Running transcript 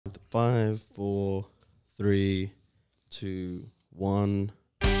5, 4, 3, 2, 1.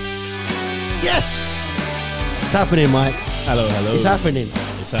 Yes! It's happening, Mike. Hello, hello. It's happening.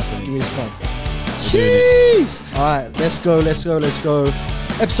 It's happening. Give me a spot. Jeez! Alright, let's go.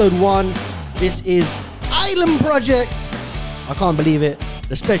 Episode 1. This is Island Project. I can't believe it.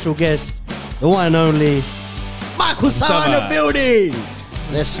 The special guest, the one and only, Michael Savvas in the building.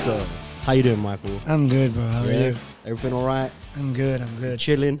 Let's go. How you doing, Michael? I'm good, bro. How are you? Everything all right? I'm good.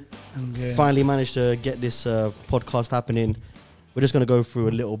 Chilling? I'm good. Finally managed to get this podcast happening. We're just going to go through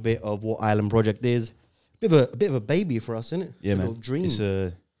a little bit of what Island Project is. A bit of a baby for us, isn't it? Yeah, man. Dream. It's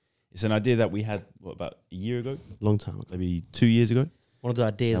an idea that we had, about a year ago? Long time ago. Maybe 2 years ago. One of the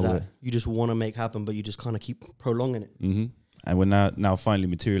ideas that you just want to make happen, but you just kind of keep prolonging it. Mm-hmm. And we're now finally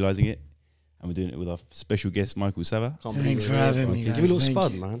materializing it. And we're doing it with our special guest, Michael Savvas. Thanks for having me, guys. Give me a little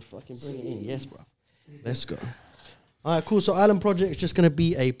spud, man. Fucking bring it in. Yes, bro. Let's go. All right, cool. So Island Project is just going to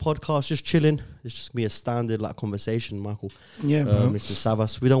be a podcast, just chilling. It's just going to be a standard conversation, Michael. Yeah, bro. Mr.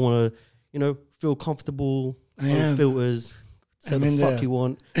 Savvas. We don't want to, feel comfortable. No filters. Say the fuck you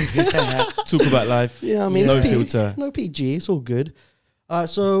want. Talk about life. Yeah, I mean, no filter. No PG. It's all good. All right,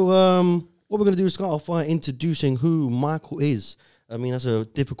 so what we're going to do is start off by introducing who Michael is. I mean, that's a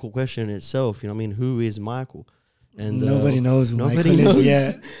difficult question in itself. You know what I mean? Who is Michael? And nobody knows who Michael is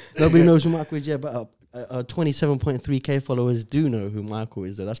yet. Nobody knows who Michael is yet, but 27.3k followers do know who Michael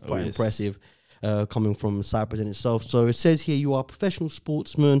is. That's quite impressive, coming from Cyprus in itself. So it says here you are a professional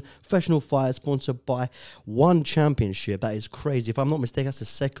sportsman, professional fighter, sponsored by one championship. That is crazy. If I'm not mistaken, that's the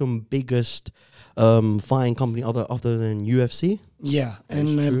second biggest fighting company other than UFC. Yeah,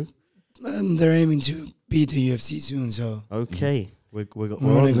 and they're aiming to beat the UFC soon. So okay. We're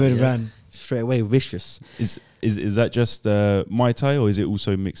on a good run. Straight away, vicious. Is that just Muay Thai or is it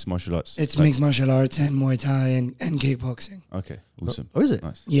also mixed martial arts? It's mixed martial arts and Muay Thai and kickboxing. Okay, awesome. Oh, is it?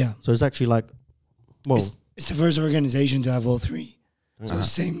 Nice. Yeah. So it's actually it's the first organization to have all three. So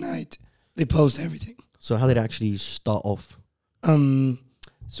same night, they post everything. So how did it actually start off?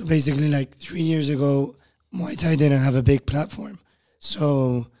 So basically 3 years ago, Muay Thai didn't have a big platform.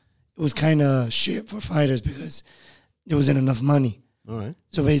 So it was kind of shit for fighters because there wasn't enough money. All right.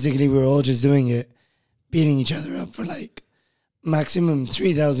 So basically, we were all just doing it, beating each other up for maximum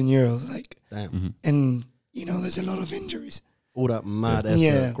 3,000 euros. Damn. Mm-hmm. And, there's a lot of injuries. All that mad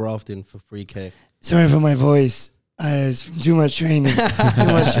effort grafting for 3K. Sorry for my voice. It's from too much training.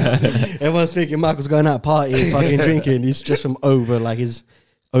 Everyone's thinking Michael's going out partying, fucking drinking. He's just from his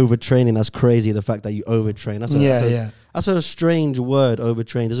overtraining. That's crazy, the fact that you overtrain. That's a strange word,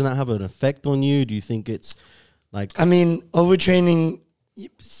 overtrain. Doesn't that have an effect on you? Do you think it's I mean, overtraining,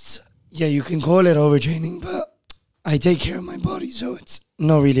 yeah, you can call it overtraining, but I take care of my body, so it's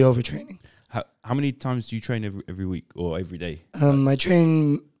not really overtraining. How many times do you train every week or every day? I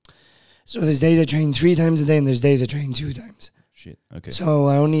train, so there's days I train 3 times a day, and there's days I train 2 times. Shit, okay.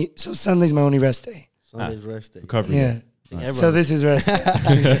 So Sunday's my only rest day. Sunday's rest day. Recovery. Yeah. Nice. So this is rest day.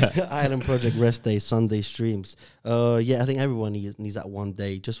 Island Project rest day, Sunday streams. I think everyone needs that one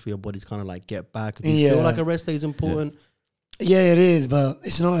day just for your body to kind of get back. Do you feel like a rest day is important? Yeah, it is, but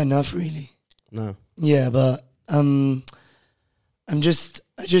it's not enough really. No. Yeah, but I just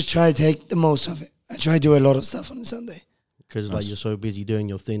try to take the most of it. I try to do a lot of stuff on a Sunday. Because you're so busy doing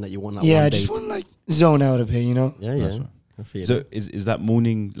your thing that you want that one day. Yeah, I just want zone out a bit, Yeah. I feel so is that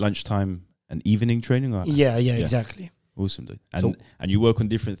morning, lunchtime, and evening training? Or? Yeah, exactly. Awesome, dude. And you work on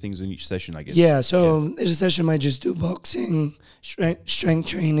different things in each session, I guess. Yeah, so there's a session I might just do boxing, strength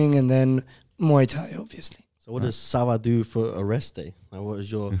training, and then Muay Thai, obviously. So what does Savvas do for a rest day? What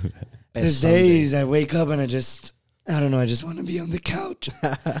is your best There's days I wake up and I just want to be on the couch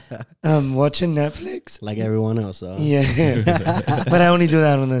watching Netflix. Like everyone else, Yeah. But I only do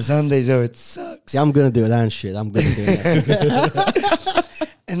that on a Sunday, so it sucks. Yeah, I'm going to do that shit. I'm going to do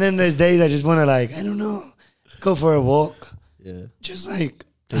that. And then there's days I just want to I don't know, go for a walk. Yeah. Just a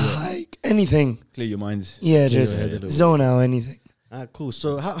hike, anything. Clear your mind. Yeah, just zone out, anything. Cool.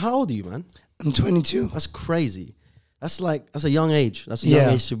 So how old are you, man? I'm 22. That's crazy. That's a young age. That's a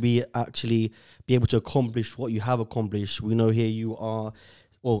young age to be able to accomplish what you have accomplished. We know here you are,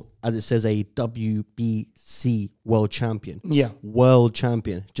 well, as it says, a WBC world champion. Yeah. World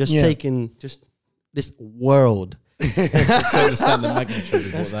champion. Taking this world. Understand the magnitude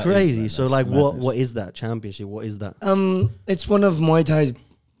of that's crazy. So what is that championship? What is that? It's one of Muay Thai's,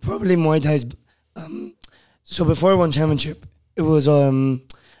 probably Muay Thai's. So before I won championship, it was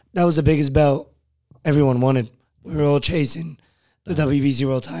that was the biggest belt everyone wanted. We were all chasing the WBC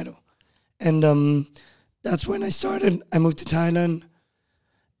world title, and that's when I started. I moved to Thailand,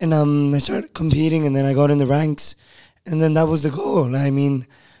 and I started competing, and then I got in the ranks, and then that was the goal. I mean,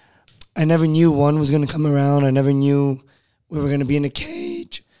 I never knew one was going to come around. I never knew we were going to be in a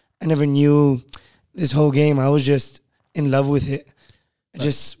cage. I never knew this whole game. I was just in love with it. I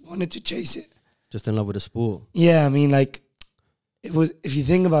just wanted to chase it. Just in love with the sport. Yeah, I mean, like, it was, if you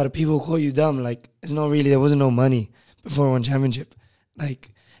think about it, people call you dumb. Like, it's not really, there wasn't no money before one championship.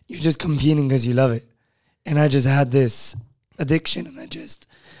 Like, you're just competing because you love it. And I just had this addiction, and I just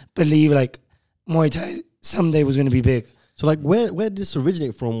believe, like, Muay Thai someday was going to be big. So, like, where did this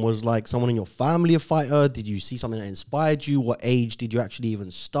originate from? Was, like, someone in your family a fighter? Did you see something that inspired you? What age did you actually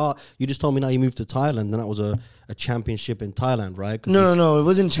even start? You just told me now you moved to Thailand, and that was a championship in Thailand, right? No, it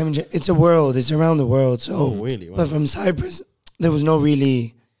wasn't a championship. It's a world. It's around the world. So, oh, really? Wow. But from Cyprus, there was no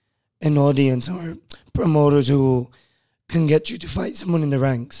really an audience or promoters who can get you to fight someone in the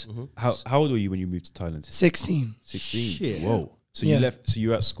ranks. How old were you when you moved to Thailand? 16. 16. Shit. Whoa. So Yeah. you left. So you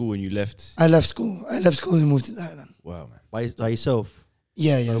were at school and you left. I left school. And moved to Thailand. Wow, man. By yourself?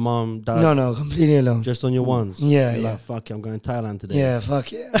 Yeah. Your mom, dad? No, completely alone. Just on your ones? Yeah, You're yeah. like, fuck it, I'm going to Thailand today. Yeah,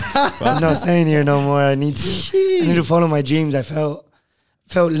 fuck yeah. I'm not staying here no more. I need to follow my dreams. I felt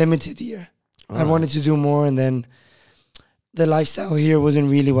limited here. I wanted to do more, and then the lifestyle here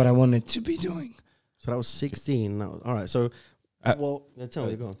wasn't really what I wanted to be doing. So that was 16. That was, all right. So, well, tell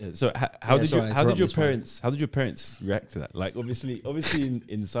me, go on. Yeah, so how did your interrupt parents react to that? Like obviously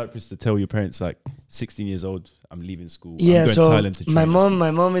in Cyprus, to tell your parents like 16 years old, I'm leaving school. Yeah, I'm going so to Thailand to train.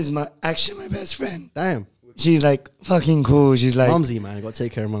 my mom is actually my best friend. Damn. She's like fucking cool. She's like Mumsy, man. You got to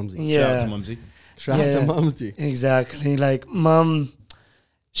take care of Mumsy. Yeah. Shout out to Mumsy. Shout out to Mumsy. Exactly. Like mom,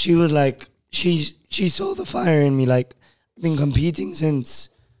 she was like she saw the fire in me. Like I've been competing since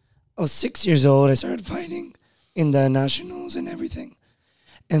I was 6 years old. I started fighting in the nationals and everything.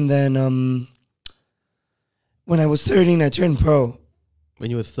 And then when I was 13, I turned pro. When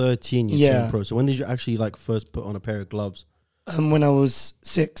you were 13, you turned pro. So when did you actually like first put on a pair of gloves? When I was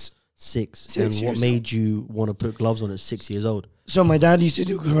 6. 6. And what made you want to put gloves on at 6 years old? So my dad used to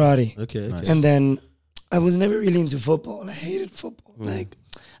do karate. Okay. Nice. And then I was never really into football. I hated football. Like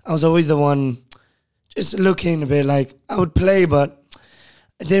I was always the one just looking a bit like I would play, but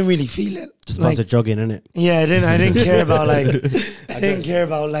I didn't really feel it. Just like, lots of jogging, innit? Yeah, I didn't care about like I didn't care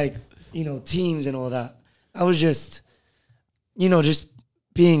about like, you know, teams and all that. I was just, you know, just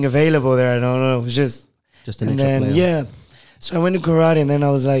being available there. I don't know. It was just an and extra then player. yeah. So I went to karate, and then I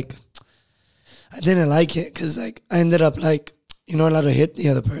was like, I didn't like it because like I ended up like you're not allowed to hit the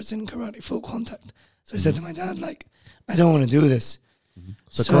other person in karate, full contact. So I said to my dad, like, I don't want to do this.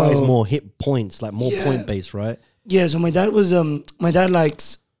 So karate is more hit points, like more point based, right? Yeah, so my dad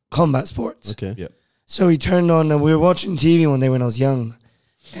likes combat sports. Okay. Yeah. So he turned on, we were watching TV one day when I was young,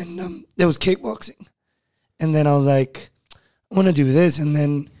 and there was kickboxing. And then I was like, I want to do this. And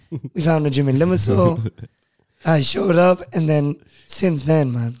then we found a gym in Limassol. I showed up, and then since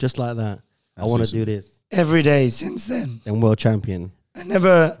then, man. Just like that. That's I want to awesome. do this. Every day since then. And world champion. I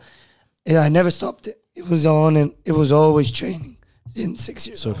never stopped it. It was on, and it was always training since 6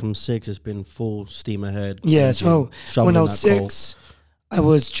 years So old. from 6, it's been full steam ahead. Yeah, so when I was shoveling that 6, I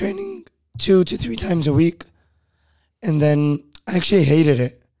was training 2 to 3 times a week. And then I actually hated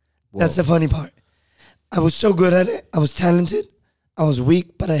it. Whoa. That's the funny part. I was so good at it. I was talented. I was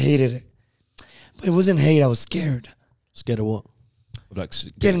weak, but I hated it. But it wasn't hate. I was scared. Scared of what? Like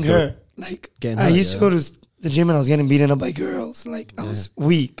Getting hurt. Like, Getting I hurt, used to go to the gym and I was getting beaten up by girls. Like, I was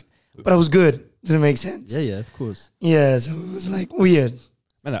weak, but I was good. Does it make sense? Yeah, of course. Yeah, so it was like weird.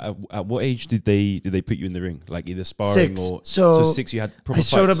 Man, at what age did they put you in the ring? Like either sparring 6. or So 6 you had proper I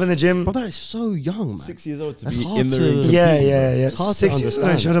showed fights? up in the gym. But that is so young, man. 6 years old to That's be hard in the to- ring. Yeah. It's hard to 6 years old, I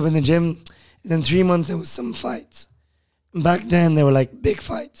understand. showed up in the gym. And then 3 months there was some fights. Back then they were like big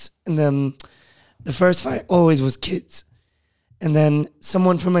fights. And then the first fight always was kids. And then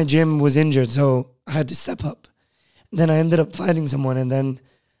someone from my gym was injured, so I had to step up. And then I ended up fighting someone. And then,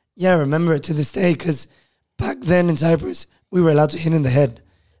 I remember it to this day because back then in Cyprus, we were allowed to hit in the head.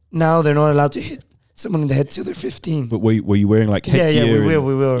 Now they're not allowed to hit someone in the head till they're 15. But were you wearing like headgear? Yeah, we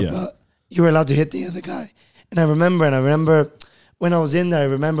will. Yeah. But you were allowed to hit the other guy. And I remember when I was in there, I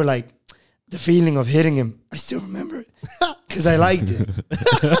remember like the feeling of hitting him. I still remember it because I liked it.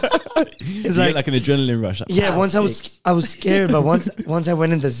 It's You get like an adrenaline rush. Like, yeah, once I was scared, but once I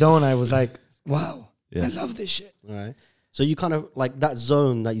went in the zone, I was like, wow, Yeah. I love this shit. All right. So you kind of like that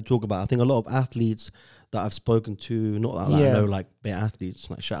zone that you talk about. I think a lot of athletes that I've spoken to, not that I know, like big athletes,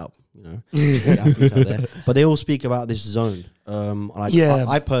 like shout out, you know, big athletes out there, but they all speak about this zone. Like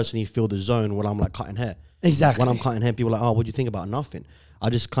I personally feel the zone when I'm like cutting hair. Exactly. When I'm cutting hair, people are like, oh, what do you think about nothing? I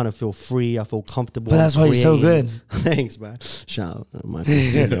just kind of feel free. I feel comfortable. But that's why you're so good. Thanks, man. Shout out, Mike.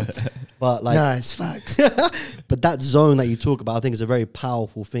 But like, nah, it's facts. but that zone that you talk about, I think is a very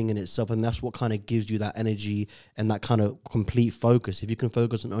powerful thing in itself, and that's what kind of gives you that energy and that kind of complete focus. If you can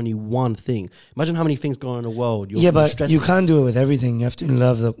focus on only one thing, imagine how many things go on in the world. Yeah, but you can't do it with everything. You have to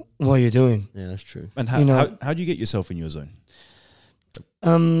love what you're doing. Yeah, that's true. And how do you get yourself in your zone?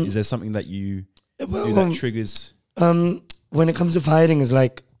 Is there something that you do that triggers? When it comes to fighting, is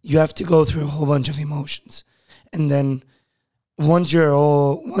like you have to go through a whole bunch of emotions, and then once you're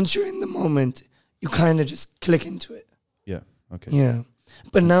in the moment, you kind of just click into it. Yeah. Okay. Yeah.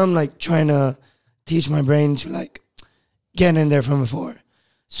 But now I'm like trying to teach my brain to like get in there from before.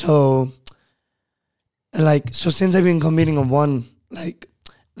 So since I've been competing on one, like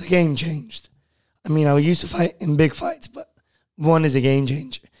the game changed. I mean, I used to fight in big fights, but one is a game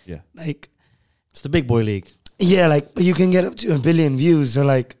changer. Yeah. Like it's the big boy league. Yeah, like, but you can get up to 1 billion views. So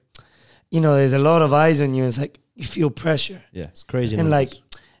like, you know, there's a lot of eyes on you. It's like you feel pressure. Yeah, it's crazy. And like,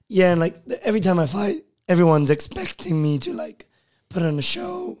 yeah, and like every time I fight, everyone's expecting me to like put on a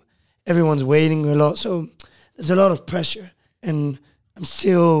show. Everyone's waiting a lot. So there's a lot of pressure. And I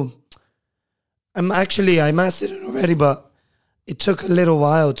mastered it already, but it took a little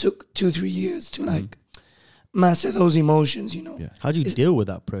while. It took 2-3 years to like master those emotions, you know. Yeah. How do you deal with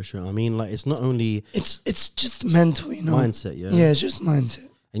that pressure? I mean, like, it's not only it's just mental, you know. Mindset, yeah. Yeah, it's just mindset.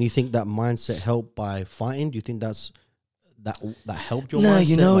 And you think that mindset helped by fighting? Do you think that helped your mindset? No,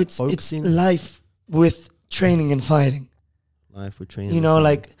 you know, like it's life with training and fighting. Life with training. You know,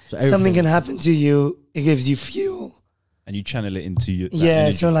 like something can happen to you, it gives you fuel. And you channel it into your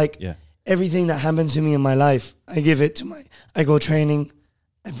energy. So like everything that happens to me in my life, I give it to I go training,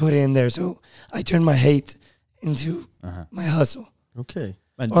 I put it in there. So I turn my hate into my hustle. Okay.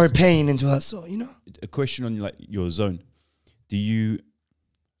 And or pain into hustle, you know. A question on like your zone. Do you,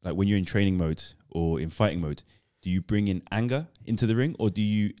 like when you're in training mode or in fighting mode, do you bring in anger into the ring, or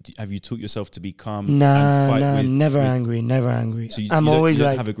have you taught yourself to be calm? Nah, never angry. So I'm always you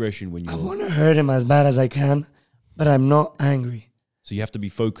don't like, have aggression when you. I want to hurt him as bad as I can, but I'm not angry. So you have to be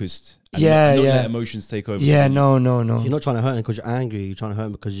focused. And not let emotions take over. Yeah, no. You're not trying to hurt him because you're angry. You're trying to hurt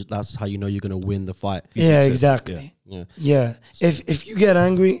him because that's how you know you're going to win the fight. Yeah, exactly. Yeah. So if you get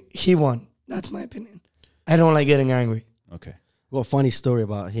angry, he won. That's my opinion. I don't like getting angry. Okay. I've got a funny story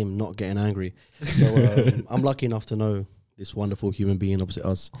about him not getting angry. So I'm lucky enough to know this wonderful human being opposite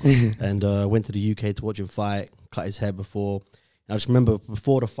us, and went to the UK to watch him fight. Cut his hair before. And I just remember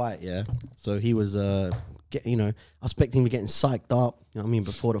before the fight, so he was I was expecting him to getting psyched up. You know what I mean?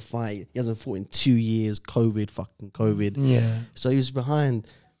 Before the fight, he hasn't fought in 2 years. Fucking COVID. Yeah. So he was behind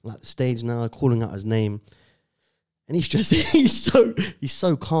like the stage now, calling out his name, and he's stressing. he's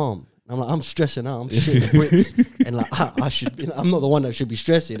so calm. I'm like, I'm stressing out. I'm shitting bricks, and like I should be. I'm not the one that should be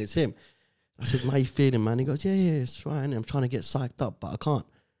stressing. It's him. I said, "How you feeling, man?" He goes, "Yeah, it's fine. I'm trying to get psyched up, but I can't."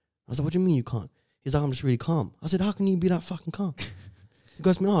 I said, "What do you mean you can't?" He's like, "I'm just really calm." I said, "How can you be that fucking calm?" He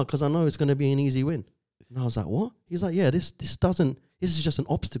goes, "No, because I know it's gonna be an easy win." And I was like, "What?" He's like, "Yeah, this is just an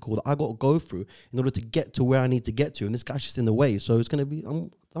obstacle that I got to go through in order to get to where I need to get to, and this guy's just in the way. So it's gonna be, I'm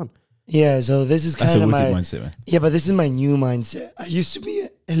done." Yeah, so this is kind of my mindset, man. Yeah, but this is my new mindset. I used to be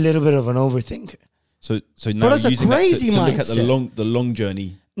a little bit of an overthinker. So now that's a crazy to look at mindset. the long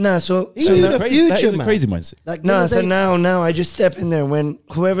journey. Nah, so in the future, that is man. a crazy mindset. Like, so now I just step in there when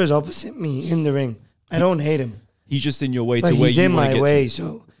whoever's opposite me in the ring, I don't hate him. He's just in your way but to where he's you in want to my get way, to.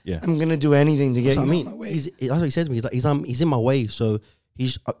 so Yeah. I'm gonna do anything to get That's you what I mean. out my way. That's what he said to me. He's like, he's in my way, so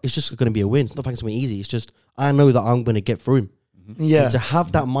it's just going to be a win. It's not like it's going to be easy. It's just I know that I'm going to get through him. Yeah, And to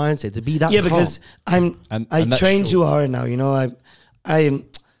have that mindset, to be that calm. because I train too hard now. You know, I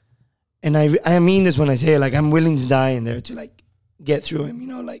mean this when I say it, like I'm willing to die in there to like get through him. You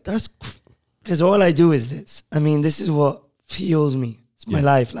know, like That's because all I do is this. I mean, this is what fuels me. It's my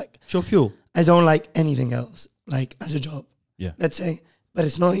life. Like your fuel. I don't like anything else, like as a job. Yeah. Let's say, but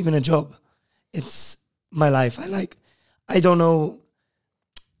it's not even a job. It's my life. I don't know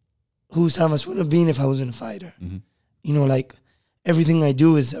who Savvas would have been if I wasn't a fighter. Mm-hmm. You know, like everything I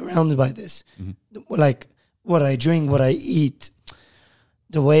do is surrounded by this. Mm-hmm. Like what I drink, what I eat,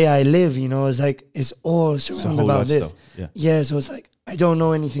 the way I live, you know, it's all surrounded by this. Yeah. So it's like, I don't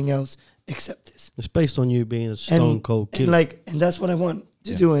know anything else except this. It's based on you being a stone cold killer. And that's what I want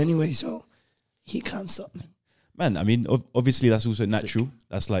to do anyway. So he can't stop me. Man, I mean, obviously that's also natural.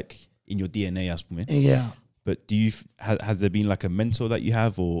 That's like in your DNA, as me. Yeah. But do you has there been like a mentor that you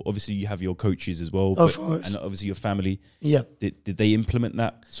have, or obviously you have your coaches as well, of course, and obviously your family? Yeah. Did they implement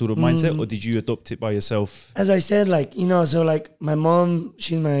that sort of mindset, or did you adopt it by yourself? As I said, like, you know, so like my mom,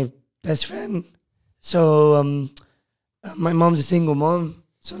 she's my best friend. So my mom's a single mom,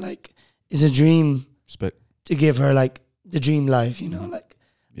 so like it's a dream Respect. to give her like the dream life, you know, like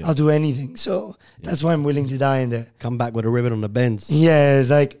I'll do anything. So that's why I'm willing to die in there. Come back with a ribbon on the Benz. Yeah, it's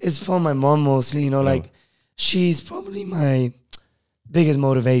like, it's for my mom mostly, you know, like she's probably my biggest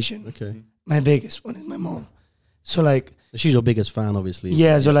motivation. Okay. My biggest one is my mom. So like, she's your biggest fan, obviously.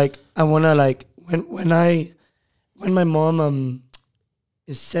 yeah, so like I wanna like when my mom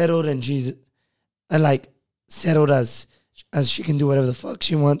is settled and she's like settled as she can do whatever the fuck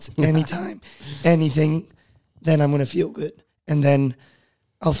she wants anytime, anything, then I'm gonna feel good, and then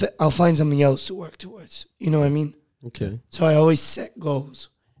I'll find something else to work towards. You know what I mean? Okay. So I always set goals,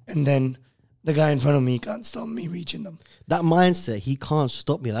 and then the guy in front of me can't stop me reaching them. That mindset, he can't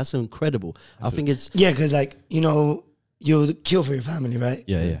stop me. That's incredible. I think it's because like, you know, you kill for your family, right?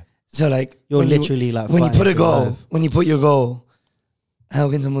 Yeah. So like you're literally like when you put a goal, life. when you put your goal, how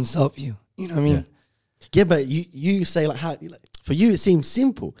can someone stop you? You know what I mean? Yeah, but you say like how for you it seems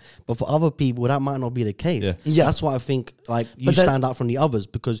simple, but for other people that might not be the case. Yeah. That's why I think like you stand out from the others,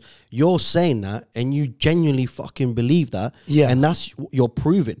 because you're saying that and you genuinely fucking believe that. Yeah. And that's you're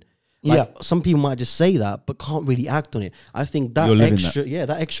proving. Like, some people might just say that but can't really act on it. I think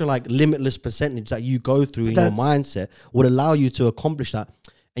that extra like limitless percentage that you go through in your mindset would allow you to accomplish that.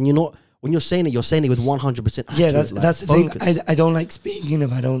 And you're not, when you're saying it with 100%. Yeah, that's the thing. I don't like speaking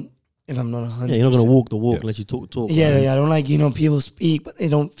if I'm not 100%. Yeah, you're not gonna walk the walk unless you talk. Yeah, I don't like, you know, people speak but they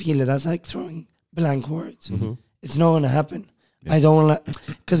don't feel it. That's like throwing blank words. It's not gonna happen. I don't like,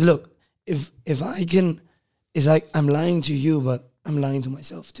 because look, if I can, it's like I'm lying to you, but I'm lying to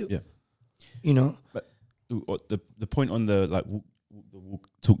myself too. Yeah. You know? But the point on the like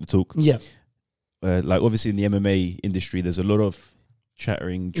talk the talk. Yeah. Like obviously in the MMA industry, there's a lot of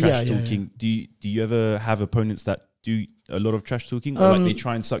chattering, trash talking. Do you ever have opponents that do a lot of trash talking, or like they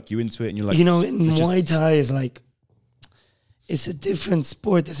try and suck you into it, and you're like, you know, in Muay Thai is like, it's a different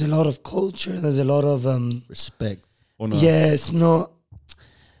sport. There's a lot of culture. There's a lot of respect. Yeah, it's not.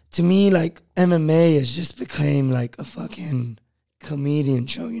 To me, like MMA has just became like a fucking comedian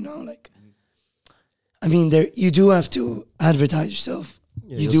show. You know, like, I mean, you do have to advertise yourself.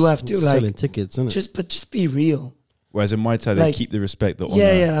 Yeah, you do have to like selling tickets, isn't it? Just be real. Whereas in Muay Thai, they keep the respect, the honor.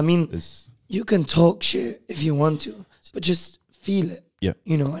 Yeah. I mean, you can talk shit if you want to, but just feel it. Yeah.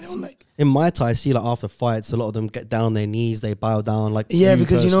 You know, I don't like. In Muay Thai, I see like after fights, a lot of them get down on their knees, they bow down, like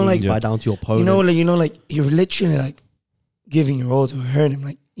because you know, like bow down to your opponent. You know, like you're literally like giving your all to hurt him.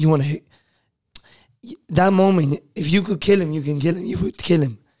 Like you want to hit that moment. If you could kill him, you can kill him. You would kill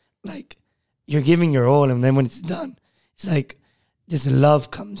him. Like you're giving your all, and then when it's done, it's like this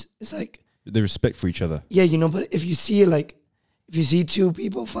love comes. It's like the respect for each other. Yeah, you know. But if you see two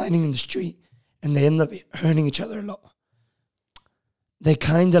people fighting in the street and they end up hurting each other a lot, they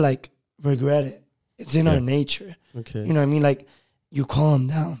kind of like regret it. It's in our nature. Okay. You know what I mean? Like you calm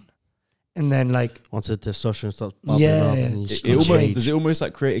down, and then like once the testosterone starts bubbling up, and does it almost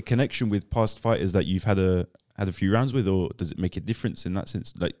like create a connection with past fighters that you've had a few rounds with, or does it make a difference in that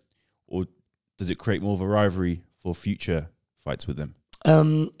sense? Like, or does it create more of a rivalry for future fights with them?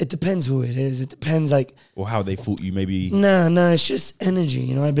 It depends who it is. It depends like, or how they fought you. Maybe no, it's just energy.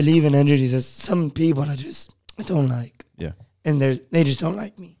 You know, I believe in energy. There's some people I don't like. Yeah. And they just don't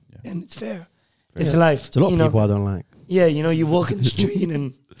like me, and it's fair. It's life. It's a lot of people I don't like. Yeah, you know, you walk in the street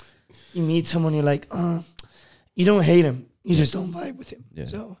and you meet someone, you're like, you don't hate him, you just don't vibe with him. Yeah.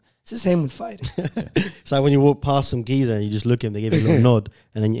 So it's the same with fighting. It's like when you walk past some geezer and you just look at him, they give you a little nod,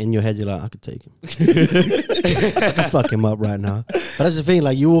 and then in your head you're like, I could take him. I could fuck him up right now. But that's the thing,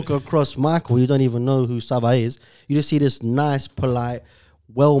 like you walk across Michael, you don't even know who Savvas is. You just see this nice, polite,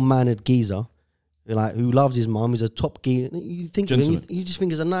 well-mannered geezer. Like who loves his mom, he's a top gear. You think of him, you just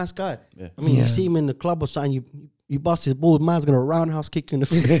think he's a nice guy. Yeah. I mean, you see him in the club or something, you bust his balls, man's gonna roundhouse kick you in the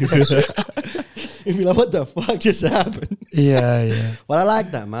face. You'd be like, what the fuck just happened? Yeah. But I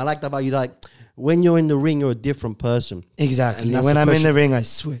like that, man. I like that about you. Like when you're in the ring, you're a different person. Exactly. When I'm in the ring, I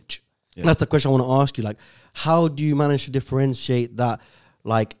switch. Yeah. That's the question I want to ask you. Like, how do you manage to differentiate that?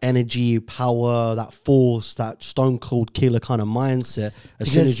 Like energy, power, that force, that stone cold killer kind of mindset.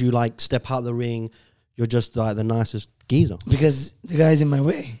 Soon as you like step out the ring, you're just like the nicest geezer. Because the guy's in my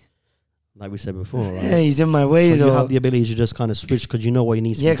way. Like we said before, right? Yeah, he's in my way. So you have the ability to just kind of switch because you know what he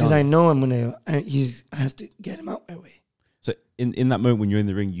needs to do. Yeah, because I know I have to get him out my way. So in that moment when you're in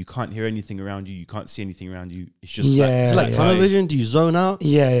the ring, you can't hear anything around you. You can't see anything around you. It's just it's like tunnel vision. Do you zone out?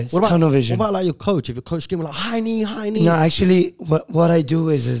 Yeah, it's tunnel vision. What about like your coach? If your coach screaming like high knee. No, actually, what I do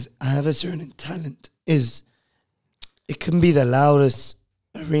is I have a certain talent. It can be the loudest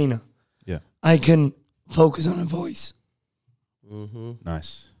arena. Yeah, I can focus on a voice.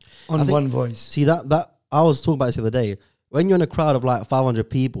 Nice. On one voice. See that I was talking about this the other day. When you're in a crowd of like 500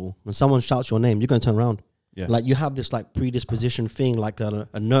 people and someone shouts your name, you're going to turn around. Yeah. Like you have this like predisposition thing, like a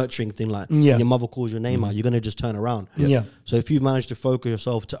nurturing thing. Like Yeah. when your mother calls your name out, you're going to just turn around. Yeah. So if you've managed to focus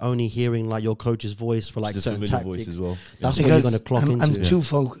yourself to only hearing like your coach's voice for like Just certain familiar tactics, voice as well. that's what Because you're going to clock I'm into. too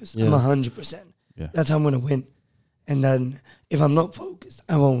focused. Yeah. I'm 100%. Yeah. That's how I'm going to win. And then if I'm not focused,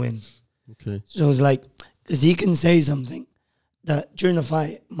 I won't win. Okay. So it's like, because he can say something that during a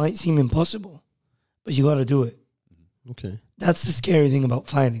fight might seem impossible, but you got to do it. Okay. That's the scary thing about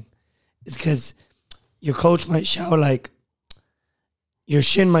fighting. It's because your coach might shout like, your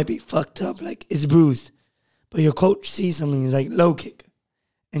shin might be fucked up, like it's bruised. But your coach sees something, he's like, low kick.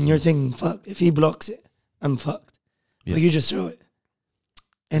 And you're thinking, fuck, if he blocks it, I'm fucked. Yeah. But you just throw it.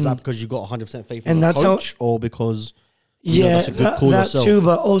 Is And that because you got 100% faith in and the that's how- coach, or because you know yeah, that's a good call that yourself? too,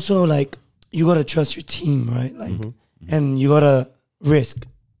 but also like, you got to trust your team, right? Like, Mhm. and you got to risk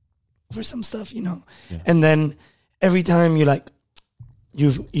for some stuff, you know? Yeah. And then every time you like,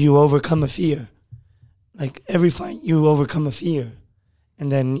 you overcome a fear. Like every fight, you overcome a fear.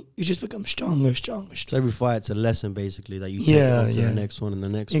 And then you just become stronger. So every fight's a lesson basically that you take Yeah, on to yeah. the next one and the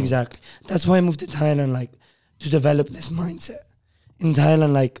next Exactly. That's why I moved to Thailand, like, to develop this mindset. In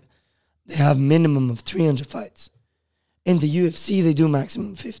Thailand, like, they have minimum of 300 fights. In the UFC, they do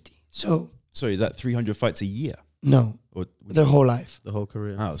maximum 50. So, Sorry, is that 300 fights a year? no, Or their whole life. one, the whole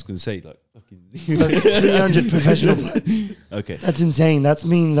career. I was going to say like fucking 300 professional fights. okay. That's insane. That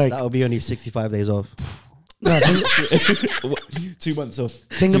means, like, That'll be only 65 days off. no, think, What, 2 months off.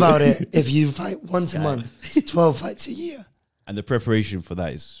 think about it. If you fight once a month, it's 12 fights a year. And the preparation for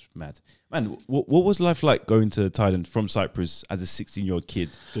that is mad. Man, what was life like going to Thailand from Cyprus as a 16-year-old kid?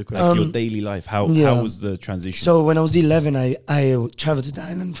 Good Like question. your daily life, how yeah. was the transition? So when I was 11, I traveled to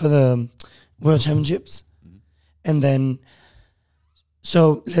Thailand for the World Championships. And then,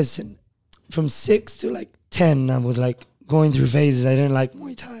 so listen, from 6 to like 10, I was like going through phases. I didn't like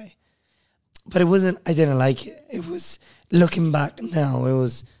Muay Thai. But it wasn't, I didn't like it. It was, looking back now,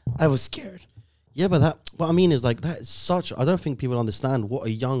 I was scared. Yeah, but what I mean is like that is such. I don't think people understand what a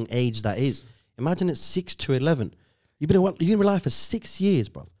young age that is. Imagine it's 6 to 11. You've been in life for 6 years,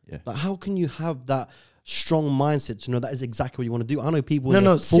 bro. Yeah. Like how can you have that strong mindset to know that is exactly what you want to do? I know people. No, in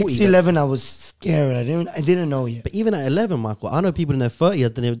their 6 40s to 11, I was scared. I didn't know yet. But even at 11, Michael, I know people in their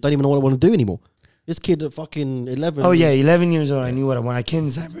 30s that don't even know what they want to do anymore. This kid at fucking 11. Oh yeah, 11 years old, I knew what I wanted. I came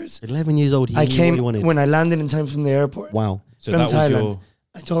to Cyprus. 11 years old. He I knew came what he wanted. when I landed in time from the airport. Wow. So from that was Thailand. your...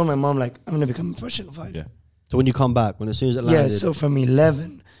 I told my mom, like, I'm going to become a professional fighter. Yeah. So when you come back, as soon as it Yeah, landed, so from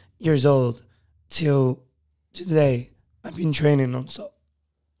 11 years old till today, I've been training nonstop.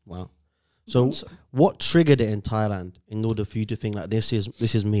 wow. So what triggered it in Thailand in order for you to think like this is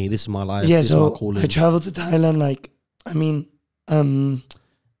me, this is my life, Yeah, this is so my calling? I traveled to Thailand, like, I mean,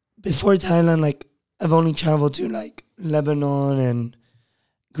 before Thailand, like, I've only traveled to, like, Lebanon and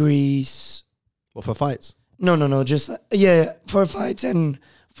Greece. Well, for fights. No, just, for fights and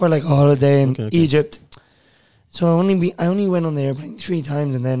for, like, a holiday in Okay. Egypt. So I only went on the airplane 3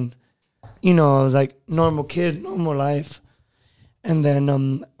 times, and then, you know, I was like, normal kid, normal life. And then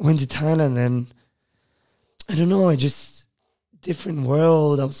went to Thailand, and I don't know, different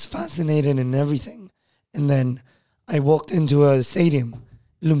world. I was fascinated in everything. And then I walked into a stadium,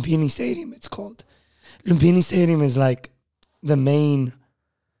 Lumpini Stadium, it's called. Lumpini Stadium is like the main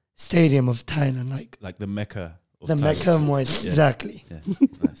stadium of Thailand, Like the Mecca. Of the Thailand. Mecca of Muay Thai. Yeah. Exactly. Yeah.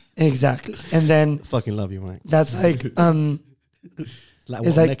 Nice. Exactly. And then Fucking love you, Mike. that's like, It's like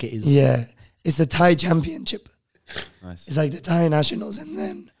it's what like, Mecca is. yeah, it's the Thai championship. Nice. It's like the Thai nationals. And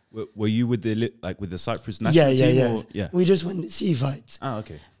then, Were you with the Cyprus national yeah. team? Or? Yeah. We just went to see fights. Ah,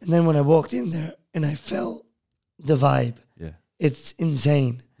 okay. And then when I walked in there and I felt the vibe, Yeah. it's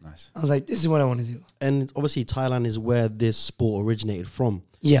insane. Nice. I was like, this is what I want to do. And obviously Thailand is where this sport originated from.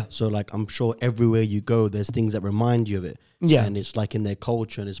 Yeah. So like I'm sure everywhere you go, there's things that remind you of it. Yeah. And it's like in their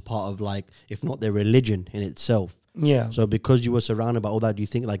culture and it's part of like, if not their religion in itself. Yeah. So because you were surrounded by all that, do you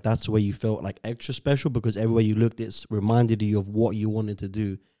think like that's where you felt like extra special? Because everywhere you looked, it's reminded you of what you wanted to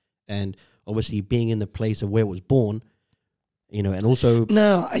do. And obviously being in the place of where it was born, you know, and also...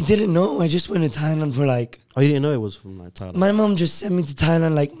 No, I didn't know. I just went to Thailand for like... Oh, you didn't know it was from like Thailand? My mom just sent me to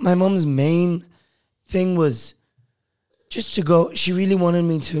Thailand. Like, my mom's main thing was just to go. She really wanted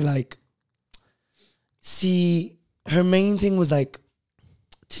me to like see... Her main thing was like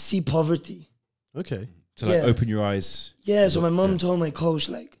to see poverty. Okay. To like Yeah. open your eyes. Yeah, so my mom Yeah. told my coach,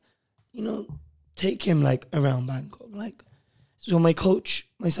 like, you know, take him like around Bangkok. Like, so my coach,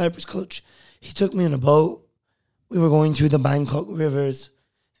 my Cyprus coach, he took me on a boat. We were going through the Bangkok rivers.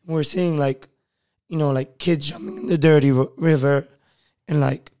 We were seeing like, you know, like kids jumping in the dirty river. And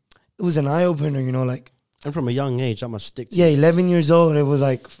like, it was an eye opener, you know, like And from a young age, that must stick to Yeah, you. 11 years old, it was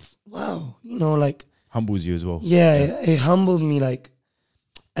like, wow, you know, like, Humbles you as well. yeah, it humbled me. Like,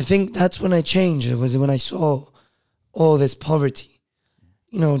 I think that's when I changed. It was when I saw all this poverty,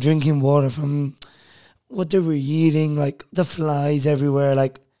 you know, drinking water from what they were eating, like the flies everywhere.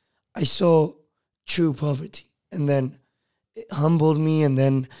 Like, I saw true poverty. And then it humbled me. And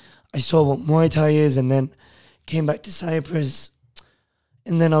then I saw what Muay Thai is. And then came back to Cyprus.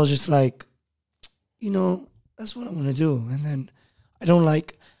 And then I was just like, you know, that's what I want to do. And then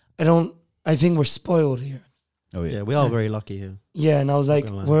I think we're spoiled here. Oh yeah. Yeah, we are very lucky here. Yeah, and I was like,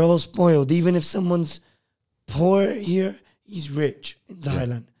 gonna lie. we're all spoiled. Even if someone's poor here, he's rich in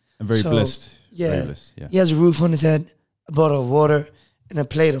Thailand. I'm very So, blessed. Yeah, Very blessed. Yeah. he has a roof on his head, a bottle of water, and a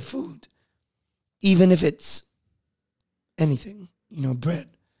plate of food. Even if it's anything, you know, bread.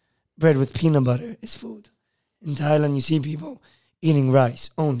 Bread with peanut butter is food. In Thailand, you see people eating rice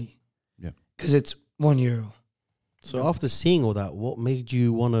only. Yeah. Because it's €1. So after seeing all that, what made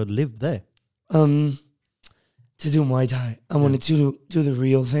you want to live there? To do Muay Thai. I wanted to do the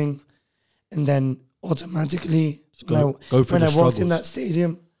real thing. And then automatically, Go through when I the walked in struggles. that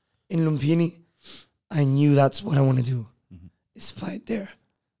stadium in Lumpini, I knew that's what I want to do, is fight there.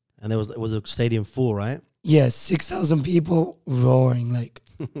 And it was a stadium full, right? Yes, 6,000 people roaring. Like,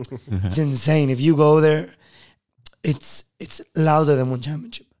 it's insane. If you go there, it's louder than one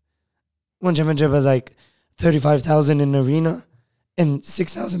championship. One championship has like 35,000 in an arena, and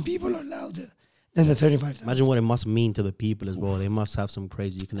 6,000 people are louder than the 35,000. Imagine what it must mean to the people as well. They must have some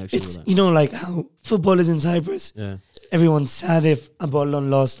crazy connection It's, with that. you know, like how football is in Cyprus. Yeah. Everyone's sad if Apollon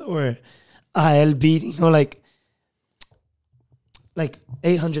lost or AL beat, you know, like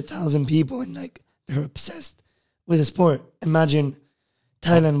 800,000 people, and like they're obsessed with the sport. Imagine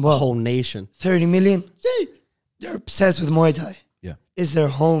Thailand, A what, whole nation. 30 million? They're obsessed with Muay Thai. Yeah. It's their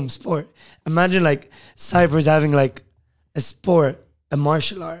home sport. Imagine like Cyprus having like a sport, a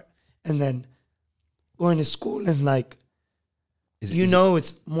martial art, and then going to school and like, Is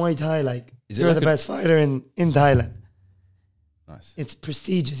it's Muay Thai, like Is it you're like the a- best fighter in Thailand. Nice. It's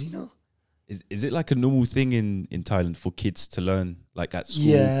prestigious, you know? Is it like a normal thing in Thailand for kids to learn like at school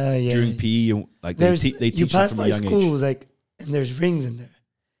Yeah. during PE and like they There's, teach you you pass from a by young age? schools, like, and there's rings in there.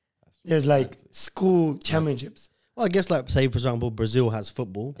 There's like school championships. Well, I guess like say for example, Brazil has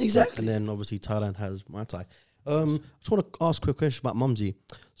football, Exactly. and then obviously Thailand has Muay Thai. I just want to ask a quick question about Mumsy.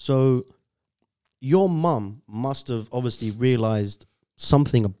 So, your mum must have obviously realized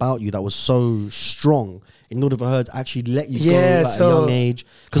something about you that was so strong in order for her to actually let you go at a young age.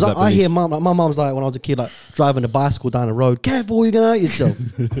 Because That I hear belief. mum, like my mum's like when I was a kid, like driving a bicycle down the road. Careful, you're gonna hurt yourself.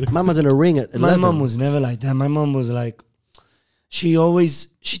 My mum's in a ring at 11. My mom was never like that. My mom was like, she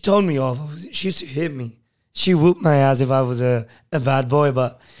told me off. She used to hit me. She whooped my ass if I was a bad boy,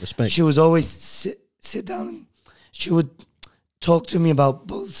 but Respect. she was always sit down and she would talk to me about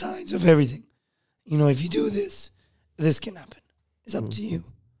both sides of everything. You know, if you do this, this can happen. It's up to you.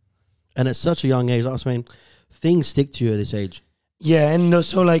 And at such a young age, I was saying, things stick to you at this age. Yeah, and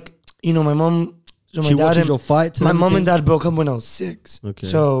so like, you know, my mom, so She my dad watches and, your fights. my mom and dad broke up when I was 6. Okay.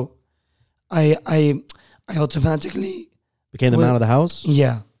 So I automatically, became the man of the house.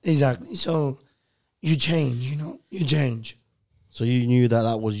 yeah, exactly. So you change, you know, you change. So you knew that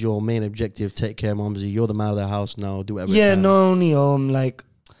that was your main objective. Take care, Mumsy. You're the man of the house now. Do whatever. you Yeah, can. not only like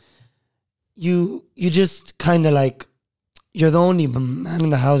you just kind of like, you're the only man in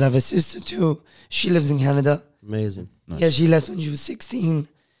the house. I have a sister too. She lives in Canada. Amazing. Nice. Yeah, she left when she was 16.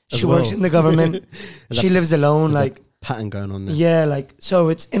 As She well. works in the government. She lives alone. There's Like, a pattern going on there. yeah, like, so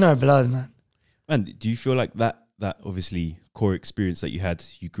it's in our blood, man. And do you feel like that obviously core experience that you had,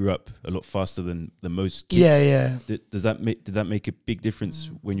 you grew up a lot faster than most kids? Yeah. Did that make a big difference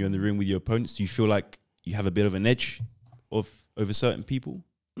when you're in the ring with your opponents? Do you feel like you have a bit of an edge over certain people?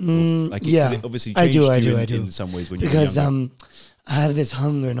 Like Yeah, it obviously I do, changed you I do. in some ways when you're because younger. I have this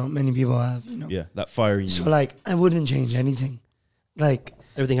hunger not many people have, you know. Yeah, that fire in you. So like, I wouldn't change anything. Like,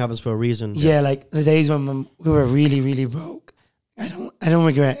 Everything happens for a reason. yeah, like the days when we were really, really broke, I don't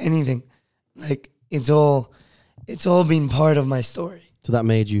regret anything. Like, it's all been part of my story. So that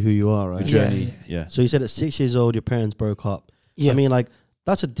made you who you are, right? the Yeah, journey. Yeah. So you said at 6 years old, your parents broke up. Yeah, I mean, like,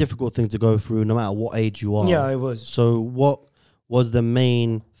 that's a difficult thing to go through no matter what age you are. yeah, I was. So what was the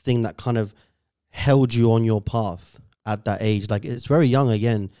main thing that kind of held you on your path at that age? Like, it's very young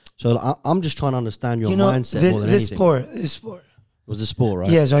again. So I'm just trying to understand your You know, mindset more than this anything. this sport. It was a sport, right?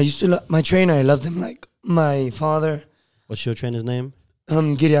 Yeah, so I used to my trainer. I loved him like my father. What's your trainer's name?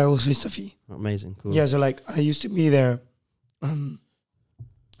 Giriago Christofi. Amazing. Cool. Yeah, so like I used to be there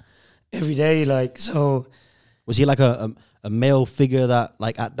every day. Like, so Was he like a a male figure that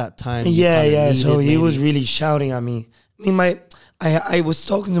like at that time? Yeah. So he was really shouting at me. I mean, I was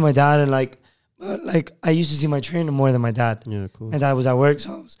talking to my dad and like I used to see my trainer more than my dad. Yeah, cool. My dad was at work,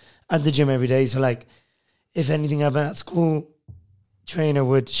 so I was at the gym every day. So like, if anything happened at school, trainer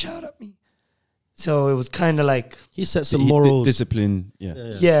would shout at me. So it was kind of like he set some morals, discipline.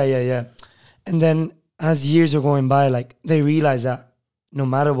 Yeah. And then as years were going by, like they realized that no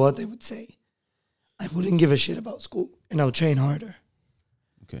matter what they would say, I wouldn't give a shit about school and I would train harder.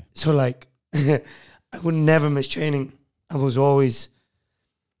 Okay. So like, I would never miss training. I was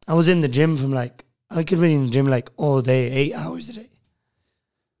in the gym from like, I could be in the gym like all day, 8 hours a day.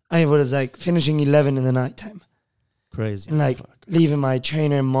 I was like finishing 11 in the nighttime. Crazy. And like leaving my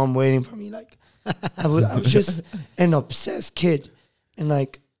trainer and mom waiting for me. Like I was just an obsessed kid. And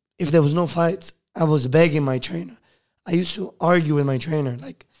like, if there was no fights, I was begging my trainer. I used to argue with my trainer.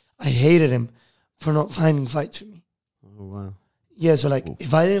 Like I hated him for not finding fights for me. Oh, wow. Yeah, so like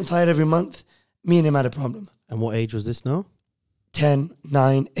if I didn't fight every month, me and him had a problem. And what age was this now? 10,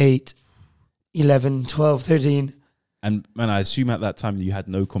 9, 8, 11, 12, 13. And man, I assume at that time you had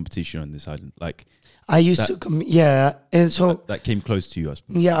no competition on this island. Like I used to come, yeah. And so that came close to you, I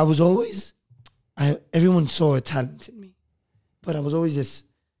suppose. yeah, I was always, everyone saw a talent in me. But I was always this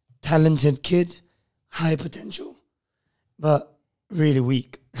talented kid, high potential, but really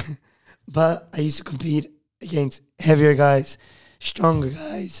weak. But I used to compete against heavier guys, stronger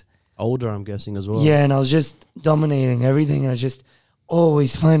guys. Older, I'm guessing, as well. Yeah, and I was just dominating everything. And I just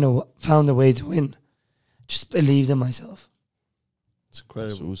always found a way to win. Just believed in myself. It's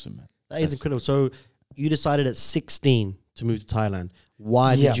incredible. That's awesome, man. That's incredible. So you decided at 16 to move to Thailand.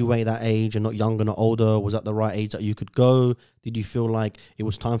 Why did you wait that age and not younger, not older? Was that the right age that you could go? Did you feel like it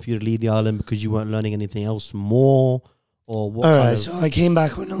was time for you to leave the island because you weren't learning anything else more? Or what? All right, so I came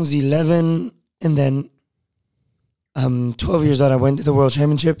back when I was 11, and then 12 years old, I went to the World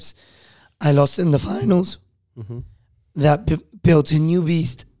Championships. I lost in the finals. Mm-hmm. That built a new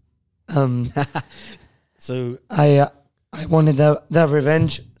beast. So I wanted that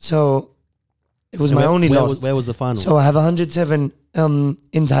revenge. So it was my only loss. Where was the final? So I have 107 in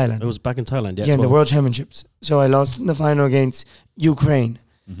Thailand. It was back in Thailand, yeah. Yeah, in the World Championships. So I lost in the final against Ukraine.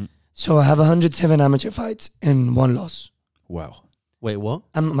 Mm-hmm. So I have 107 amateur fights and 1 loss. Wow. Wait, what?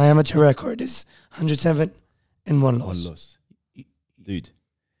 My amateur record is 107 and 1 loss. 1 loss. Dude.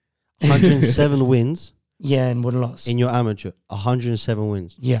 107 wins. Yeah, and 1 loss. In your amateur, 107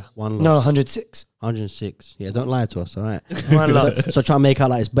 wins. Yeah. 1 loss. No, 106. 106. Yeah, don't lie to us, all right? 1 loss. So try and make out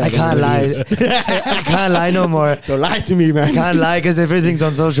like it's better. I can't lie. I can't lie no more. Don't lie to me, man. I can't lie because everything's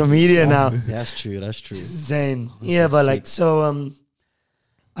on social media now. That's true. That's true. It's insane. Yeah, but like, so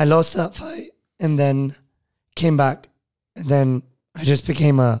I lost that fight and then came back. And then I just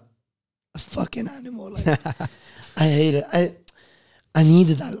became a fucking animal. Like, I hate it. I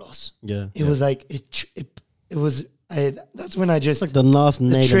needed that loss. Yeah. It was like, it was, that's when I just. It's like the last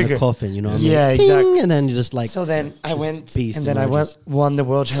nail in the coffin, you know what I mean? Yeah, Ting, exactly. and then you just like. So then I went, beast and then I won the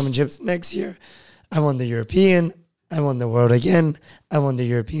World Championships next year. I won the European. I won the World again. I won the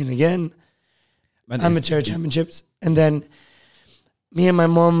European again. Man, amateur championships. And then me and my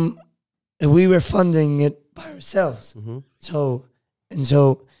mom, we were funding it by ourselves. Mm-hmm.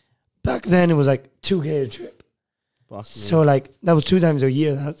 So back then it was like 2K a trip. So like that was 2 times a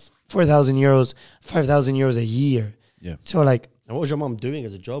year. That's 4,000 euros, 5,000 euros a year. Yeah. So like, and what was your mom doing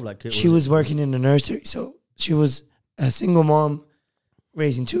as a job? Like she was working in a nursery. So she was a single mom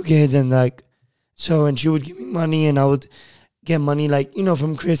raising 2 kids, and like, so, and she would give me money and I would get money like, you know,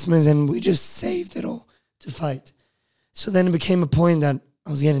 from Christmas, and we just saved it all to fight. So then it became a point that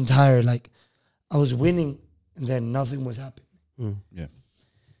I was getting tired. Like I was winning and then nothing was happening. Yeah.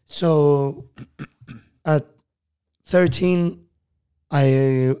 So at 13,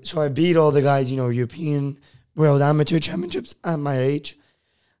 I beat all the guys, you know, European World Amateur Championships at my age.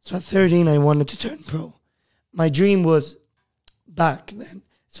 So at 13, I wanted to turn pro. My dream was back then.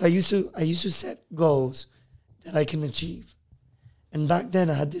 So I used to set goals that I can achieve. And back then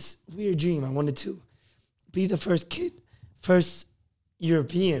I had this weird dream. I wanted to be the first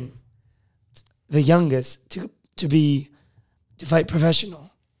European, the youngest to fight professional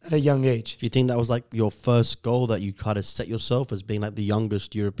at a young age. Do you think that was like your first goal that you tried to set yourself as being like the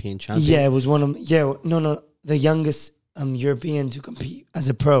youngest European champion? Yeah, it was the youngest European to compete as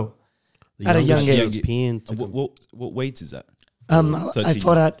a pro at a young age. European what weight is that? I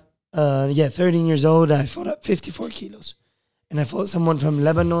fought at 13 years old. I fought at 54 kilos, and I fought someone from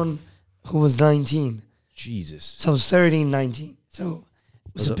Lebanon who was 19. Jesus. So I was 13, 19. So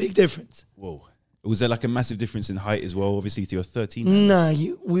it was a big difference. Whoa. Was there like a massive difference in height as well? Obviously, to your 13. Nah,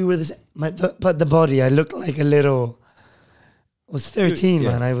 we were the same. But the body, I looked like a little I was 13, Yeah.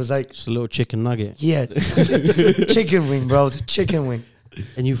 man. I was like, Just a little chicken nugget. yeah, chicken wing, bro. It's a chicken wing.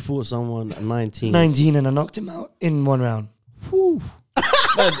 And you fought someone at 19. 19, and I knocked him out in 1 round. Whew.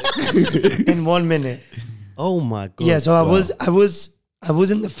 In 1 minute. Oh my god. Yeah, so Wow. I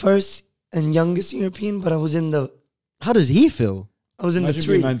wasn't the first and youngest European, but I was in the How does he feel? I was in the Imagine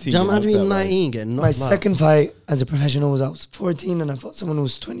 3. being 19. Imagine getting being knocked out, like- 19 getting knocked My out. second fight as a professional was I was 14, and I fought someone who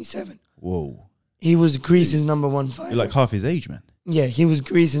was 27. Whoa. He was Greece's #1 fighter. You're like half his age, man. Yeah, he was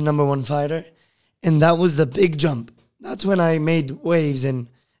Greece's #1 fighter, and that was the big jump. That's when I made waves in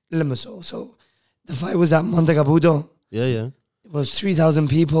Limassol. So the fight was at Monte Caputo. Yeah, yeah. It was 3,000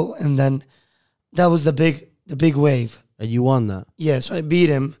 people, and then that was the big wave. And you won that. Yeah, so I beat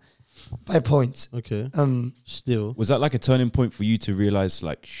him by points. Okay. Still. Was that like a turning point for you to realize,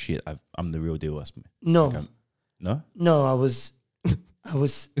 like, shit, I'm the real deal? No, Like, no? no, I was. When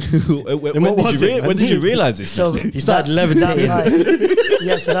did you realize this? So He started levitating. that fight,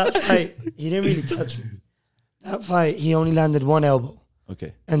 yeah, so that fight, he didn't really touch me. That fight, he only landed 1 elbow,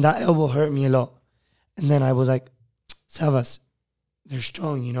 Okay. and that elbow hurt me a lot. And then I was like, Savvas, they're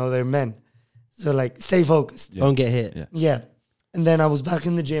strong, you know, they're men. So like, stay focused. Yeah. Don't get hit. Yeah. Yeah. And then I was back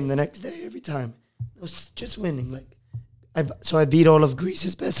in the gym the next day every time. I was just winning. Like, so I beat all of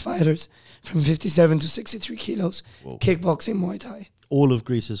Greece's best fighters from 57 to 63 kilos, Whoa. kickboxing, Muay Thai. All of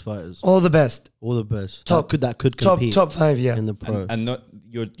Greece's fighters. All the best. All the best. Top- that could compete Top 5, yeah. in the pro. And not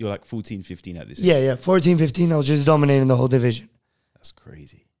you're like 14, 15 at this age. Yeah. 14, 15, I was just dominating the whole division. That's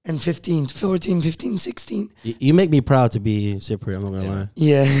crazy. And 15, 14, 15, 16. You make me proud to be Cypriot, I'm not gonna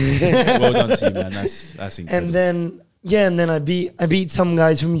Yeah. lie. Yeah. Well done to you, man. That's incredible. And then I beat some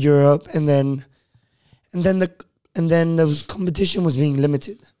guys from Europe, and then the competition was being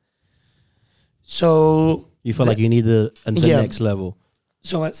limited. So You felt like you needed the Yeah. next level.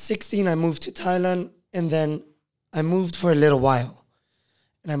 So at 16, I moved to Thailand, and then I moved for a little while.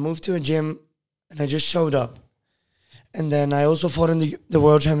 And I moved to a gym, and I just showed up. And then I also fought in the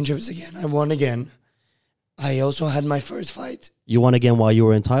World Championships again. I won again. I also had my first fight. You won again while you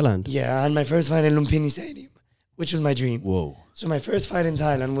were in Thailand. Yeah, I had my first fight in Lumpini Stadium, which was my dream. Whoa. So my first fight in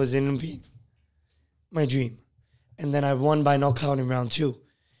Thailand was in Lumpini. My dream. And then I won by knockout in round 2.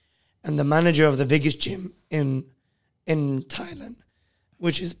 And the manager of the biggest gym in Thailand,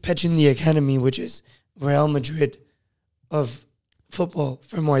 which is Pechin Academy, which is Real Madrid of football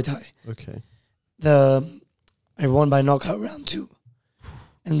for Muay Thai. Okay. I won by knockout round 2.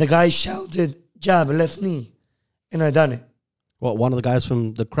 And the guy shouted, jab, left knee. And I done it. What, one of the guys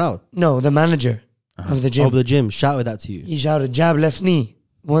from the crowd No, the manager of the gym. of the gym shouted that to you? He shouted, jab, left knee.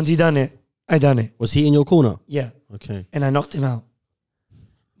 Once he done it, I done it. Was he in your corner? Yeah. Okay. And I knocked him out.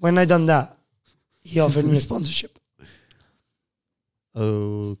 When I done that, he offered me a sponsorship.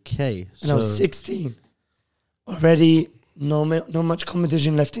 Okay. And I was 16. Already no much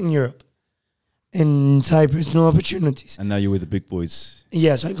competition left in Europe. In Cyprus, no opportunities. And now you're with the big boys.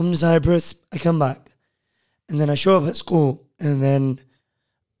 Yeah, so I come to Cyprus, I come back. And then I show up at school, and then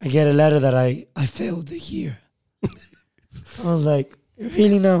I get a letter that I failed the year. I was like,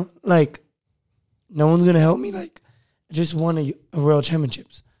 really now? Like, no one's going to help me? Like, I just won a World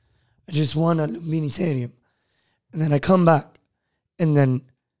Championships. I just won at Lumpini Stadium. And then I come back, and then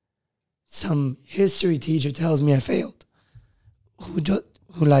some history teacher tells me I failed.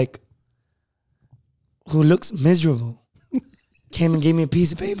 Who looks miserable. Came and gave me a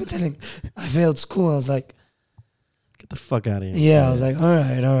piece of paper telling I failed school. I was like, Get the fuck out of here. yeah, I was like, all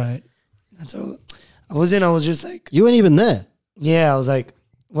right. That's all. I was just like, You weren't even there. yeah, I was like, Of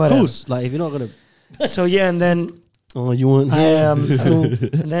whatever. course. Like, if you're not going to... So yeah, and then Oh, you weren't I here.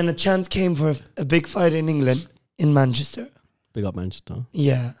 and then a chance came for a big fight in England, in Manchester. Big up Manchester.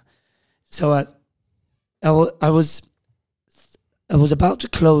 Yeah. So I was about to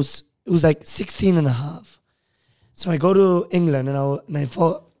close. It was like 16 and a half. So I go to England, and I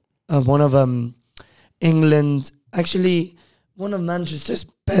fought one of England, actually one of Manchester's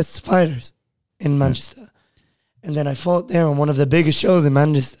best fighters in Manchester. And then I fought there on one of the biggest shows in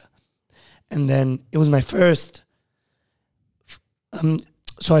Manchester. And then it was my first.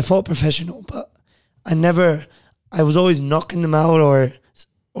 So I fought professional, but I was always knocking them out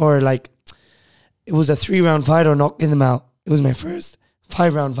or like, it was a 3-round fight or knocking them out. It was my first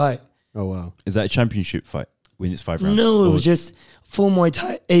 5-round fight. Oh, wow. Is that a championship fight when it's 5 rounds? No, it Or- was just full Muay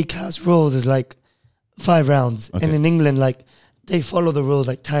Thai A-class rules is like 5 rounds. Okay. And in England, like, they follow the rules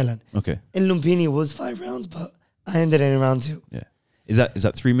like Thailand. Okay. In Lumpini, it was 5 rounds, but I ended it in round 2. Yeah. Is that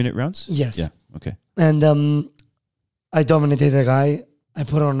 3-minute rounds? Yes. Yeah. Okay. And I dominated the guy. I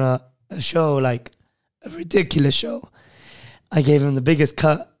put on a show, like a ridiculous show. I gave him the biggest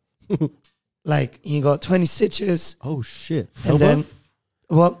cut. Like, he got 20 stitches. Oh shit! And then,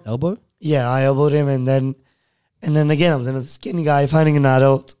 what? Elbow? Yeah, I elbowed him, and then again, I was another skinny guy fighting an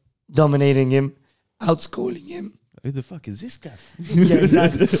adult, dominating him, outschooling him. Who the fuck is this guy? Yeah,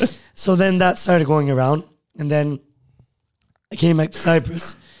 exactly. So then that started going around, and then I came back to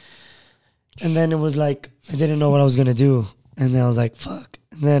Cyprus, and then it was like I didn't know what I was gonna do, and then I was like, "Fuck!"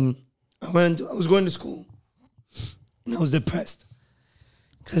 And then I was going to school, and I was depressed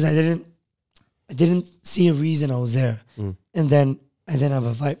because I didn't see a reason I was there, and then I didn't have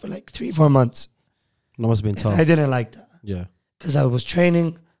a fight for like 3-4 months. That must have been tough. I didn't like that. Yeah, because I was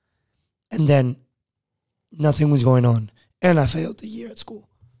training, and then nothing was going on, and I failed the year at school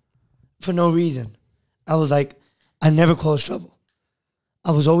for no reason. I was like, I never caused trouble.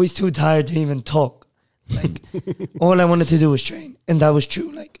 I was always too tired to even talk. Like, all I wanted to do was train, and that was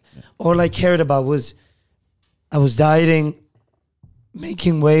true. Like, all I cared about was I was dieting,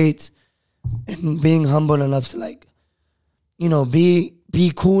 making weight, and being humble enough to, like, you know, be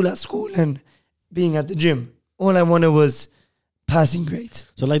cool at school and being at the gym. All I wanted was passing grades.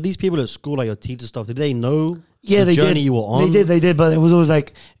 So like these people at school, like your teacher stuff, did they know Yeah, the they journey did. you were on? They did, but it was always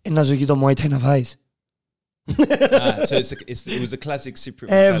like, Muaythai Lightweight. So it was a classic Cypriot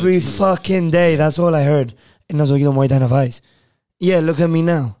Every mentality. fucking day, that's all I heard. Muaythai Lightweight. Yeah, look at me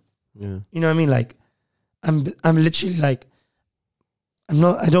now. Yeah. You know what I mean? Like, I'm literally like,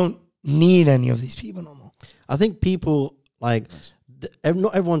 I don't need any of these people no more. I think people like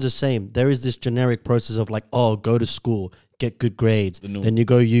not everyone's the same. There is this generic process of like, oh, go to school, get good grades, then you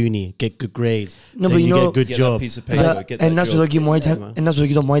go uni, get good grades, No, then but you know, get a good Get job. that piece of paper, get and that that's job. what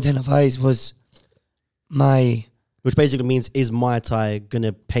Muaythai Lightweight was my. Which basically means, is Muay Thai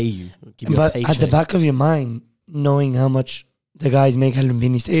gonna pay you? Give you a But paycheck? at the back of your mind, knowing how much the guys make at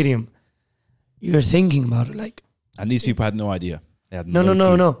Lumpini Stadium, you're thinking about it like. And these people had no idea. They had No.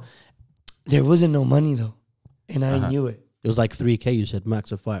 clue. There wasn't no money though, and I knew it. It was like 3K. You said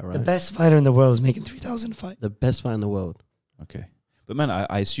max a fight, right? The best fighter in the world was making 3,000 a fight. The best fight in the world. Okay. But man,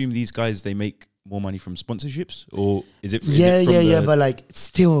 I assume these guys, they make more money from sponsorships, or is it? Yeah. But like, it's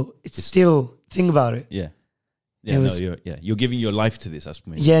still. Think about it. Yeah. It Yeah, was- you're giving your life to this. That's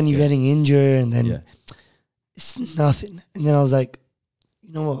maybe. Yeah, and you're getting injured, and then Yeah. it's nothing. And then I was like,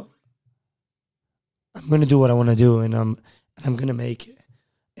 you know what? I'm gonna do what I want to do, and I'm gonna make it.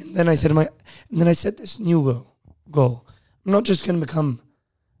 And then I said this new goal. I'm not just gonna become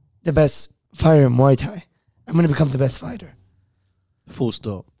the best fighter in Muay Thai. I'm gonna become the best fighter. Full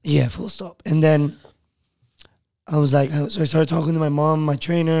stop. Yeah, full stop. And then I was like, so I started talking to my mom, my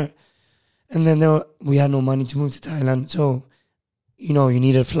trainer, and then we had no money to move to Thailand. So, you know, you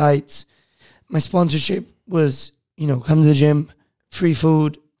needed flights. My sponsorship was, you know, come to the gym, free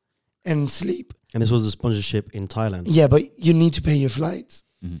food, and sleep. And this was a sponsorship in Thailand. Yeah, but you need to pay your flights.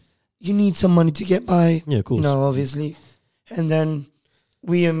 Mhm. You need some money to get by. Yeah, of course. You know, obviously. And then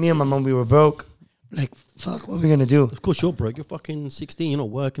me and my mom, we were broke. Like, fuck, what are we gonna do? Of course, you're broke. You're fucking 16. You're not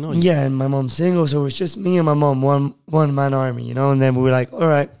working, are you? Yeah, and my mom's single, so it's just me and my mom, one man army, you know. And then we were like, all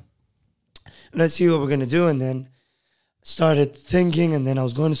right, let's see what we're gonna do. And then started thinking, and then I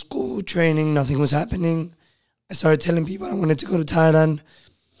was going to school, training, nothing was happening. I started telling people I wanted to go to Thailand.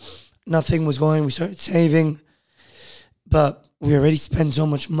 Nothing was going. We started saving, but we already spent so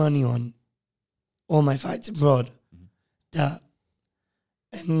much money on all my fights abroad that,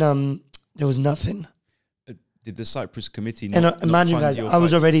 and there was nothing. Did the Cyprus committee And not imagine, fund guys, your I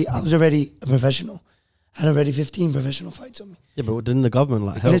was fights? already a professional. I had already 15 professional fights on me. Yeah, but didn't the government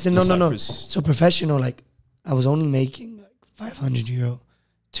like help? Listen, no. Cyprus- So professional, like, I was only making like 500 euro,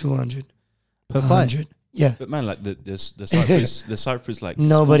 200 per fight? 100. Yeah. But man, like the Cyprus like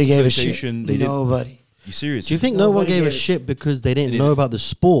Nobody sports gave a shit. association, They Nobody. You serious? Do you think no one Nobody gave a gave- shit because they didn't It know is- about the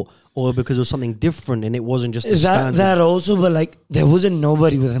sport, or because it was something different and it wasn't just the standard? That also, but like, there wasn't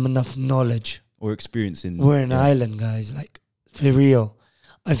nobody with enough knowledge. or experience in? We're an island, guys. Like, for real.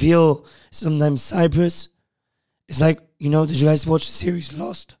 I feel sometimes Cyprus, it's like, you know, did you guys watch the series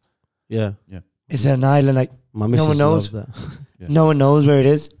Lost? Yeah, It's an island, like, my No missus one knows. loves that. Yeah. no one knows where it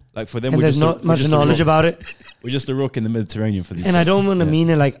is. Like for them, And we're there's just not we're much just a knowledge rock. about it. We're just a rock in the Mediterranean for these. And I don't want to mean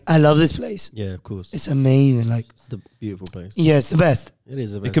it like, I love this place. Yeah, of course. It's amazing. Like, It's the beautiful place. yeah, it's the best. It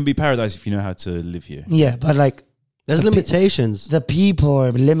is the best. It can be paradise if you know how to live here. Yeah, but like, There's the limitations. the people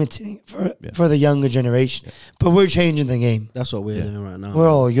are limiting for the younger generation. But we're changing the game. That's what we're Yeah. doing right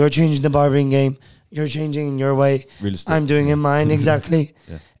now. You're changing the barbering game. You're changing in your way. Real estate. I'm doing in mine, exactly.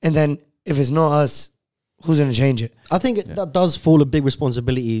 Yeah. And then if it's not us, who's going to change it? I think that does fall a big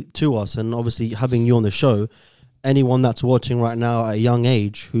responsibility to us, and obviously having you on the show, anyone that's watching right now at a young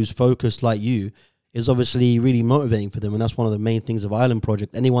age who's focused like you is obviously really motivating for them, and that's one of the main things of Island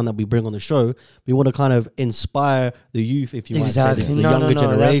Project. Anyone that we bring on the show, we want to kind of inspire the youth, if you might say, the younger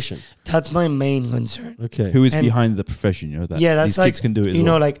generation. That's my main concern. Okay, who is behind the profession? You know that. Yeah, that's these like, kids can do it. You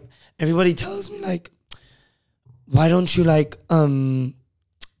know, like everybody tells me, like, why don't you like you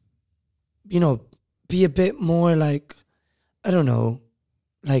know, be a bit more like, I don't know,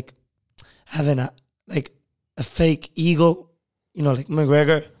 like having a fake ego, you know, like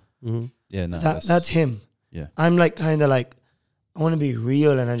McGregor. Mm-hmm. Yeah, no, that's him. Yeah, I'm like kind of like, I want to be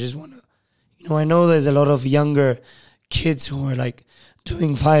real, and I just want to, you know, I know there's a lot of younger kids who are like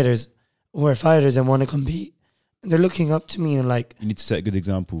who are fighters and want to compete, and they're looking up to me and like, you need to set a good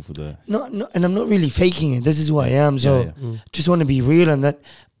example for the. No, and I'm not really faking it. This is who I am. So just want to be real, and that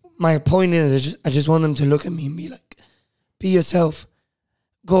my point is, I just want them to look at me and be like, be yourself,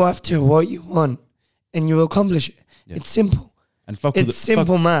 go after what you want, and you will accomplish it. Yeah. It's simple. And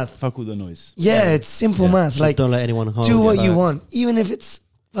simple math. Fuck all the noise. Yeah, it's simple math. So like, don't let anyone harm do what you you want, even if it's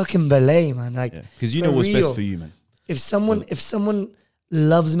fucking ballet, man. Like, because you know what's best for you, man. If someone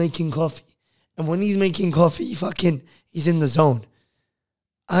loves making coffee, and when he's making coffee, he's in the zone.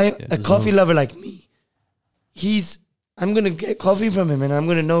 A coffee lover like me, I'm gonna get coffee from him, and I'm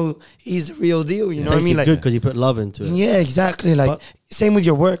gonna know he's the real deal. You know what I mean? Like, good because you put love into it. Yeah, exactly. Like, same with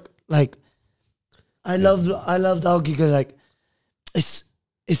your work. Like, I loved Alki because like, it's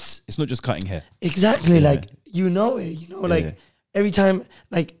not just cutting hair. Exactly. Yeah. Like, you know it. You know, like every time,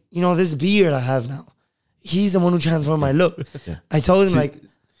 like, you know, this beard I have now, he's the one who transformed my look. Yeah. I told him like,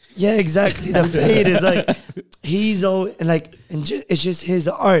 yeah, exactly. The fade is like, he's all like, and it's just his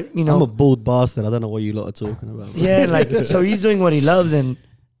art. You know, I'm a bald bastard. I don't know what you lot are talking about. Yeah, like, so he's doing what he loves, and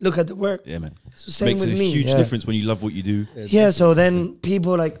look at the work. Yeah, man. So same makes with a me. Huge difference when you love what you do. Yeah. So then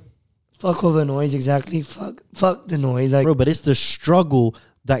people like, fuck all the noise. Exactly. Fuck the noise. Like, bro, but it's the struggle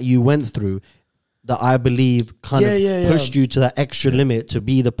that you went through that I believe kind of pushed you to that extra limit to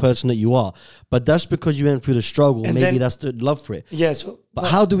be the person that you are. But that's because you went through the struggle. And maybe that's the love for it. Yeah. So, but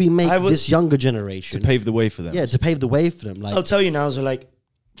how do we make this younger generation to pave the way for them? Yeah, to pave the way for them. Like, I'll tell you now. So, like,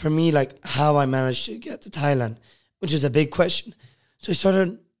 for me, like, how I managed to get to Thailand, which is a big question. So I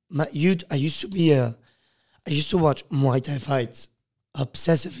started. I used to watch Muay Thai fights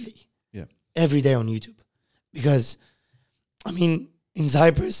obsessively. Yeah. Every day on YouTube, because, I mean, in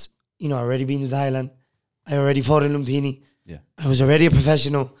Cyprus, you know, I already been to Thailand. I already fought in Lumpini. Yeah. I was already a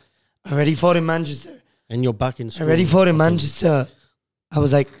professional. I already fought in Manchester. And you're back in school. I already fought in Manchester. I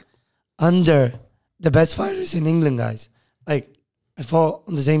was like under the best fighters in England, guys. Like, I fought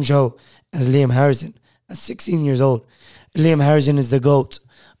on the same show as Liam Harrison at 16 years old. Liam Harrison is the GOAT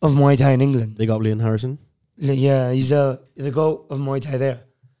of Muay Thai in England. Big up Liam Harrison. Yeah, he's the GOAT of Muay Thai there.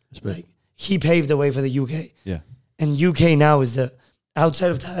 Like, he paved the way for the UK. Yeah. And UK now is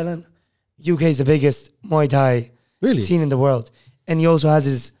outside of Thailand, UK is the biggest Muay Thai scene in the world. And he also has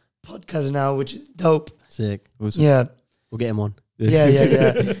his podcast now, which is dope. Sick. Awesome. Yeah. We'll get him on. Yeah.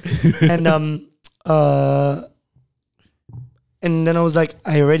 And then I was like,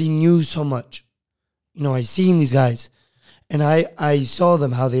 I already knew so much. You know, I seen these guys, and I saw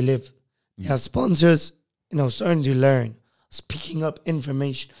them, how they live. They have sponsors, and I was starting to learn. I was picking up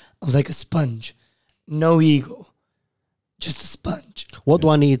information. I was like a sponge. No ego. Just a sponge. What do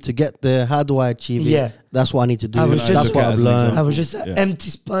I need to get there? How do I achieve it? Yeah. That's what I need to do. That's what I've learned. I was just an empty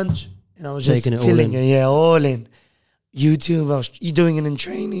sponge, and I was just filling it. Yeah, all in. YouTube, I was doing it in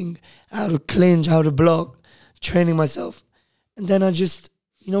training, how to clinch, how to block, training myself. And then I just,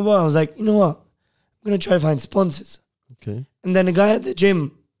 you know what? I was like, you know what? I'm going to try to find sponsors. Okay. And then a guy at the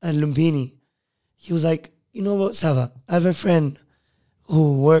gym at Lumpini, he was like, you know what, Savvas? I have a friend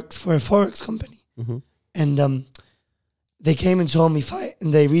who works for a Forex company. Mm-hmm. And they came and saw me fight,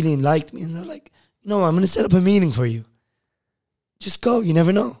 and they really liked me. And they're like, no, I'm going to set up a meeting for you. Just go. You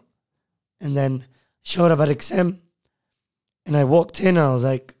never know. And then showed up at XM. And I walked in, and I was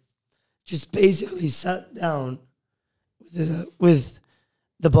like, just basically sat down with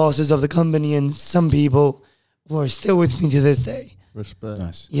the bosses of the company and some people who are still with me to this day. Respect.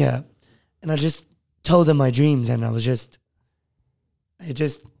 Nice. Yeah. And I just told them my dreams, and I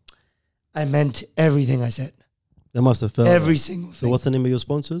meant everything I said. They must have felt every single thing. So what's the name of your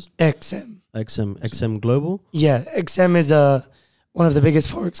sponsors? XM Global? Yeah. XM is one of the biggest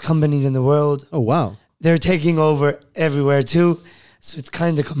Forex companies in the world. Oh, wow. They're taking over everywhere too. So it's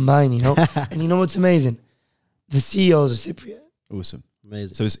kind of combined, you know? And you know what's amazing? The CEOs are Cypriot. Awesome.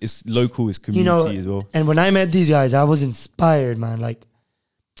 Amazing. So it's local, it's community as well. And when I met these guys, I was inspired, man. Like,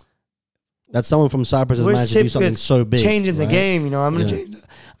 that's someone from Cyprus has managed to do something so big. Changing the game, you know. I'm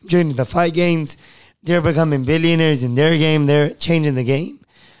changing the fight games. They're becoming billionaires in their game. They're changing the game.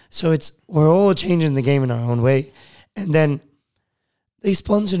 So we're all changing the game in our own way. And then they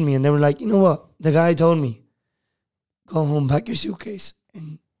sponsored me and they were like, you know what? The guy told me, go home, pack your suitcase,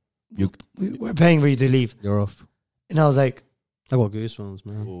 and we're paying for you to leave. You're off. And I was like, I got goosebumps,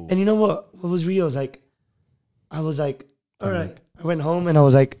 man. Whoa. and you know what? What was real? I was like, all right. I went home and I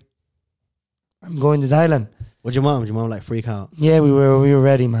was like, I'm going to Thailand. What'd your mom? Did your mom like freak out? Yeah, we were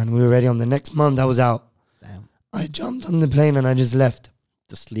ready, man. We were ready. On the next month, I was out. Damn. I jumped on the plane and I just left.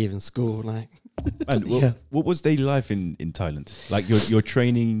 Just leaving school, like. Man, what was daily life in Thailand? Like your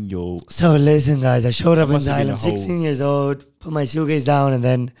training, your... So listen, guys, I showed up in must have been a Thailand, whole- 16 years old, put my suitcase down, and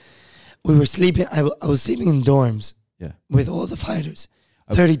then we were sleeping. I was sleeping in dorms with all the fighters,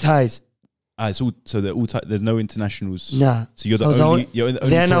 30 Thais. So they're all there's no internationals. Nah. So you're the I was only then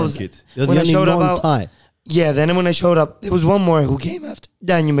I foreign was- kid. You're When the I only showed up non-Thai. Yeah, then when I showed up, there was one more who came after,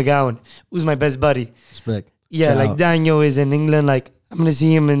 Daniel McGowan, who's my best buddy. Respect. Yeah, Shout like out. Daniel is in England. Like, I'm going to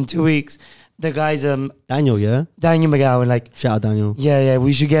see him in 2 weeks. The guy's Daniel, yeah? Daniel McGowan. Like, Shout out, Daniel. yeah,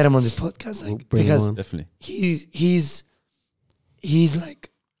 we should get him on this podcast. We'll Like, bring him because on. Definitely. he's like,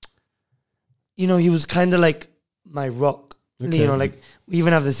 you know, he was kind of like my rock. Okay. You know, like, we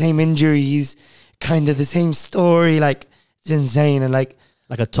even have the same injury. He's kind of the same story. Like, it's insane. And like,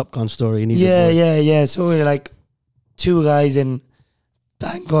 Like a Top Gun story. You need yeah. So we're like two guys in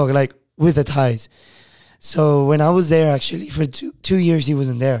Bangkok, like with the Thais. So when I was there, actually, for 2 years, he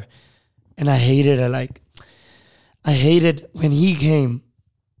wasn't there. And I hated it. Like, I hated when he came.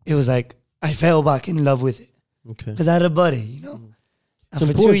 It was like, I fell back in love with it. Okay. Because I had a buddy, you know. It's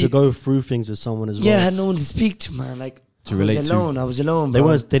And for important to 2 go through things with someone as well. Yeah, I had no one to speak to, man. Like, To relate to. I was alone,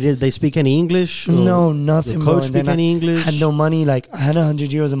 bro. They speak any English? Or No, nothing, Your bro. coach And then speak any I English? had no money. Like, I had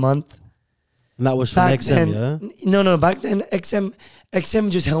 100 euros a month. And that was from Back XM, then, yeah? no. Back then, XM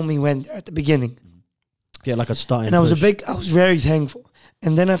just helped me win there at the beginning. Get like a starting And I was push. I was very thankful.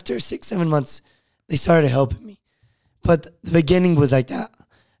 And then after 6-7 months, they started helping me. But the beginning was like that.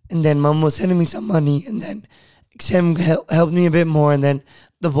 And then mom was sending me some money, and then XM helped me a bit more, and then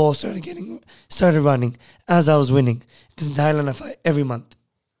the ball started running as I was winning. Because in Thailand, I fight every month.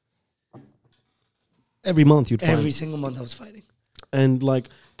 Every month you'd fight. Every single month I was fighting. And like,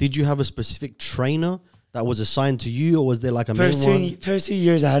 did you have a specific trainer that was assigned to you, or was there like a First main one? first 2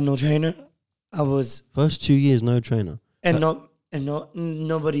 years, I had no trainer. I was First 2 years, no trainer.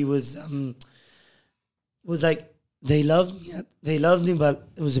 nobody was like, they loved me, but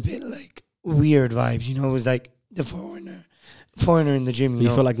it was a bit like weird vibes, you know. It was like the foreigner in the gym, You you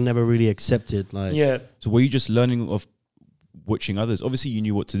know. felt like never really accepted. Like, Yeah. So were you just learning of watching others? Obviously, you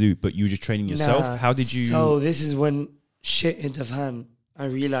knew what to do, but you were just training yourself. Nah. How did you? So this is when shit hit the fan. I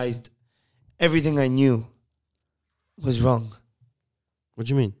realized everything I knew was wrong. What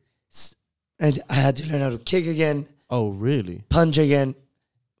do you mean? And I had to learn how to kick again, Oh, really? punch again,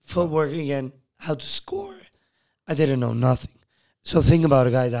 footwork again, how to score. I didn't know nothing. So think about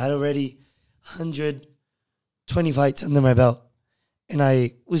it, guys. I had already 120 fights under my belt, and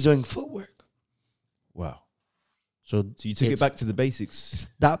I was doing footwork. Wow. So So you took it it's- back to the basics. It's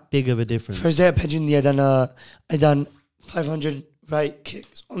that big of a difference. First day at Pejindi, I done 500 right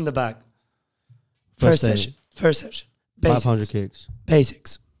kicks on the back. First day. First session. Basics. 500 kicks.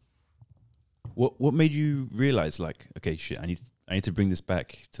 Basics. What made you realize, like, okay, shit, I need to bring this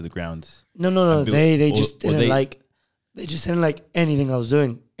back to the ground? No. And build- They or- just or didn't they- like. They just didn't like anything I was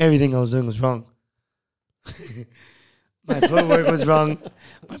doing. Everything I was doing was wrong. My footwork was wrong.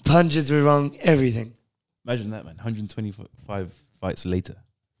 My punches were wrong. Everything. Imagine that, man. 125 fights later.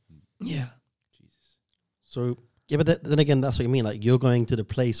 Yeah. Jesus. So, yeah, but then again, that's what you mean. Like, you're going to the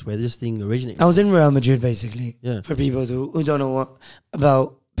place where this thing originated. I was in Real Madrid, basically. Yeah. For people who don't know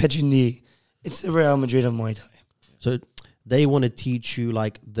about Pejindi, it's the Real Madrid of Muay Thai. So, they want to teach you,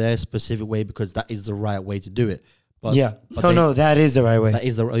 like, their specific way because that is the right way to do it. But Yeah. but No, that is the right way. That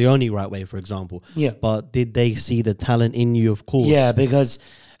is the only right way, for example. Yeah. But did they see the talent in you, of course? Yeah, because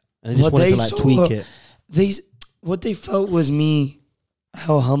And they just what wanted they to, like, saw- tweak it. what they felt was me,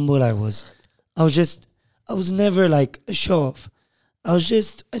 how humble I was. I was never like a show off. I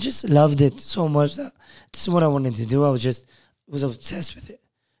just loved it so much that this is what I wanted to do. I was obsessed with it.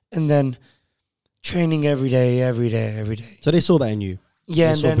 And then training every day. So, they saw that in you. Yeah,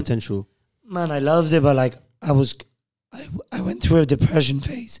 They and saw then, potential. man, I loved it, but like I went through a depression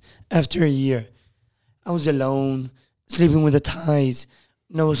phase after a year. I was alone, sleeping with the Thais,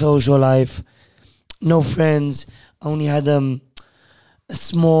 no social life, no friends. I only had a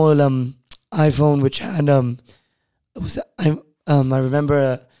small iPhone which had I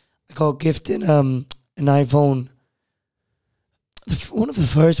remember I got gifted an iPhone, one of the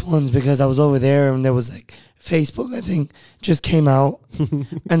first ones, because I was over there and there was like Facebook, I think, just came out.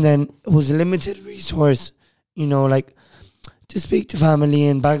 And then it was a limited resource, you know, like to speak to family.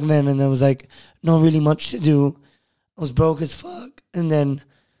 And back then, and there was like not really much to do. I was broke as fuck. And then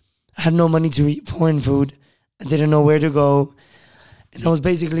I had no money to eat foreign food. I didn't know where to go. And I was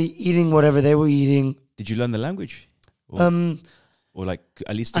basically eating whatever they were eating. Did you learn the language? Or like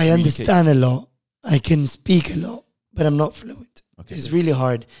at least I understand a lot. I can speak a lot, but I'm not fluent. Okay, it's really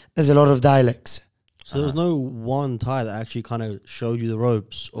hard. There's a lot of dialects. So there was no one Thai that actually kind of showed you the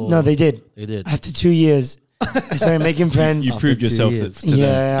ropes? Or No, they did. They did. After 2 years, I started making friends. You proved yourself to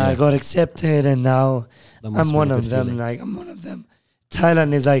them. I got accepted, and now That must I'm be one a of good them. feeling. Like, I'm one of them.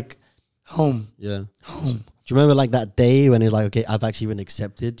 Thailand is like home. Yeah. Home. Do you remember like that day when it's like, okay, I've actually been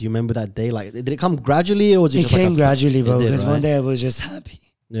accepted? Do you remember that day? Like, did it come gradually or was it It just like came gradually, bro, It did, because one right? day I was just happy.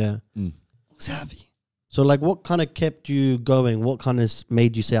 Yeah. I was happy. So like, what kind of kept you going? What kind of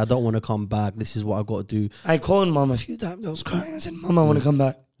made you say, I don't want to come back? This is what I got to do. I called mom a few times. I was crying. I said, Mom, I want to come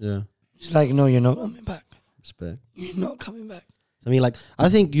back. Yeah. She's like, no, you're not coming back. Respect. You're not coming back. I mean, like, I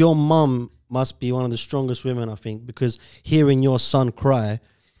think your mum must be one of the strongest women, I think, because hearing your son cry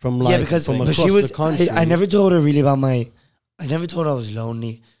from like, because from but across she was, the country. I never told her really about I never told her I was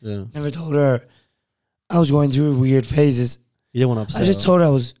lonely. Yeah. Never told her I was going through weird phases. You didn't want to upset I just her. told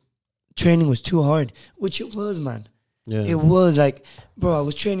her training was too hard, which it was, man. Yeah. It was like, bro, I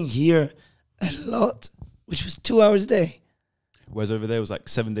was training here a lot, which was 2 hours a day. Whereas over there it was like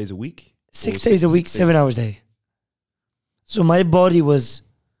 7 days a week? 6 Or days a week, 6 7 hours a day. So my body was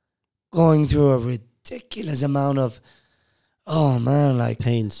going through a ridiculous amount of, oh man, like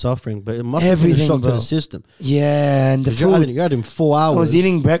Pain, suffering, but it must have been a everything, shock to bro. the system. Yeah, and the 'Cause you're food. having 4 hours. I was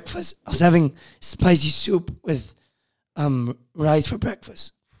eating breakfast. I was having spicy soup with rice for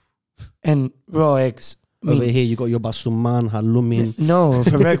breakfast and raw eggs. I Over mean, here, you got your basuman, halumin. no,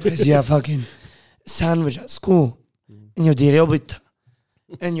 for breakfast you have fucking sandwich at school and your dirobita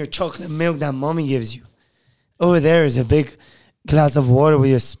and your chocolate milk that mommy gives you. Over there is a big glass of water with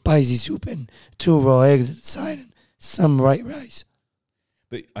your spicy soup and 2 raw eggs at the side and some white rice.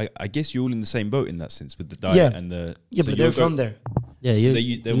 But I guess you're all in the same boat in that sense with the diet Yeah. and the... Yeah, so but they're you're from there. Yeah, So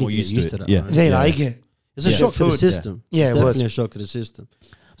you, they're you more need to used get to it. that. Yeah. Right? They Yeah. like it. It's a Yeah. shock to the Food, system. Yeah, It's it was. definitely a shock to the system.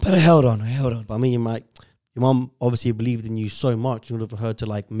 But I held on. But I mean, your mom obviously believed in you so much in order for her to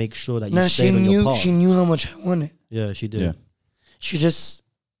like make sure that you Nah, she stayed on your knew path. she knew how much I wanted. Yeah, she did. Yeah. She just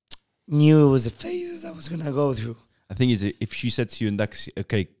knew it was a phase I was gonna go through. I think is if she said to you and Dax,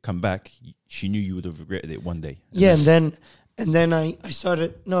 okay, come back, she knew you would have regretted it one day. Yeah, and then I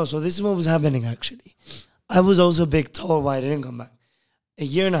started. No, so this is what was happening actually. I was also big told why I didn't come back. A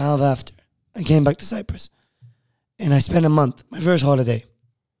year and a half after, I came back to Cyprus, and I spent a month, my first holiday.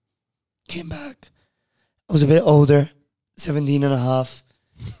 Came back. I was a bit older, 17 and a half.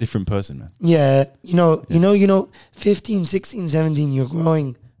 Different person, man. Yeah, you know, 15, 16, 17, you're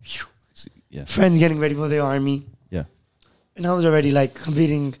growing. Yeah. Friends getting ready for the army. Yeah. And I was already like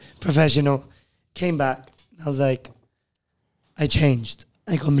competing professional. Came back. I was like, I changed.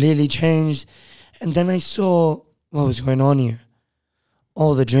 I completely changed. And then I saw what was going on here.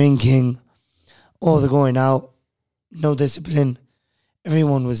 All the drinking, all the going out, no discipline.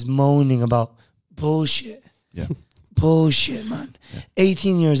 Everyone was moaning about bullshit. Yeah. Bullshit, man. Yeah.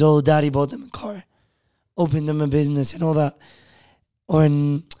 18 years old, daddy bought them a car, opened them a business and all that.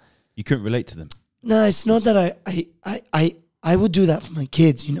 You couldn't relate to them. No, it's not that I would do that for my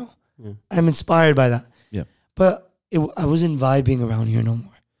kids, you know. Yeah. I'm inspired by that. Yeah. But I wasn't vibing around here no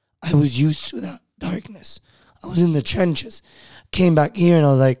more. I was used to that darkness. I was in the trenches. Came back here and I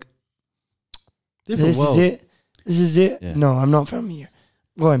was like, Different world. This is it. Yeah. No, I'm not from here.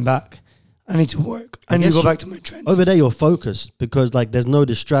 Going back. I need to work. I need to guess go back to my trends. Over there, you're focused because like there's no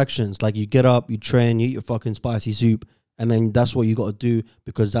distractions. Like you get up, you train, you eat your fucking spicy soup, and then that's what you got to do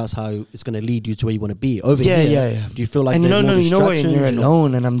because that's how it's going to lead you to where you want to be. Over here, yeah. do you feel like And there's more you know what? And distractions? you're You know?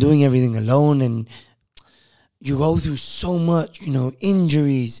 alone, and I'm doing everything alone, and you go through so much, you know,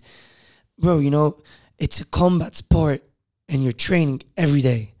 injuries, bro. You know, it's a combat sport, and you're training every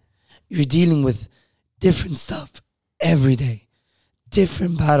day. You're dealing with different stuff every day,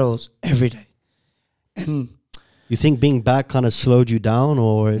 different battles every day, and You think being back kind of slowed you down,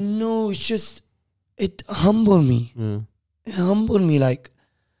 or no, it's just it humbled me. yeah. It humbled me, like,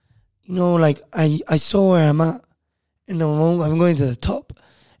 you know, like I saw where I'm at, and I'm going to the top,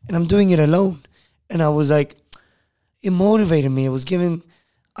 and I'm doing it alone, and I was like, it motivated me. It was giving,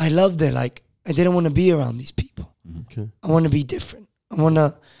 I loved it. Like I didn't want to be around these people. Okay. I want to be different. I want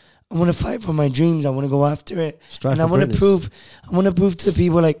to fight for my dreams. I want to go after it, Strive and I for want to greatness. prove to the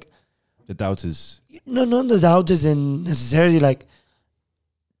people, like, The doubters. no, not the doubters and necessarily like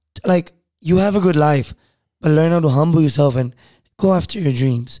you have a good life, but learn how to humble yourself and go after your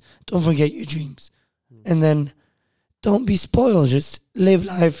dreams. Don't forget your dreams. And then don't be spoiled. Just live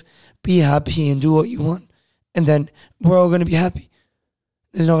life, be happy, and do what you want. And then we're all going to be happy.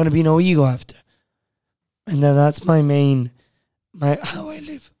 There's not going to be no ego after. And then that's my how I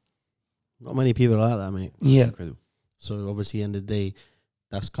live. Not many people are like that, mate. Yeah. Incredible. So obviously, at the end of the day,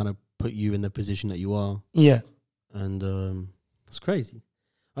 that's kind of put you in the position that you are. Yeah. And it's crazy.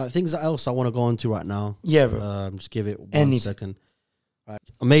 Things else I want to go on to right now. Yeah, bro. Just give it 1 second.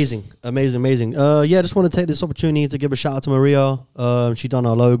 Amazing. Yeah, just want to take this opportunity to give a shout out to Maria. She done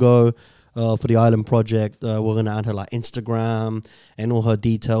our logo for the Island Project. We're going to add her like Instagram and all her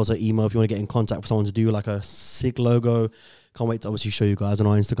details, her email, if you want to get in contact with someone to do like a sick logo. Can't wait to obviously show you guys on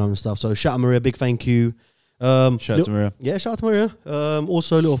our Instagram and stuff. So shout out Maria, big thank you. Shout out to Maria. Yeah, shout out to Maria.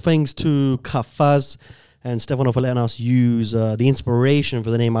 Also little thanks to Kafaz and Stefano for letting us use the inspiration for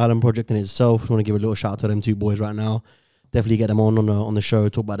the name Island Project in itself. I want to give a little shout out to them two boys right now. Definitely get them on the show,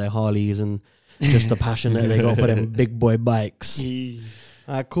 talk about their Harleys and just the passion that they got for them big boy bikes.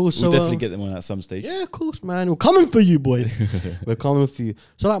 Cool. So we'll definitely get them on at some stage. Yeah, of course, man. We're coming for you, boys. We're coming for you.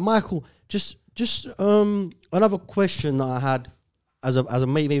 So, like, Michael, just another question that I had as a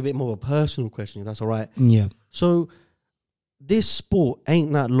maybe a bit more of a personal question, if that's all right. Yeah. So, this sport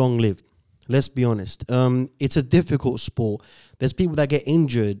ain't that long lived. Let's be honest. It's a difficult sport. There's people that get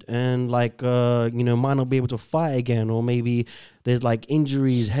injured and like might not be able to fight again, or maybe there's like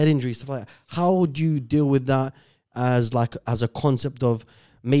injuries, head injuries, stuff like that. How do you deal with that as a concept of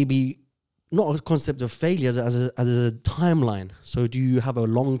maybe not a concept of failure, as a timeline? So do you have a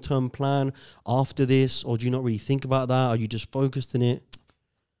long-term plan after this, or do you not really think about that? Are you just focused in it?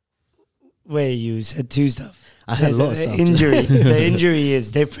 Wait, you said two stuff. I had a lot of stuff. Injury. The injury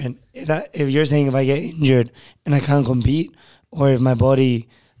is different. If you're saying if I get injured and I can't compete, or if my body,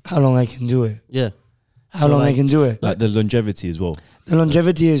 how long I can do it. Yeah. How long I can do it. Like the longevity as well. The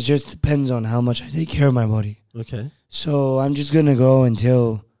longevity is just depends on how much I take care of my body. Okay. So I'm just going to go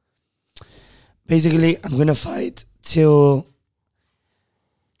until, basically, I'm going to fight till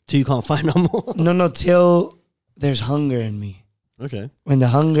you can't fight no more? No, till there's hunger in me. Okay. When the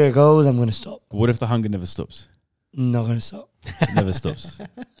hunger goes, I'm going to stop. What if the hunger never stops? I'm not going to stop. It never stops.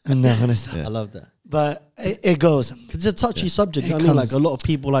 I'm not going to stop. I love that. But it goes. It's a touchy subject. I mean, like a lot of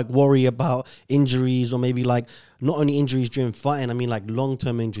people like worry about injuries, or maybe like not only injuries during fighting. I mean, like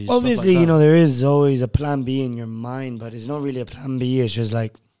long-term injuries. Obviously, like there is always a plan B in your mind, but it's not really a plan B. It's just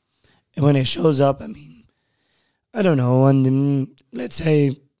like when it shows up. I mean, I don't know. And let's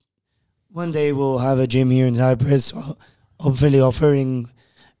say one day we'll have a gym here in Cyprus, hopefully offering,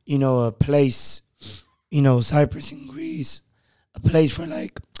 a place, Cyprus in Greece, a place for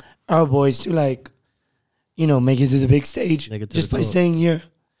like our boys to like, make it to the big stage just by staying here.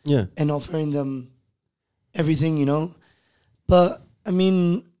 Yeah. And offering them everything, But, I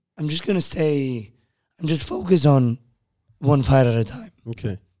mean, I'm just focused on one fight at a time.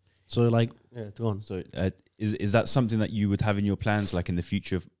 Okay. So, like, go on. So, is that something that you would have in your plans, like in the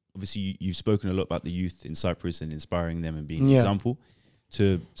future? Obviously, you've spoken a lot about the youth in Cyprus and inspiring them and being an example,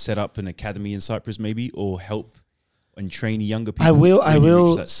 to set up an academy in Cyprus maybe, or help and train younger people. I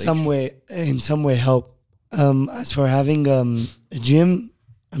will in some way help. As for having a gym,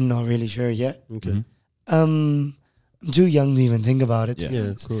 I'm not really sure yet. Okay. I'm too young to even think about it. Yeah,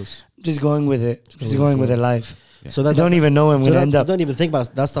 of course. Just going with it. Just going with it life. Yeah. So I don't even know where I'm going to end up. Don't even think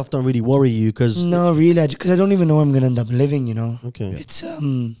about that stuff. Don't really worry you, because no, really, because I don't even know where I'm going to end up living. Okay. It's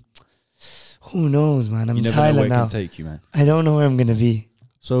who knows, man. I'm in Thailand now. Take you, man. I don't know where I'm going to be.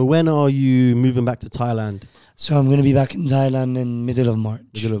 So when are you moving back to Thailand? So I'm going to be back in Thailand in middle of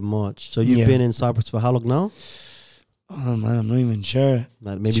March. So you've been in Cyprus for how long now? Oh man, I'm not even sure.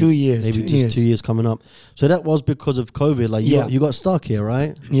 Like maybe 2 years. Maybe just 2 years coming up. So that was because of COVID. Like you got stuck here,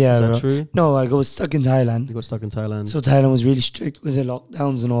 right? Yeah. Is that true? No, I got stuck in Thailand. You got stuck in Thailand. So Thailand was really strict with the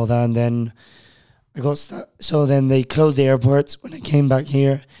lockdowns and all that. And then I got stuck. So then they closed the airports when I came back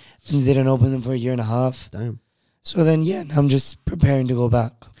here, and they didn't open them for a year and a half. Damn. So then, now I'm just preparing to go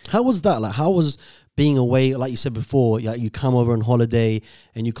back. How was that? Like, how was being away? Like you said before, you come over on holiday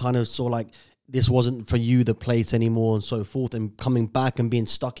and you kind of saw like this wasn't for you the place anymore and so forth, and coming back and being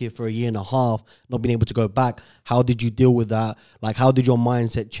stuck here for a year and a half, not being able to go back. How did you deal with that? Like, how did your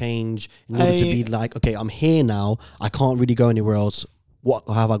mindset change in order to be like, okay, I'm here now, I can't really go anywhere else. What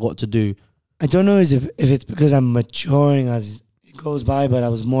have I got to do? I don't know if it's because I'm maturing as it goes by, but I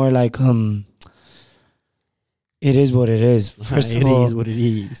was more like, it is what it is. First of all, it is what it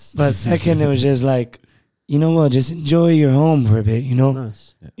is. But second, it was just like, you know what, just enjoy your home for a bit,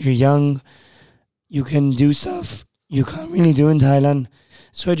 Nice. You're young, you can do stuff you can't really do in Thailand.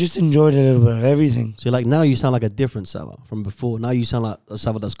 So I just enjoyed a little bit of everything. So like now you sound like a different Savvas from before. Now you sound like a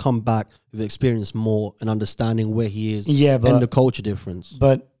Savvas that's come back with experience more and understanding where he is. Yeah, but and the culture difference.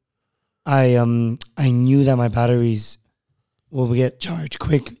 But I knew that my batteries will get charged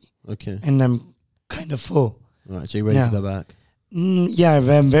quickly. Okay. And I'm kind of full. All right, so you're ready to go back? Yeah,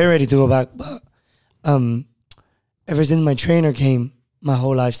 I'm very ready to go back. But ever since my trainer came, my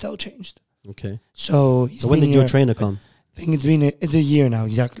whole lifestyle changed. Okay. So when did your trainer come? I think it's a year now,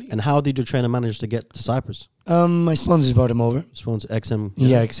 exactly. And how did your trainer manage to get to Cyprus? My sponsors brought him over. Sponsor XM.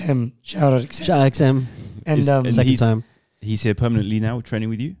 Yeah, XM. Shout out XM. Shout out XM. And second time. He's here permanently now, training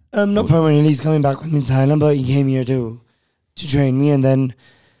with you? Not permanently. He's coming back with me to Thailand, but he came here to train me. And then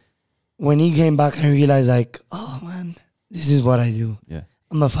when he came back, I realized like, oh man, this is what I do. Yeah.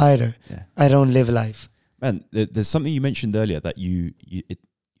 I'm a fighter. Yeah. I don't live life. Man, there's something you mentioned earlier that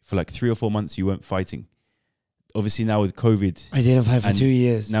for like 3 or 4 months you weren't fighting. Obviously now with COVID, I didn't fight for 2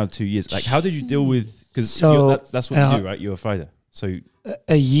 years. Now 2 years. Like, how did you deal with? Because that's what you do, right? You're a fighter. So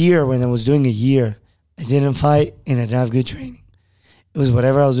a year, when I was doing a year, I didn't fight and I didn't have good training. It was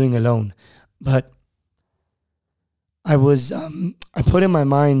whatever I was doing alone. But I was I put in my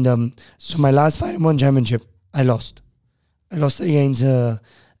mind. So my last fight in one championship, I lost. I lost against a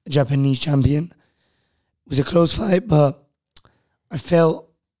Japanese champion. It was a close fight, but I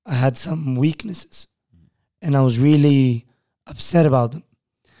felt I had some weaknesses. And I was really upset about them.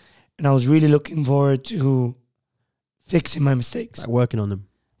 And I was really looking forward to fixing my mistakes. Like working on them.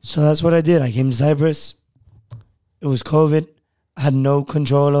 So that's what I did. I came to Cyprus. It was COVID. I had no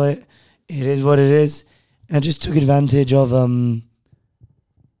control of it. It is what it is. And I just took advantage of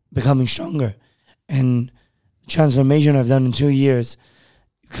becoming stronger. And the transformation I've done in 2 years,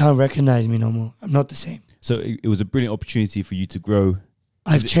 you can't recognize me no more. I'm not the same. So it was a brilliant opportunity for you to grow.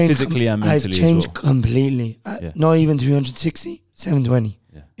 I've changed physically and mentally. I've changed as well. completely. Not even 360, 720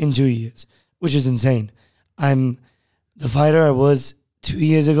 in 2 years, which is insane. I'm the fighter I was 2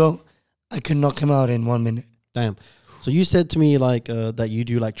 years ago. I could knock him out in 1 minute. Damn. So you said to me like that you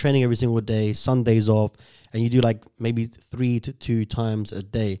do like training every single day, Sundays off, and you do like maybe 3 to 2 times a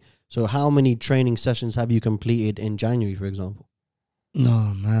day. So how many training sessions have you completed in January, for example?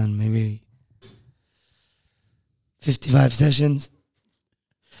 No, man, maybe 55 sessions.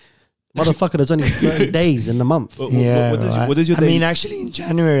 Motherfucker, there's only 30 days in the month. What is your day? I mean, actually, in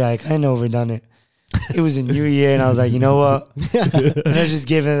January, I kind of overdone it. It was a new year, and I was like, you know what? And I just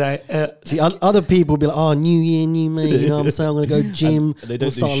gave it that. See, other people be like, oh, new year, new me. You know what I'm saying? I'm going to go gym. They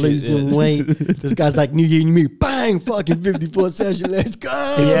don't start losing weight. This guy's like, new year, new me. Bang! Fucking 54 session. Let's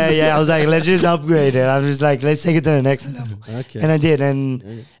go. Yeah. I was like, let's just upgrade it. I'm just like, let's take it to the next level. Okay. And I did.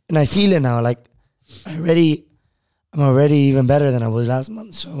 And I feel it now. Like, I'm already even better than I was last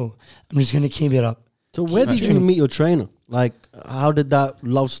month. So I'm just going to keep it up. So where did you meet your trainer? Like, how did that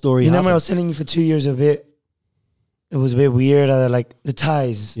love story happen? Remember I was telling you for 2 years it was a bit weird. Like the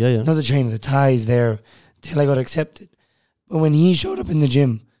ties. Yeah. Not the trainer, the ties there till I got accepted. But when he showed up in the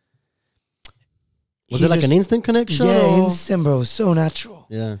gym. Was it like an instant connection? Yeah, or? instant, bro. So natural.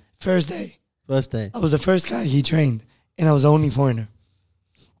 Yeah. First day. I was the first guy he trained. And I was the only foreigner.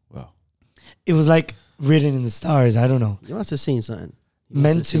 Wow. It was like written in the stars. I don't know. You must have seen something.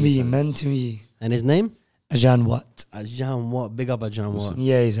 Meant to be. And his name? Ajan Watt. Ajan Watt. Big up Ajan Watt.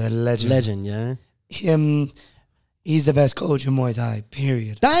 Yeah, he's a legend. Legend, yeah. He's the best coach in Muay Thai,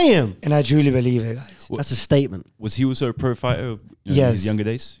 period. Damn! And I truly believe it, guys. That's a statement. Was he also a pro fighter in his younger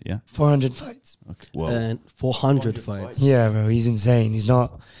days? Yeah. 400 fights. Okay. Well, 400 fights. Yeah, bro. He's insane. He's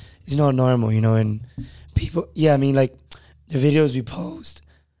not normal, you know. And people, I mean, like, the videos we post,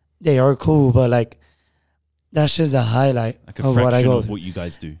 they are cool, but, like, that's just a highlight of what I go of what you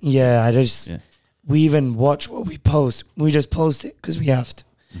guys do. Yeah, we even watch what we post. We just post it because we have to.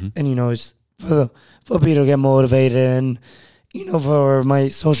 And, you know, it's for people to get motivated and, you know, for my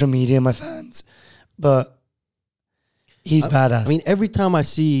social media, my fans. But he's badass. I mean, every time I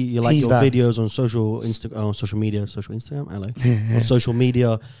see your badass. videos on social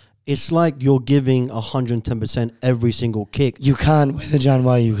media, it's like you're giving 110% every single kick. You can't with Ajan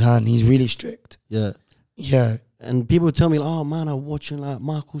Watt. You can't. He's really strict. Yeah. Yeah. And people tell me, like, oh man, I'm watching like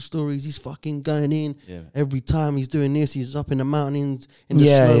Michael's stories. He's fucking going in every time he's doing this. He's up in the mountains in the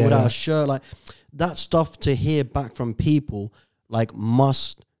snow without a shirt. Like that stuff to hear back from people, like,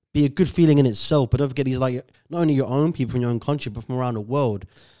 must be a good feeling in itself. But don't forget, these like not only your own people in your own country, but from around the world.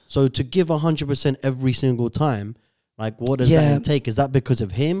 So to give 100% every single time, like, what does that take? Is that because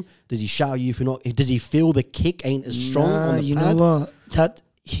of him? Does he shout you if you're not? Does he feel the kick ain't as strong? On the you pad? know what? That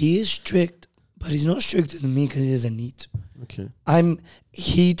he is strict. But he's not stricter than me because he doesn't need to. Okay.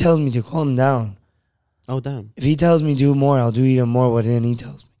 He tells me to calm down. Oh, damn. If he tells me do more, I'll do even more what then he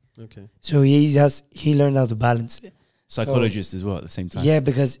tells me. Okay. So he learned how to balance it. Psychologist as well at the same time. Yeah,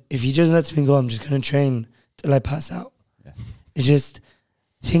 because if he just lets me go, I'm just going to train till I pass out. Yeah. It's just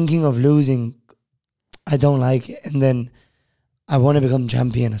thinking of losing, I don't like it. And then I want to become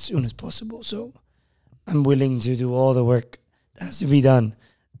champion as soon as possible. So I'm willing to do all the work that has to be done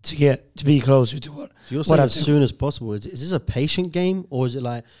to be closer to what. So you're saying as soon as possible. Is this a patient game, or is it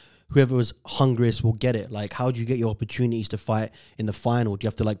like whoever was hungriest will get it? Like, how do you get your opportunities to fight in the final? Do you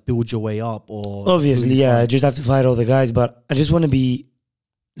have to like build your way up, or obviously, yeah, I just have to fight all the guys, but I just want to be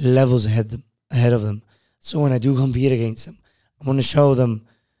levels ahead of them. So when I do compete against them, I want to show them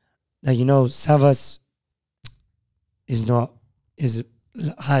that, you know, Savvas is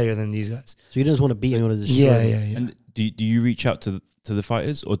higher than these guys. So you just want to beat anyone? Yeah. And do you reach out to the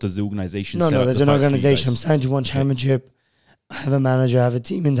fighters, or does the organization? No, there's an organization. I'm signed to one championship. I have a manager. I have a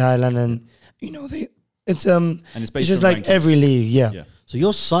team in Thailand, and you know it's just like every league. Yeah. So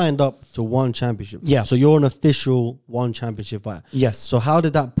you're signed up to one championship. Yeah. So you're an official one championship fighter. Yes. So how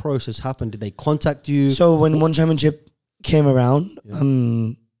did that process happen? Did they contact you? So when one championship came around,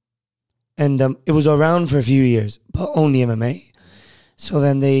 it was around for a few years, but only MMA. So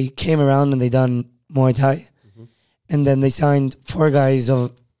then they came around and they done Muay Thai. And then they signed 4 guys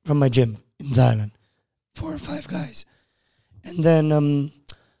from my gym in Thailand. 4 or 5 guys. And then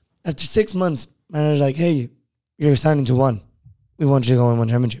after 6 months, manager's like, hey, you're signing to one. We want you to go in one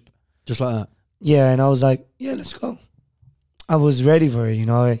championship. Just like that? Yeah, and I was like, yeah, let's go. I was ready for it, you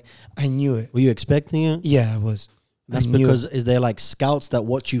know. I knew it. Were you expecting it? Yeah, I was. That's because, is there like scouts that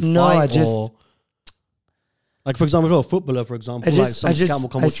watch you fight? No, I just... Or like, for example, a footballer, for example, some scout will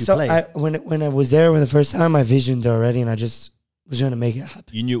come watch you play. When I was there for the first time, I visioned it already, and I just was going to make it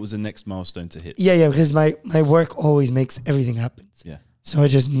happen. You knew it was the next milestone to hit. Yeah, because my work always makes everything happen. Yeah. So I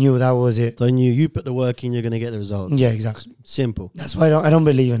just knew that was it. So you put the work in, you're going to get the results. Yeah, exactly. Simple. That's why I don't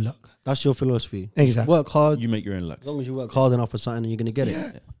believe in luck. That's your philosophy. Exactly. Work hard. You make your own luck. As long as you work hard enough for something, you're going to get it.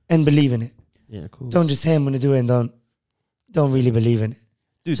 Yeah. And believe in it. Yeah, cool. Don't just say I'm going to do it and don't really believe in it.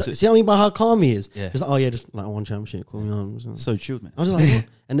 Dude, see what I mean by how calm he is? Yeah. He's like, oh yeah, just like one championship, cool. You know, so chilled, man. I was like, what?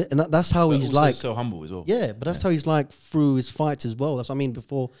 and that's how he's like. So humble as well. Yeah, but that's how he's like through his fights as well. That's what I mean.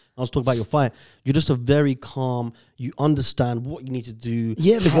 Before I was talking about your fight, you're just a very calm. You understand what you need to do.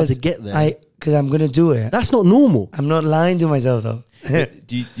 Yeah, because how to get there. Because I'm gonna do it. That's not normal. I'm not lying to myself though.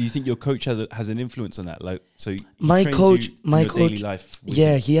 do you think your coach has an influence on that? Like, so my coach, daily life.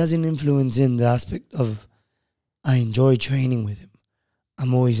 Yeah, he has an influence in the aspect of I enjoy training with him.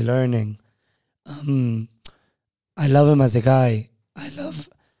 I'm always learning. I love him as a guy. I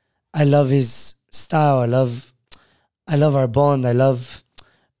love his style. I love our bond. I love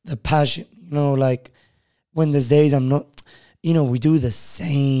the passion. You know, like when there's days I'm not, you know, we do the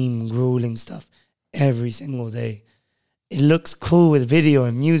same grueling stuff every single day. It looks cool with video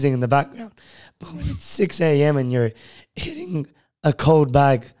and music in the background. But when it's 6 a.m. and you're hitting a cold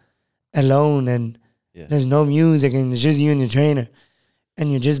bag alone and there's no music and it's just you and your trainer, and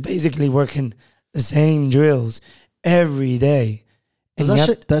you're just basically working the same drills every day. Does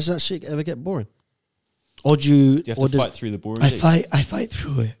that shit ever get boring? Or do you have to fight through the boring? I fight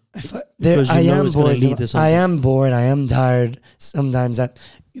through it. I am bored. I am bored. I am tired. Sometimes that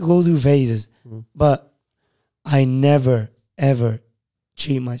you go through phases, but I never ever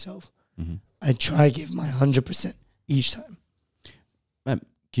cheat myself. I try to give my 100% each time. Man,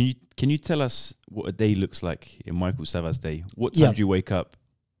 can you tell us what a day looks like in Michael Savvas' day? What time do you wake up?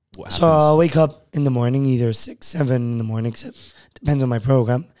 What happens? So I'll wake up in the morning, either 6, 7 in the morning, except depends on my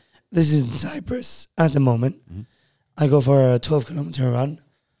program. This is in Cyprus at the moment. I go for a 12-kilometer run.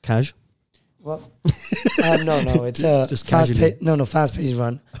 Cash? Well, no, it's a just fast-paced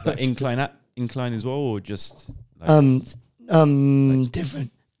run. Like incline as well, or just like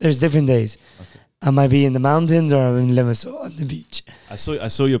different. There's different days. Okay. I might be in the mountains or I'm in Limassol on the beach. I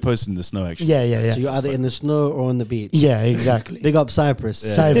saw your post in the snow actually. Yeah. So you're either in the snow or on the beach. Yeah, exactly. Big up Cyprus.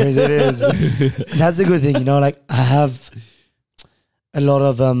 Yeah. Cyprus, it is. That's a good thing, you know. Like I have a lot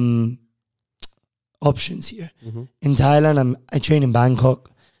of options here. In Thailand, I train in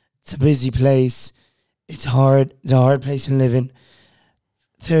Bangkok. It's a busy place. It's hard. It's a hard place to live in.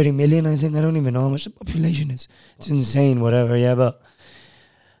 30 million, I think. I don't even know how much the population is. It's insane. Whatever. Yeah, but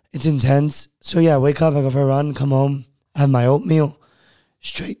it's intense. So yeah, wake up, I go for a run, come home, have my oatmeal,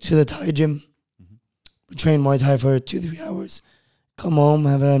 straight to the Thai gym. We train Muay Thai for 2-3 hours. Come home,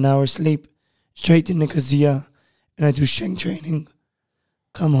 have an hour sleep, straight to Nicosia, and I do strength training.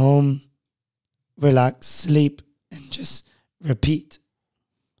 Come home, relax, sleep, and just repeat.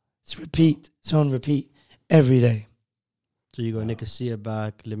 It's repeat, it's on repeat every day. So you go Nicosia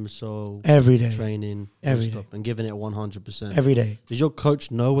back, Limassol, every day, training, every day, and giving it 100%. every day. Does your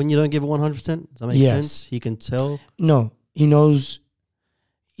coach know when you don't give it 100%? Does that make sense? He can tell. No, he knows.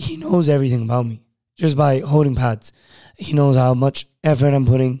 He knows everything about me just by holding pads. He knows how much effort I'm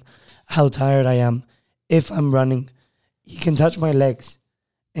putting, how tired I am, if I'm running. He can touch my legs,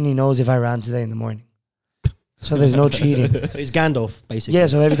 and he knows if I ran today in the morning. So there's no cheating. It's Gandalf, basically. Yeah,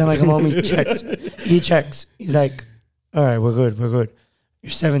 so every time I come home, he checks. He checks. He's like, all right, we're good, we're good.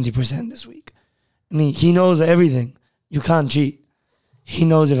 You're 70% this week. And he knows everything. You can't cheat. He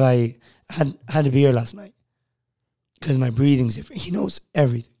knows if I had a beer last night because my breathing's different. He knows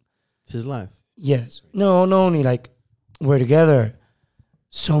everything. It's his life. Yes. No, not only like we're together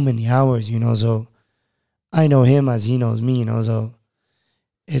so many hours, you know, so I know him as he knows me, you know, so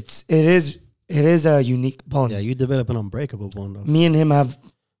it is a unique bond. Yeah, you develop an unbreakable bond. Though. Me and him have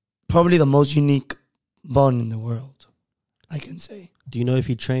probably the most unique bond in the world, I can say. Do you know if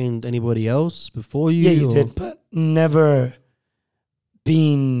he trained anybody else before you? Yeah, he did, but never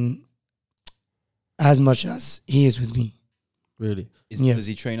been as much as he is with me. Really? Does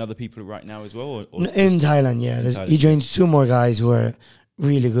he train other people right now as well? Or in Thailand, yeah. He trains 2 more guys who are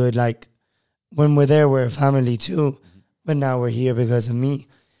really good. Like, when we're there, we're a family too. But now we're here because of me.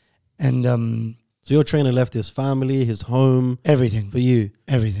 And so your trainer left his family, his home, everything for you.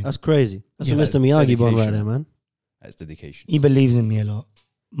 Everything. That's crazy. That's a Mr. Miyagi bond right there, man. That's dedication. He believes in me a lot,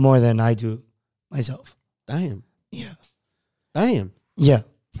 more than I do myself. Damn. Yeah. Damn. Yeah.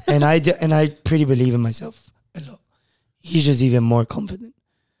 And I pretty believe in myself a lot. He's just even more confident.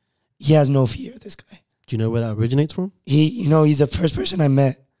 He has no fear, this guy. Do you know where that originates from? He's the first person I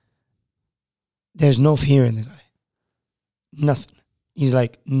met. There's no fear in the guy. Nothing. He's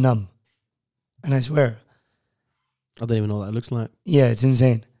like numb. And I swear. I don't even know what that looks like. Yeah, it's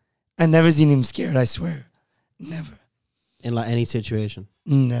insane. I've never seen him scared, I swear. Never. In like any situation?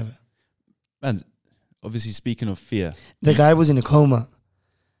 Never. Man, obviously speaking of fear. The guy was in a coma.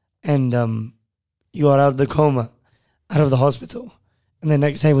 And he got out of the coma, out of the hospital. And the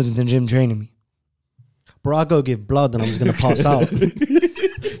next day he was in the gym training me. Bro, I go give blood and I'm just going to pass out. Do you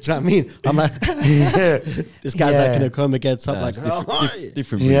know what I mean? I'm like, this guy's like in a coma, gets up like,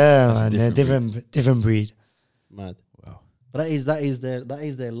 different breed. Yeah, man, different breed. Mad. Wow. But that is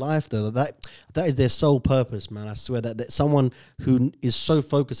their life though. That is their sole purpose, man. I swear that someone who is so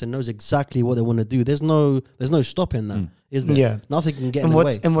focused and knows exactly what they want to do. There's no stopping that, is there? Yeah. Nothing can get in the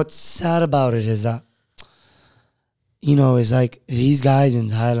way. And what's sad about it is that, it's like these guys in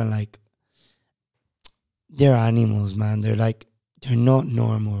Thailand, like, they're animals, man. They're not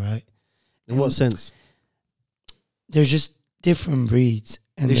normal, right? In what sense? They're just different breeds.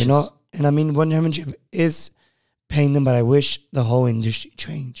 And they're not, and I mean, one championship is paying them, but I wish the whole industry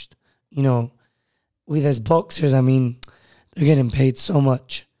changed. With as boxers, I mean, they're getting paid so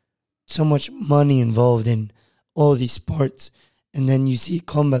much money involved in all these sports. And then you see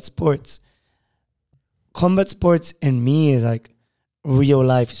combat sports. Combat sports and me is like real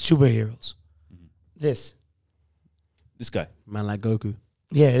life superheroes. This guy. Man like Goku.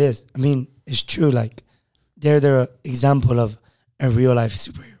 Yeah, it is. I mean, it's true. Like, they're the example of a real life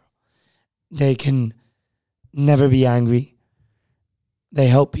superhero. They can never be angry. They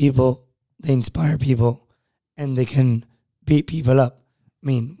help people. They inspire people. And they can beat people up. I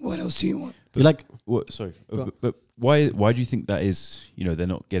mean, what else do you want? But why do you think that is? They're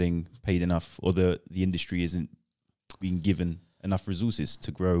not getting paid enough, or the industry isn't being given enough resources to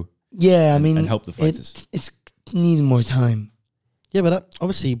grow. Yeah, and help the fighters. It needs more time. Yeah, but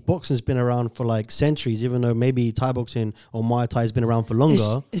obviously boxing's been around for like centuries, even though maybe Thai boxing or Muay Thai has been around for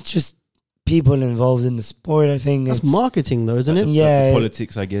longer. It's just people involved in the sport, I think. That's marketing though, isn't it? Yeah.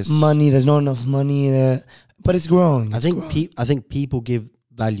 Politics, I guess. Money, there's not enough money there. But it's growing. I think people give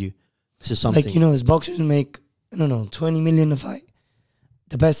value to something. Like, there's boxers who make, 20 million a fight.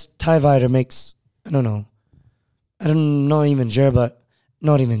 The best Thai fighter makes, I'm not even sure, but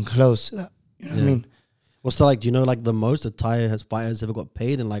not even close to that. You know what I mean? What's do you know the most that Thai fighters ever got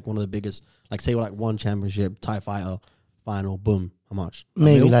paid in like one of the biggest, like say like one championship, Thai fighter, final, boom, how much?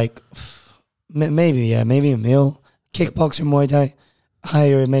 Maybe maybe a mil. Kickboxer, Muay Thai,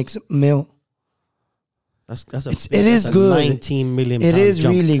 higher it makes a mil. It is good. 19 million. It is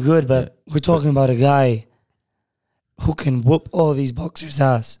jump. really good, but we're talking about a guy who can whoop all these boxers'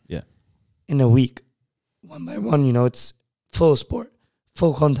 ass in a week, one by one. It's full sport,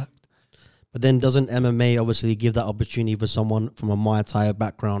 full contact. But then doesn't MMA obviously give that opportunity for someone from a Muay Thai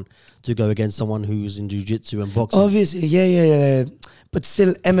background to go against someone who's in jiu-jitsu and boxing? Obviously, yeah. But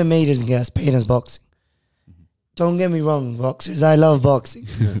still, MMA doesn't get as paid as boxing. Don't get me wrong, boxers. I love boxing.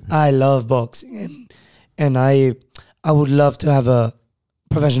 I love boxing. And I I would love to have a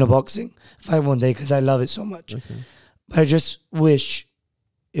professional boxing fight one day because I love it so much. Okay. But I just wish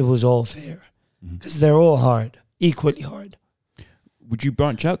it was all fair because they're all hard, equally hard. Would you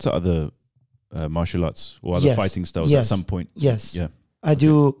branch out to other martial arts or other fighting styles at some point? Yes. Yeah. I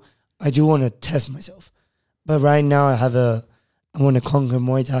do want to test myself. But right now I want to conquer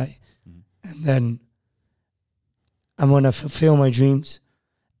Muay Thai. And then I want to fulfill my dreams.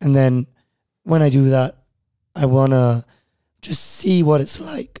 And then when I do that, I want to just see what it's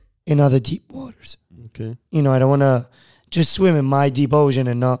like in other deep waters. Okay. You know, I don't want to just swim in my deep ocean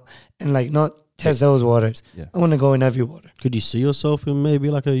and not test those waters. Yeah. I want to go in every water. Could you see yourself in maybe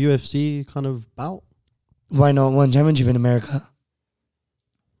like a UFC kind of bout? Why not one championship in America?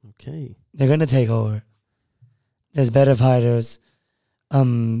 Okay. They're going to take over. There's better fighters.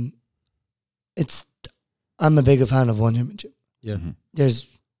 I'm a bigger fan of one championship. Yeah. There's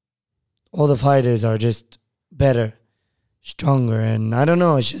all the fighters are just better, stronger, and I don't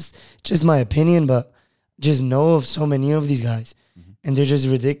know. It's just my opinion, but just know of so many of these guys, and they're just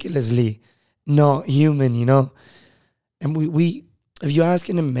ridiculously not human, you know. And we if you ask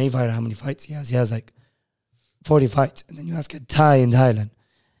an MMA fighter how many fights he has like 40 fights, and then you ask a Thai in Thailand,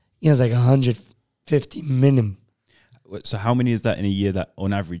 he has like 150 minimum. So how many is that in a year that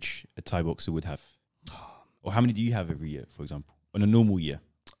on average a Thai boxer would have? Or how many do you have every year, for example, on a normal year?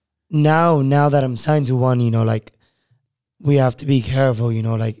 Now that I'm signed to one, you know, like we have to be careful, you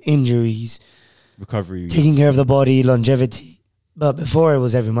know, like injuries, recovery, taking care of the body, longevity. But before it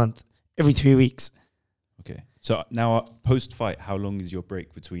was every month, every 3 weeks. Okay. So now post fight, how long is your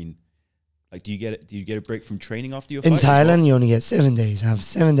break between? Like, do you get a break from training after your fight? In Thailand, you only get 7 days. I have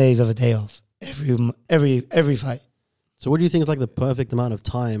 7 days of a day off every fight. So what do you think is like the perfect amount of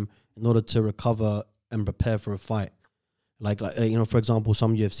time in order to recover and prepare for a fight? Like you know, for example,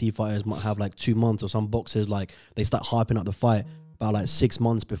 some UFC fighters might have like 2 months, or some boxers like they start hyping up the fight about like 6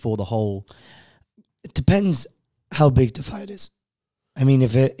 months before the whole. It depends how big the fight is. I mean,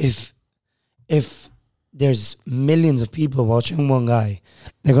 if there's millions of people watching one guy,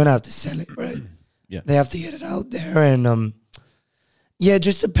 they're gonna have to sell it, right? Yeah, they have to get it out there, and yeah, it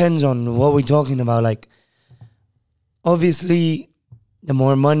just depends on what we're talking about. Like, obviously, the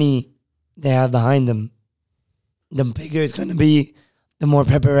more money they have behind them, the bigger it's gonna be, the more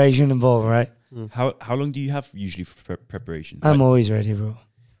preparation involved, right? How long do you have usually for preparation? I'm always ready, bro.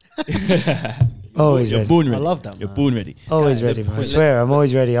 Always You're ready. born ready. I love that, You're man. born ready. Always ready, bro. I swear, I'm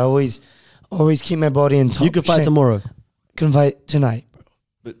always ready. I always keep my body in top You could fight shape. tomorrow. Can fight tonight,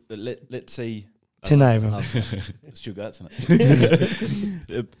 bro. But let's say Tonight, bro. let's still go out tonight.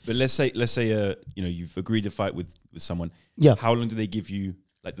 But let's say you know, you've agreed to fight with someone. Yeah. How long do they give you?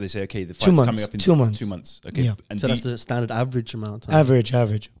 Like, do they say, okay, the 2 fight's months. coming up in 2 months. 2 months? Okay. Yeah. And So that's the standard average amount of time.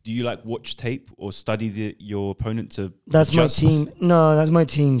 Average. do you like watch tape or study your opponent to? That's adjust? my team. No, that's my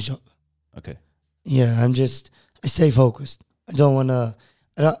team's job. Okay. Yeah, I stay focused. I don't want to,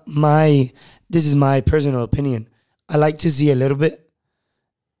 this is my personal opinion. I like to see a little bit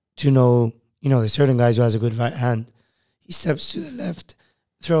to know, you know, there's certain guys who has a good right hand. He steps to the left,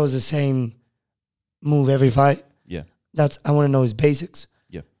 throws the same move every fight. Yeah. I want to know his basics.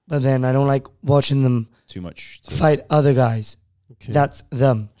 Yeah. But then I don't like watching them Too much. fight other guys. Okay. That's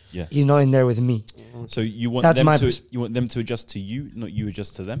them. Yeah. He's not in there with me. So you want That's my you want them to adjust to you, not you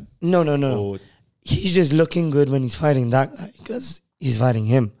adjust to them? No. Or, He's just looking good when he's fighting that guy because he's fighting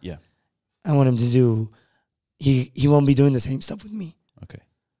him. yeah. I want him to do. He won't be doing the same stuff with me. Okay.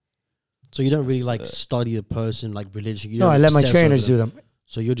 So you don't really like study the person like religiously. No, I let my trainers do them.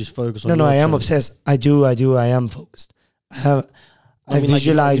 So you're just focused on. No, I am training. obsessed. I do. I am focused. I mean,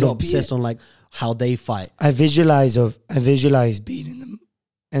 visualize you're of obsessed on like how they fight. I visualize beating them,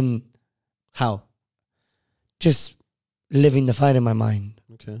 and How? just living the fight in my mind.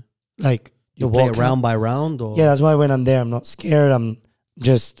 Okay. Like You the play walk it round by round, or Yeah, that's why when I'm there, I'm not scared. I'm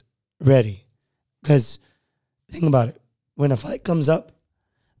just ready. Because think about it. When a fight comes up,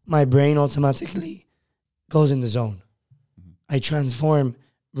 my brain automatically goes in the zone. I transform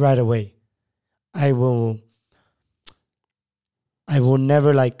right away. I will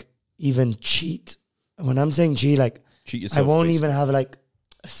never like even cheat. When I'm saying cheat, like Cheat yourself. I won't basically. even have like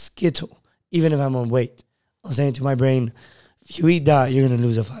a skittle, even if I'm on weight. I'll say to my brain, if you eat that, you're gonna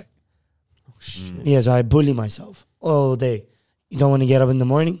lose a fight. Oh, shit. Yeah, so I bully myself all day. You don't want to get up in the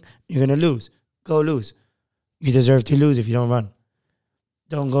morning, you're gonna lose. Go lose. You deserve to lose if you don't run.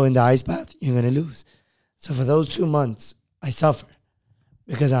 Don't go in the ice bath, you're gonna lose. So for those 2 months, I suffer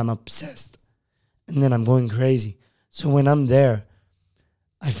because I'm obsessed. And then I'm going crazy. So when I'm there,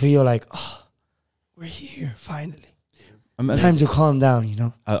 I feel like, oh, we're here finally. Time to calm down, you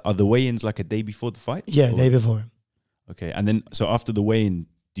know? Are the weigh-ins like a day before the fight? Yeah, Or- day before. Okay, and then so after the weigh-in,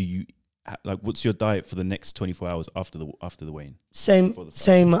 do you like what's your diet for the next 24 hours after the weigh-in? Same.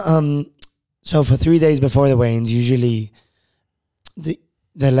 So for 3 days before the weigh-ins, usually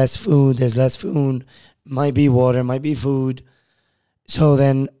there's less food. Might be water, might be food. So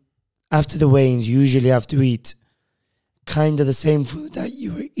then after the weigh-ins, you usually have to eat kind of the same food that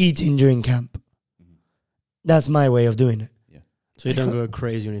you were eating during camp. That's my way of doing it. Yeah. So you don't go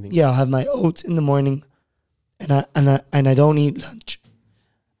crazy or anything? Yeah, I'll have my oats in the morning and I don't eat lunch.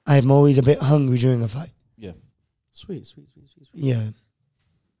 I'm always a bit hungry during a fight. Yeah. Sweet. Yeah.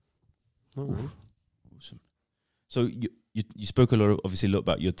 Oh. Awesome. So you spoke obviously a lot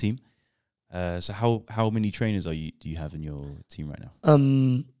about your team. So how many trainers do you have in your team right now?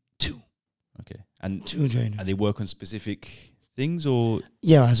 2. Okay. And 2 trainers. and they work on specific things or?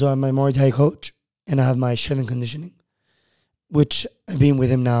 Yeah, so I'm my Muay Thai coach and I have my strength and conditioning, which I've been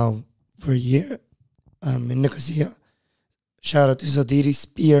with him now for a year. In Nicosia. Shout out to Sotiri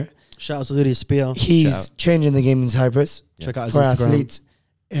Spear. Shout out to Sotiri Spear. He's changing the game in Cyprus. Yeah. Check out his for Instagram. Athletes.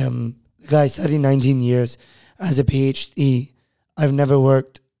 The guy studied 19 years as a PhD. I've never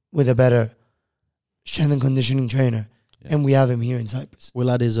worked with a better strength and conditioning trainer. Yeah. And we have him here in Cyprus.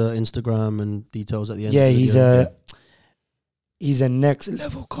 We'll add his Instagram and details at the end. Yeah, of the video. he's a next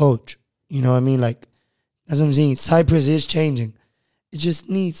level coach. You know what I mean? Like, that's what I'm saying. Cyprus is changing. It just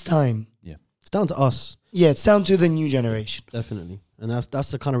needs time. Yeah. It's down to us. Yeah, it's down to the new generation. Definitely. And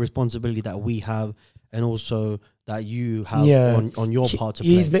that's the kind of responsibility that we have and also that you have on your part to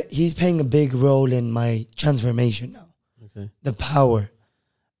play. He's playing a big role in my transformation now. Okay. The power.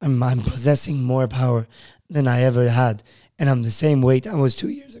 I'm possessing more power than I ever had. And I'm the same weight I was 2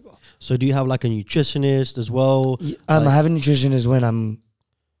 years ago. So do you have like a nutritionist as well? I have a nutritionist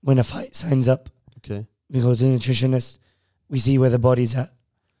when a fight signs up. Okay. We go to the nutritionist. We see where the body's at.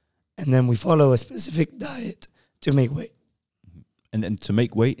 And then we follow a specific diet to make weight. And then to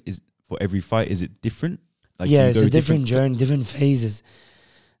make weight, is for every fight, is it different? Like yeah, it's a different journey, different phases.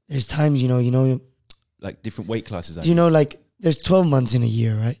 There's times, you know, like different weight classes. You know, like there's 12 months in a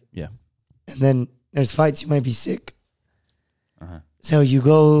year, right? Yeah. And then there's fights you might be sick. So you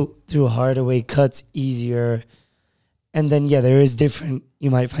go through harder weight cuts, easier. And then, there is different.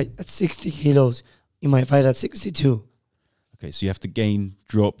 You might fight at 60 kilos. You might fight at 62. Okay, so you have to gain,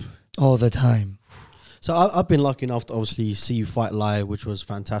 drop. All the time. So I've been lucky enough to obviously see you fight live, which was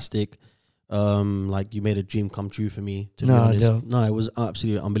fantastic. Like you made a dream come true for me. To be honest. No, it was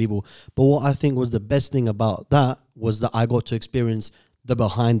absolutely unbelievable. But what I think was the best thing about that was that I got to experience the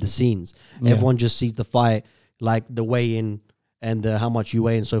behind the scenes. Yeah. Everyone just sees the fight, like the weigh-in and how much you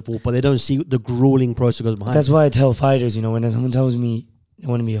weigh and so forth, but they don't see the grueling process that goes behind. That's why I tell fighters, you know, when someone tells me they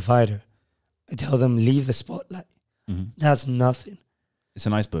want to be a fighter, I tell them leave the spotlight. That's nothing. It's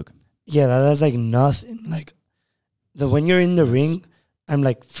an iceberg. Yeah, that's like nothing. Like when you're in the ring, I'm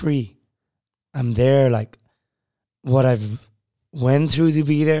like free. I'm there. Like what I've went through to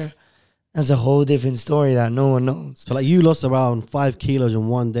be there, that's a whole different story that no one knows. So like you lost around 5 kilos in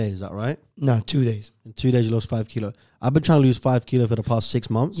 1 day, is that right? No, 2 days. In 2 days you lost 5 kilos. I've been trying to lose 5 kilos for the past 6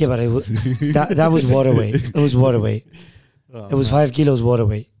 months. Yeah, but that was water weight. It was water weight. Oh, it was 5 kilos water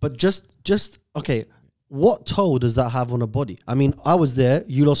weight. But just okay. What toll does that have on a body? I mean, I was there.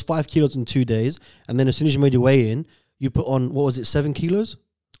 You lost 5 kilos in 2 days, and then as soon as you made your way in, you put on, what was it, 7 kilos?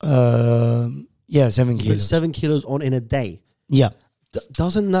 Yeah, 7 kilos. You put 7 kilos on in a day. Yeah.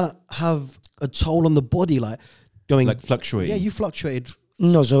 Doesn't that have a toll on the body? Like going, like fluctuating. Yeah, you fluctuated.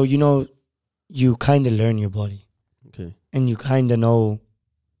 No, so you kind of learn your body. Okay. And you kind of know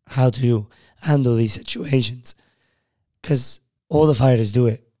how to handle these situations, because all the fighters do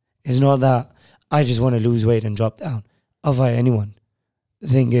it. It's not that I just want to lose weight and drop down. I'll fight anyone. The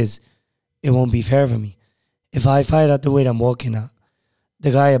thing is, it won't be fair for me. If I fight at the weight I'm walking at,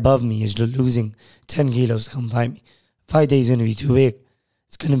 the guy above me is losing 10 kilos to come fight me. Fight day is going to be too big.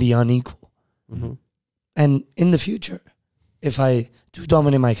 It's going to be unequal. And in the future, if I do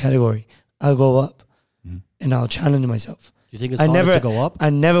dominate my category, I'll go up and I'll challenge myself. Do you think it's harder to go up? I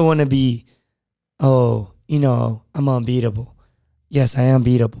never want to be, I'm unbeatable. Yes, I am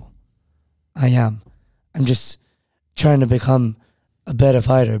beatable. I am. I'm just trying to become a better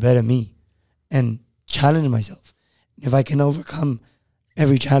fighter, a better me, and challenge myself. If I can overcome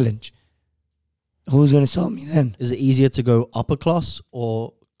every challenge, who's going to stop me then? Is it easier to go upper class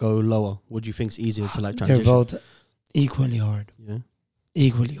or go lower? What do you think is easier to like transition? They're both equally hard. Yeah.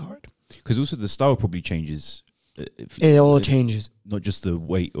 Equally hard. Because also the style probably changes. It all changes. Not just the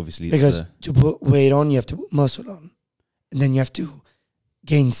weight, obviously. Because to put weight on, you have to put muscle on. And then you have to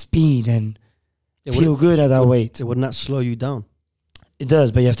gain speed and feel good at that weight. Wouldn't that slow you down? It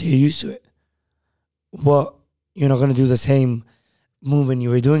does, but you have to get used to it. What you're not going to do the same movement you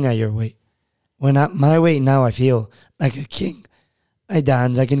were doing at your weight. When at my weight now, I feel like a king. I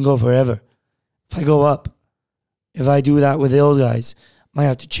dance, I can go forever. If I go up, if I do that with the old guys, might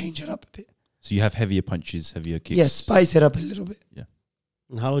have to change it up a bit. So you have heavier punches, heavier kicks. Yeah, spice it up a little bit. Yeah.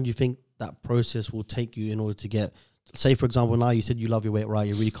 And how long do you think that process will take you in order to get, say for example, now you said you love your weight, right?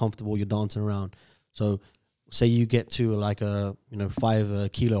 You're really comfortable, you're dancing around. So say you get to like a,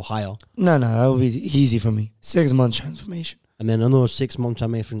 5 kilo higher. No, that would be easy for me. 6 months transformation. And then another 6 months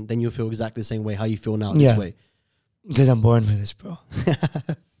transformation, then you'll feel exactly the same way how you feel now this way. Because I'm born for this, bro.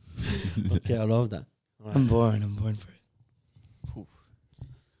 Okay, I love that. Right. I'm born for it. Cool,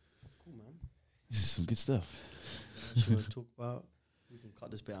 man. This is some good stuff. What you want to talk about? We can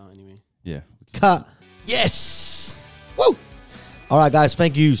cut this bit out anyway. Yeah. Cut. Yes. Woo. All right, guys.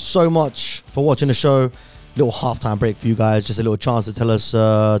 Thank you so much for watching the show. Little halftime break for you guys. Just a little chance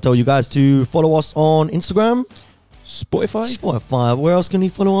to tell you guys to follow us on Instagram, Spotify. Where else can you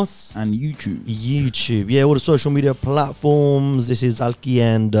follow us? And YouTube. Yeah, all the social media platforms. This is Alki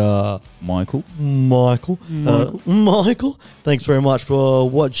and Michael. Michael. Thanks very much for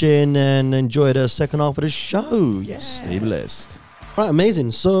watching and enjoy the second half of the show. Yeah. Stay blessed. Right,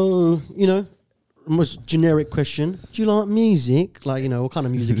 amazing. So, most generic question. Do you like music? Like, what kind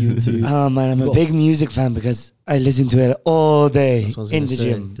of music you into? Man, I'm a big music fan because I listen to it all day in the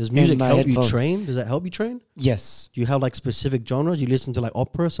gym. Does music help you train? Does that help you train? Yes. Do you have like specific genres? Do you listen to like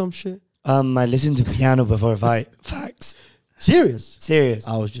opera or some shit? I listen to piano before facts. Serious?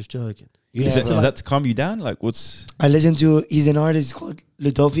 I was just joking. Yeah, is that to calm you down? Like I listen to, he's an artist called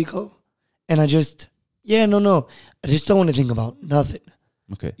Ludovico. And I just don't want to think about nothing.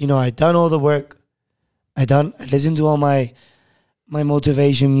 Okay. I've done all the work. I listen to all my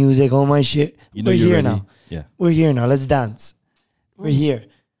motivation music, all my shit. We're here now. Yeah. We're here now. Let's dance. We're here.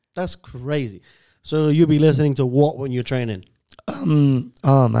 That's crazy. So you'll be listening to what when you're training? Man,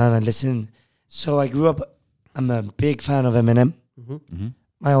 I listen. So I grew up, I'm a big fan of Eminem. Mm-hmm. Mm-hmm.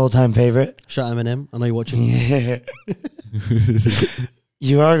 My all-time favorite. Shout Eminem. I know you're watching. Yeah.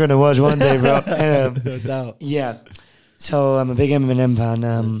 You are going to watch one day, bro. No doubt. Yeah. So I'm a big Eminem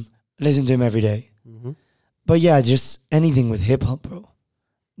fan. Listen to him every day. Mm-hmm. But yeah, just anything with hip-hop, bro.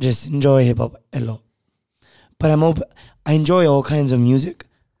 Just enjoy hip-hop a lot. But I enjoy all kinds of music.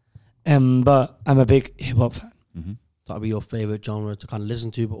 But I'm a big hip-hop fan. Mm-hmm. That'll be your favorite genre to kind of listen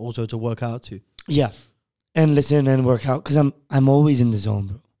to, but also to work out to. Yeah. And listen and work out. Because I'm always in the zone,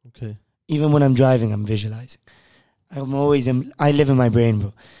 bro. Okay. Even when I'm driving, I'm visualizing. I live in my brain,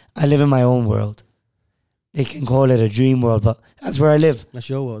 bro. I live in my own world. They can call it a dream world, but that's where I live. That's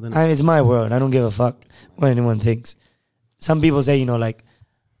your world, isn't it? It's my world. I don't give a fuck what anyone thinks. Some people say,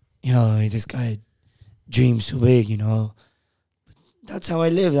 this guy dreams too big, That's how I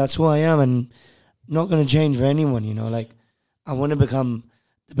live. That's who I am. And I'm not going to change for anyone, I want to become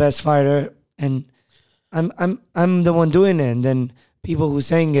the best fighter. And I'm the one doing it. And then people who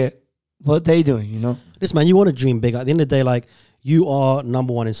saying it, what they doing, Listen, man, you want to dream big. At the end of the day, like, you are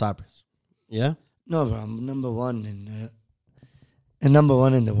number one in Cyprus. Yeah? No, bro, I'm number one and number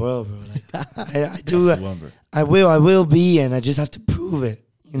one in the world, bro. Like I do. I will be, and I just have to prove it.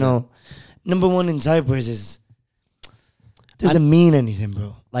 Number one in Cyprus doesn't mean anything,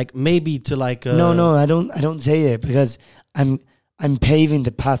 bro. Like maybe to like. No, I don't say it because I'm paving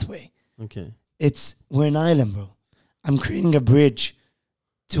the pathway. Okay. We're an island, bro. I'm creating a bridge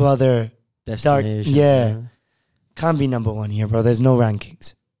to other destinations. Yeah. Can't be number one here, bro. There's no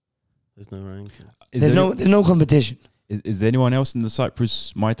rankings. There's no rankings. There's no competition. Is there anyone else in the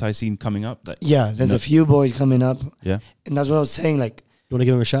Cyprus Muay Thai scene coming up? There's a few boys coming up. Yeah. And that's what I was saying. Like, you want to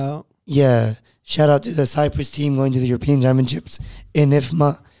give them a shout out? Yeah. Shout out to the Cyprus team going to the European Championships in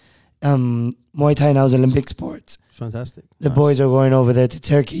IFMA. Muay Thai now is Olympic sports. Fantastic. The boys are going over there to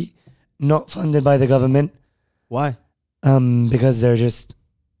Turkey, not funded by the government. Why? Because they're just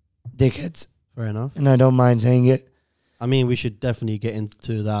dickheads. Fair enough. And I don't mind saying it. I mean, we should definitely get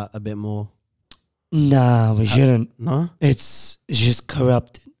into that a bit more. Nah, we shouldn't. No? It's just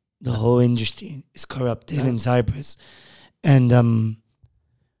corrupted. The whole industry is corrupted in Cyprus. And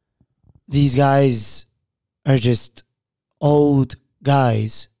these guys are just old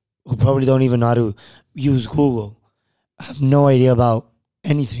guys who probably don't even know how to use Google. Have no idea about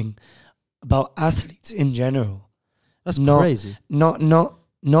anything, about athletes in general. That's crazy. Not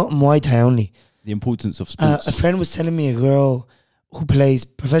Muay Thai only. The importance of sports. A friend was telling me a girl who plays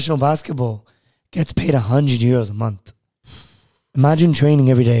professional basketball gets paid 100 euros a month. Imagine training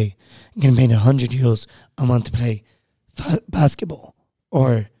every day and getting paid 100 euros a month to play basketball.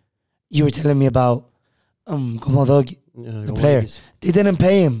 Or you were telling me about Komodogi, the player. They didn't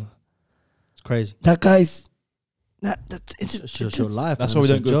pay him. It's crazy. That guy's It's your life. That's man. why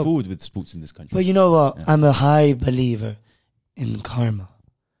we It's don't your go job. forward with sports in this country. But you know what? Yeah. I'm a high believer in karma.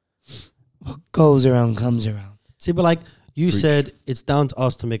 What goes around comes around. See, but like you Preach. said, it's down to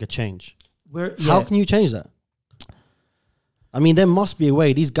us to make a change. How How can you change that? I mean, there must be a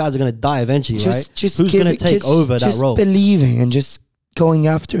way. These guys are going to die eventually, right? Just Who's going to take over that role? Just believing and just going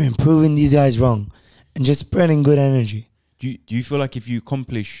after and proving these guys wrong and just spreading good energy. Do you feel like if you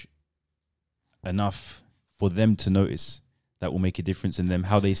accomplish enough for them to notice, that will make a difference in them,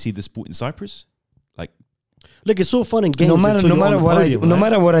 how they see the sport in Cyprus? Like, look, it's all fun and games. No matter what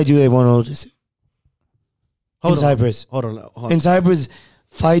I do, they won't notice it. In Cyprus. Hold on. In Cyprus,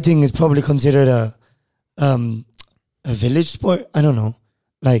 fighting is probably considered a village sport. I don't know,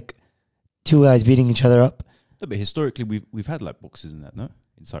 like two guys beating each other up. No, but historically, we've had like boxers in that, no,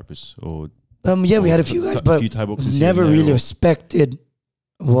 in Cyprus or we had a few guys, but never really respected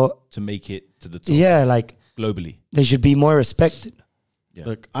what to make it to the top. Yeah, like globally, they should be more respected. Yeah.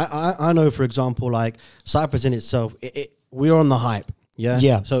 Look, I know, for example, like Cyprus in itself, we're on the hype. Yeah.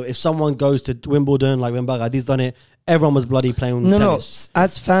 Yeah. So if someone goes to Wimbledon, like when Baghdadi's done it, everyone was bloody playing tennis. No,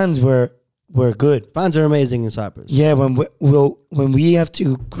 as fans, we're good. Fans are amazing in Cyprus. Yeah, when we have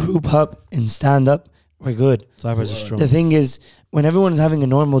to group up and stand up, we're good. Cyprus is strong. The thing is, when everyone's having a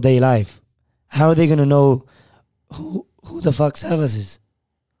normal day life, how are they gonna know who the fuck Savvas is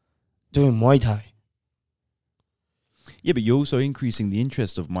doing Muay Thai? Yeah, but you're also increasing the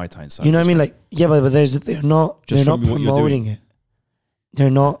interest of Muay Thai in Cyprus. You know what I mean? Like, yeah, but they're not promoting it. They're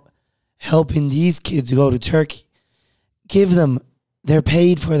not helping these kids go to Turkey. They're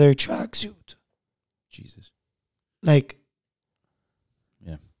paid for their tracksuit. Jesus. Like,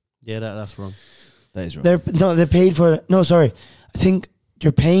 yeah, that's wrong. That is wrong. They're paid for. No, sorry. I think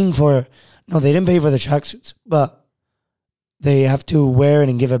they're paying for. No, they didn't pay for the tracksuits, but they have to wear it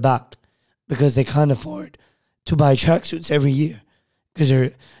and give it back because they can't afford to buy tracksuits every year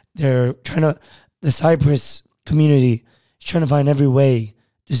because they're trying to. The Cyprus community is trying to find every way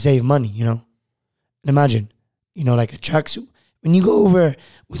to save money. You know, and imagine, like a tracksuit. When you go over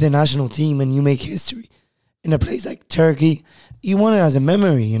with a national team and you make history in a place like Turkey, you want it as a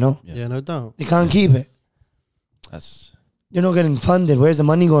memory, Yeah, no doubt. They can't keep it. You're not getting funded. Where's the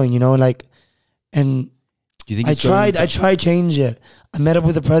money going? And do you think I tried change it. I met up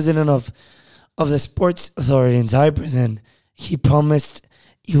with the president of the sports authority in Cyprus, and he promised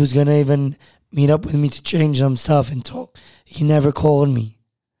he was gonna even meet up with me to change some stuff and talk. He never called me,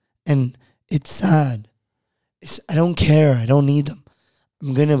 and it's sad. I don't care. I don't need them.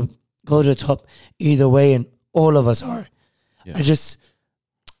 I'm going to go to the top either way, and all of us are. Yeah. I just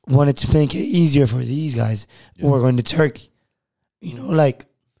wanted to make it easier for these guys who are going to Turkey. Like,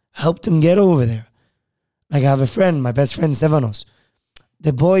 help them get over there. Like, I have a friend, my best friend, Savvas.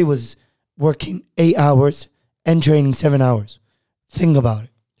 The boy was working 8 hours and training 7 hours. Think about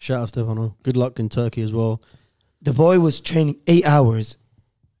it. Shout out, Stefano. Good luck in Turkey as well. The boy was training 8 hours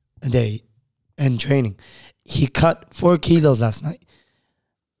a day and training. He cut 4 kilos last night.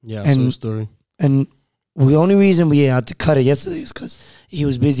 Yeah, I saw the story. And the only reason we had to cut it yesterday is because he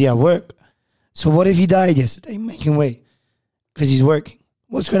was busy at work. So what if he died yesterday making weight? Because he's working.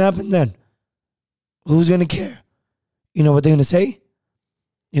 What's going to happen then? Who's going to care? You know what they're going to say?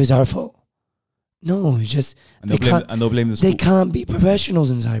 It was our fault. No, it's just... And they'll blame the sport. They can't be professionals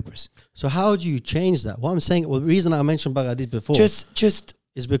in Cyprus. So how do you change that? What I'm saying, the reason I mentioned Baghdadi before... Just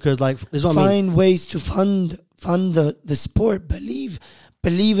is because, like, this is what find I mean. ways to fund the sport. Believe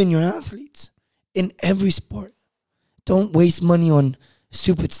in your athletes in every sport. Don't waste money on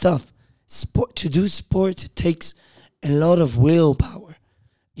stupid stuff. To do sports, it takes a lot of willpower.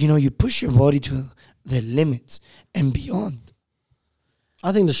 You push your body to the limits and beyond.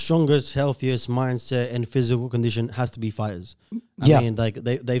 I think the strongest, healthiest mindset and physical condition has to be fighters. I mean, like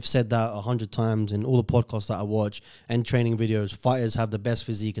they've said that 100 times in all the podcasts that I watch and training videos. Fighters have the best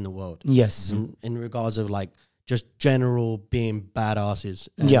physique in the world. Yes. In regards of like just general being badasses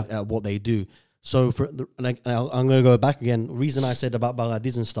at what they do. So I'm going to go back again. The reason I said about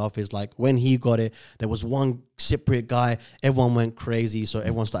Baghdadi and stuff is like when he got it, there was one Cypriot guy. Everyone went crazy, so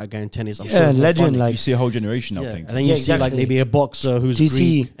everyone started going tennis. I'm sure legend. Like you see a whole generation now playing. And then you see like maybe a boxer who's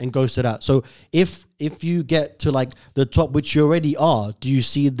Greek and goes to that. So if you get to like the top, which you already are, do you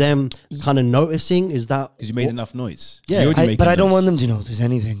see them kind of noticing? Is that because you made enough noise? Yeah, but I don't want them to notice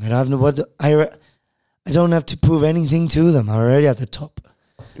anything. I don't have to prove anything to them. I'm already at the top.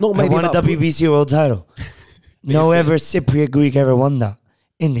 Not maybe I won a WBC world title. No ever Cypriot Greek ever won that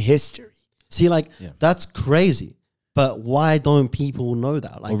in history. See, like that's crazy. But why don't people know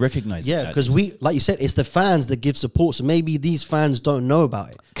that? Like, or recognize it? Yeah, because we, like you said, it's the fans that give support. So maybe these fans don't know about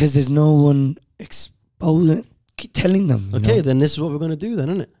it. Because there's no one keep telling them. Okay, then this is what we're going to do then,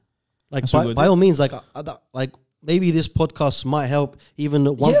 isn't it? Like, by all means, like maybe this podcast might help even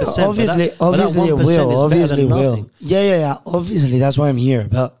 1%. Yeah, obviously it will. Obviously it will. Yeah. Obviously, that's why I'm here.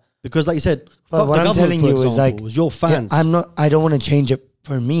 But because like you said, but what I'm telling you is like, your fans. Yeah, I don't want to change it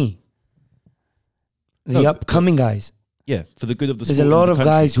for me. The upcoming guys. Yeah, for the good of the sport. There's a lot of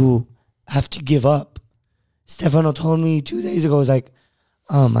guys who have to give up. Stefano told me 2 days ago, he's like,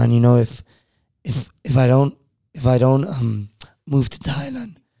 oh man, if I don't move to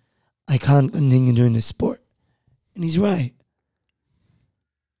Thailand, I can't continue doing this sport. And he's right.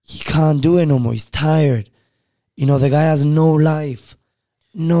 He can't do it no more. He's tired. The guy has no life.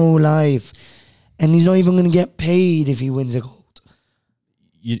 No life. And he's not even going to get paid if he wins a gold.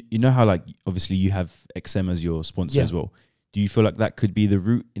 You know how, like, obviously you have XM as your sponsor as well. Do you feel like that could be the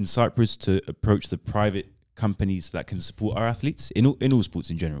route in Cyprus to approach the private companies that can support our athletes in all sports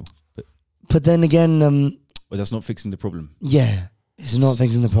in general? But then again... but that's not fixing the problem. Yeah, it's not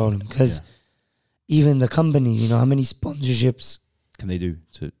fixing the problem. Because even the companies, how many sponsorships... can they do?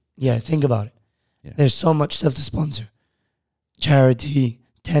 Think about it. Yeah. There's so much stuff to sponsor. Charity,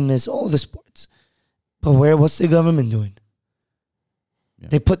 tennis, all the sports. But what's the government doing? Yeah.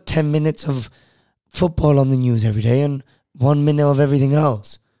 They put 10 minutes of football on the news every day and 1 minute of everything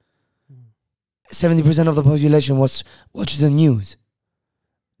else. 70% of the population watches the news.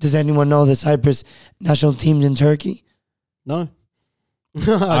 Does anyone know the Cyprus national teams in Turkey? No.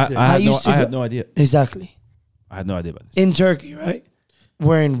 I had no idea. Exactly. I had no idea about this. In Turkey, right?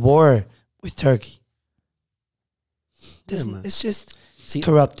 We're in war with Turkey. It's just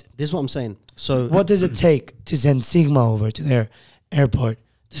corrupt. This is what I'm saying. So what does it take to send Sigma over to their airport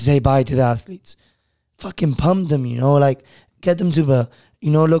to say bye to the athletes? Fucking pump them, like get them to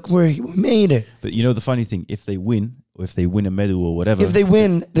look, we made it. But the funny thing, if they win, or if they win a medal or whatever, if they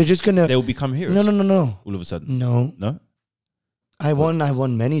win, they're just gonna, they'll become heroes. No. All of a sudden, no. I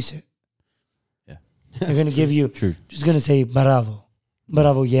won many. Yeah, they're gonna give you. True. Just gonna say bravo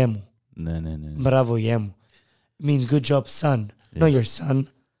yemu. No. Bravo yemu. It means good job, son. Yeah. Not your son.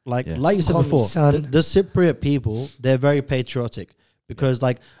 Like you said before, the Cypriot people, they're very patriotic because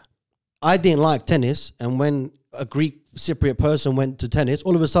like I didn't like tennis, and when a Greek Cypriot person went to tennis,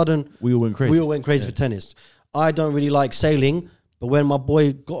 all of a sudden we all went crazy. For tennis. I don't really like sailing, but when my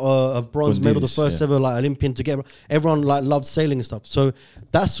boy got a bronze medal, the first ever like Olympian to get, everyone like loved sailing and stuff. So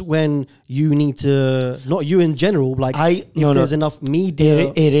that's when you need to, not you in general, like there's enough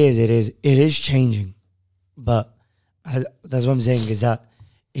media. It is changing, but that's what I'm saying is that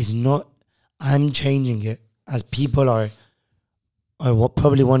it's not. I'm changing it as people are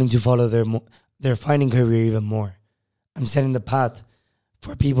probably wanting to follow their fighting career even more. I'm setting the path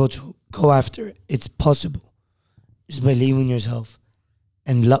for people to go after it. It's possible. Just believe in yourself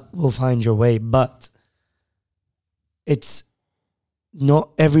and luck will find your way. But it's not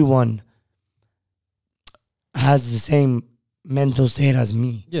everyone has the same mental state as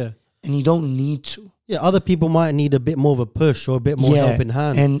me. Yeah. And you don't need to. Yeah, other people might need a bit more of a push or a bit more help in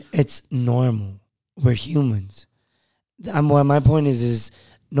hand. And it's normal. We're humans. And what my point is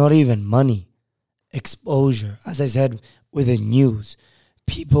not even money. Exposure. As I said, with the news.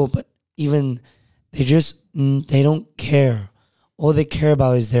 People, but even they don't care. All they care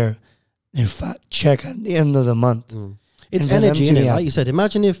about is their fat check at the end of the month. It's energy, innit? Like you said,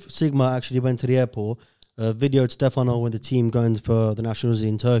 imagine if Sigma actually went to the airport, videoed Stefano with the team going for the nationals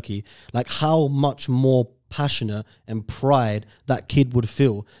in Turkey, like how much more passionate and pride that kid would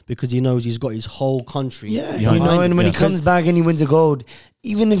feel because he knows he's got his whole country. Yeah, and when he comes back and he wins a gold,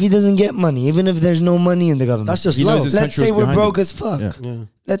 even if he doesn't get money, even if there's no money in the government, that's just love. Let's say we're broke as fuck. Yeah.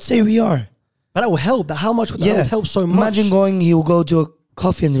 Let's say we are. But that will help. How much would that would help so much? Imagine he will go to a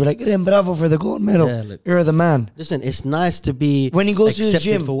coffee and be like, bravo for the gold medal. Yeah, look, you're the man. Listen, it's nice to be when he goes to the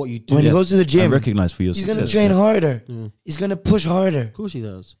gym for what you do. When he goes to the gym, recognized for your he's going to train harder. He's going to push harder. Of course he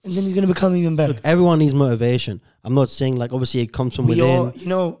does. And then he's going to become even better. Look, everyone needs motivation. I'm not saying like obviously it comes from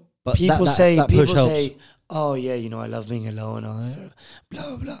within. But people say, oh yeah, I love being alone.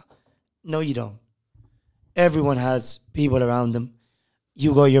 Blah, blah. No, you don't. Everyone has people around them.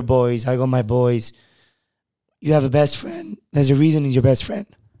 You got your boys. I got my boys. You have a best friend. There's a reason he's your best friend.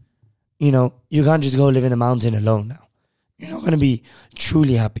 You can't just go live in a mountain alone now. You're not going to be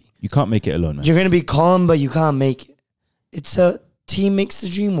truly happy. You can't make it alone, man. You're going to be calm, but you can't make it. It's a team makes the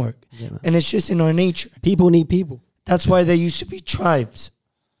dream work. Yeah, and it's just in our nature. People need people. That's why there used to be tribes.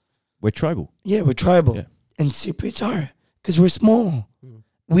 We're tribal. Yeah, we're tribal. Yeah. And Cypriots are. Because we're small.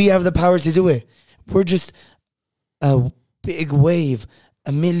 We have the power to do it. We're just a big wave,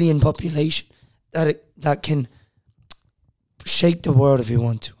 1 million population that can shake the world if we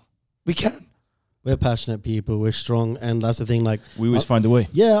want to. We can. We're passionate people. We're strong, and that's the thing. Like we always find a way.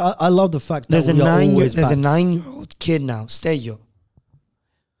 Yeah, I love the fact that there's a there's a 9-year-old kid now, Steyo.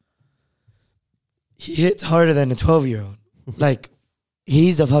 He hits harder than a 12-year-old. Like,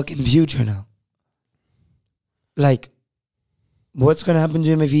 he's the fucking future now. Like, what's gonna happen to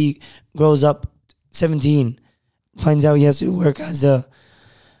him if he grows up 17, finds out he has to work as a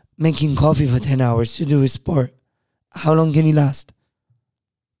making coffee for 10 hours to do his sport? How long can he last?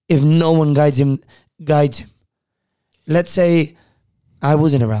 If no one guides him. Let's say I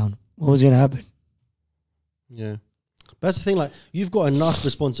wasn't around. What was going to happen? Yeah. But that's the thing, like, you've got enough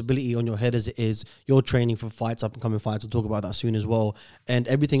responsibility on your head as it is. You're training for fights, up and coming fights. We'll talk about that soon as well. And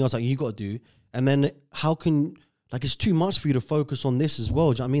everything else, like, you got to do. And then how can, like, it's too much for you to focus on this as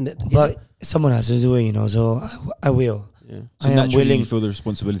well. Do you know what I mean? But someone has to do it, you know, so I will. Yeah. So I am willing. You feel the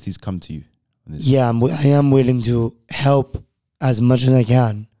responsibilities come to you. Yeah, I am willing to help as much as I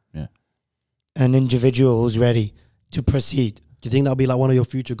can. Yeah. An individual who's ready to proceed. Do you think that'll be like one of your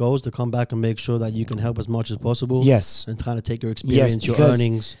future goals, to come back and make sure that you can help as much as possible? Yes. And kind of take your experience, your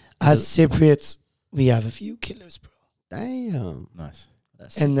earnings. As Cypriots, we have a few killers, bro. Damn. Nice.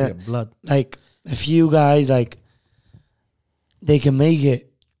 That's and blood. Like, a few guys, like, they can make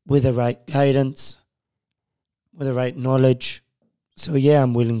it with the right guidance, with the right knowledge. So, yeah,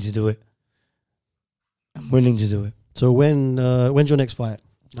 I'm willing to do it. So when's your next fight,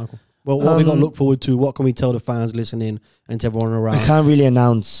 Michael? Well, what we got to look forward to? What can we tell the fans listening and to everyone around? I can't really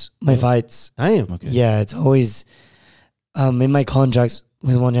announce my fights. Damn. Okay. Yeah, it's always in my contracts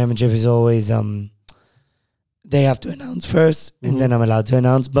with One Championship is always they have to announce first, and then I'm allowed to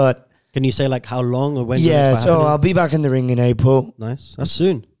announce. But can you say like how long or when? Yeah, so I'll be back in the ring in April. Nice, that's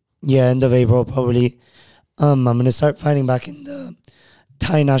soon. Yeah, end of April probably. I'm gonna start fighting back in the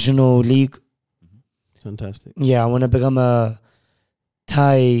Thai National League. Fantastic. Yeah, I want to become a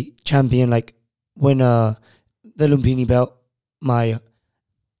Thai champion, like win the Lumpini belt, my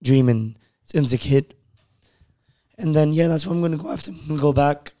dream since a kid. And then, yeah, that's what I'm going to go after. I'm going to go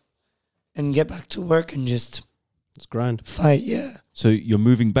back and get back to work and just... It's grind. Fight, yeah. So you're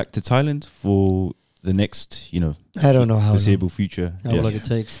moving back to Thailand for the next, I don't know how foreseeable future. How long it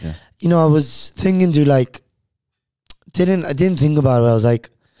takes. Yeah. I was thinking to I didn't think about it. I was like,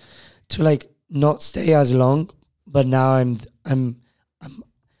 to not stay as long, but now I'm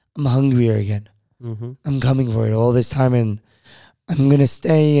hungrier again. Mm-hmm. I'm coming for it all this time, and I'm gonna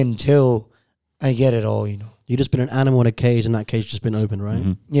stay until I get it all. You just been an animal in a cage, and that cage just been open, right?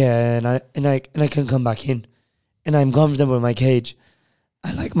 Mm-hmm. Yeah, and I can come back in, and I'm comfortable with my cage.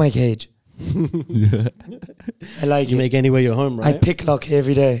 I like my cage. Yeah. I like you it. make anywhere your home, right? I pick lock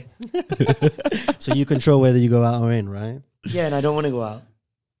every day. So you control whether you go out or in, right? Yeah, and I don't want to go out.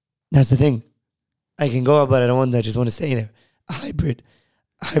 That's the thing. I can go out, but I don't want to. I just want to stay there. A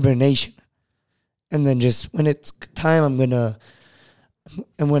hibernation. And then just when it's time, I'm gonna,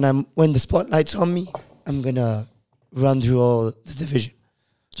 and when the spotlight's on me, I'm gonna run through all the division.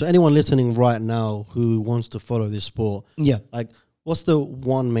 So anyone listening right now who wants to follow this sport, yeah, what's the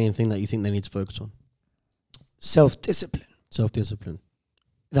one main thing that you think they need to focus on? Self-discipline. Self-discipline.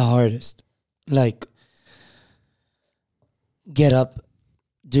 The hardest. Get up,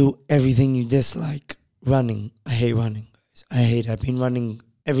 do everything you dislike. Running. I hate running, guys. I've been running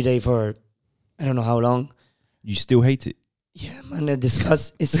every day for I don't know how long. You still hate it? Yeah, man,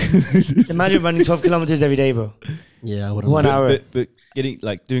 imagine running 12 kilometers every day, bro. Yeah, I wouldn't. 1 hour. But getting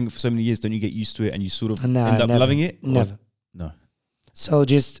doing it for so many years, don't you get used to it and you sort of end up loving it? Never. No. So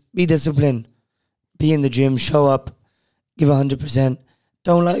just be disciplined. Be in the gym, show up, give 100%.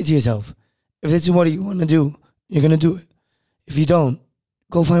 Don't lie to yourself. If this is what you want to do, you're going to do it. If you don't,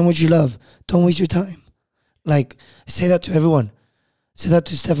 go find what you love. Don't waste your time. Say that to everyone. Say that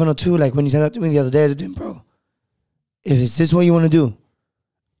to Stefano too. When he said that to me the other day, I said to him, bro, if this is what you want to do,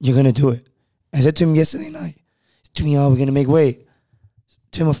 you're going to do it. I said to him yesterday night, to me, we're going to make weight.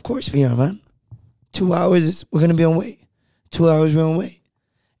 To him, of course we are, man. 2 hours, we're going to be on weight. 2 hours, we're on weight.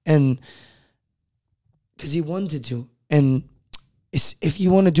 And because he wanted to. And if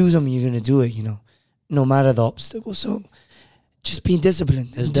you want to do something, you're going to do it, no matter the obstacle. So just be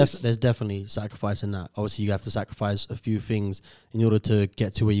disciplined. There's definitely sacrifice in that. Obviously, you have to sacrifice a few things in order to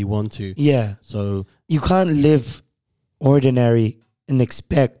get to where you want to. Yeah. So you can't live ordinary and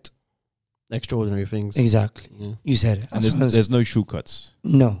expect extraordinary things. Exactly. Yeah. You said it. And there's no shortcuts.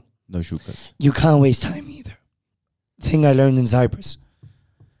 No. No shortcuts. You can't waste time either. Thing I learned in Cyprus.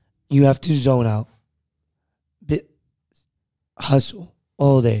 You have to zone out. Hustle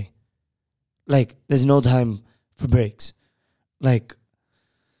all day. There's no time for breaks.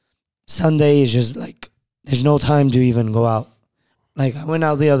 Sunday is just there's no time to even go out. I went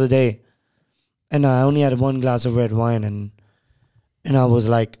out the other day. and I only had 1 glass of red wine, and I was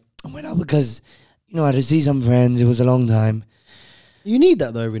like, I went out because, you know, I had to see some friends. It was a long time. You need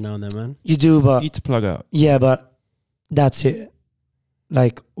that though every now and then, man. You do, but You need to plug out. yeah, but that's it.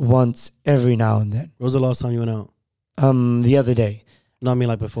 Like once every now and then. When was the last time you went out? The other day. No, I mean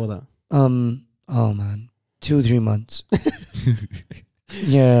like before that. Oh man, 2-3 months.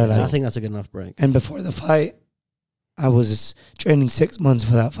 Yeah, like I think that's a good enough break. and before the fight, I was training 6 months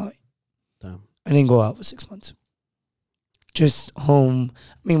for that fight. Damn. I didn't go out for 6 months. Just home.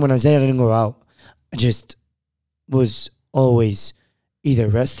 I mean, when I say I didn't go out, I just was always either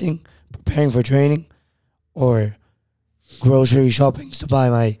resting, preparing for training, or grocery shopping to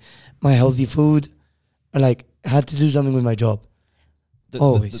buy my healthy food. Or like, I had to do something with my job.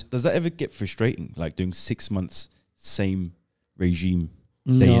 Always. Does that ever get frustrating? Like doing 6 months, same regime,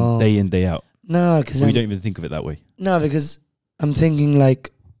 No. day in, day out? No, because Or you don't even think of it that way? No, because I'm thinking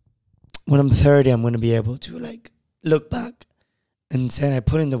like when I'm 30, I'm going to be able to like look back and say I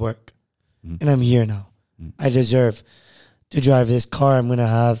put in the work and I'm here now. I deserve to drive this car. I'm going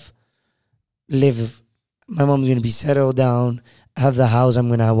to live. My mom's going to be settled down, have the house I'm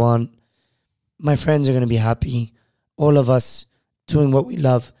going to want. My friends are going to be happy. All of us doing what we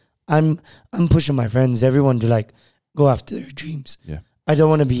love. I'm pushing my friends, everyone to like go after their dreams. Yeah. I don't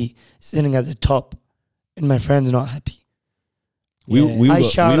want to be sitting at the top and my friends not happy. We I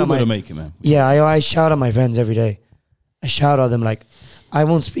got shout at to make it, man. Yeah, I shout at my friends every day. I shout at them like, I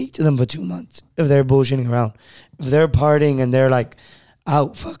won't speak to them for 2 months if they're bullshitting around. If they're partying and they're like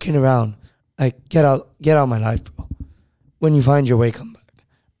out fucking around, like get out of my life, bro. When you find your way, come back.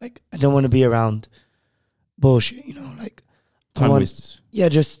 Like I don't want to be around bullshit, you know, like Time wasters. Yeah,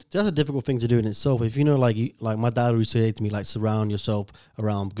 just That's a difficult thing to do in itself. If you know, like my dad used to say to me, like surround yourself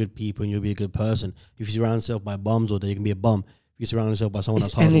around good people and you'll be a good person. If you surround yourself by bums all day, you can be a bum. If you surround yourself by someone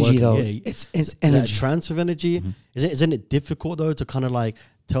it's that's hard energy working, though. yeah, It's energy. that transfer of energy. Isn't it difficult though to kind of like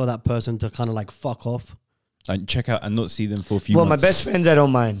tell that person to kind of like fuck off? And check out and not see them for a few Well, months. my best friends, I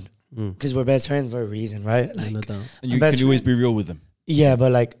don't mind because we're best friends for a reason, right? Like, No doubt. And you best can always friend- be real with them. yeah,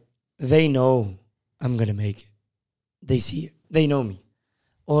 but like they know I'm gonna make it. They see it. They know me.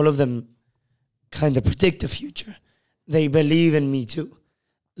 All of them kind of predict the future. They believe in me too.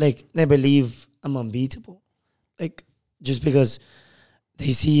 Like they believe I'm unbeatable. Like just because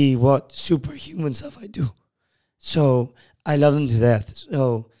they see what superhuman stuff I do. So I love them to death.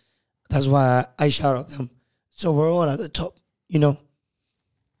 So that's why I shout at them. So we're all at the top, you know?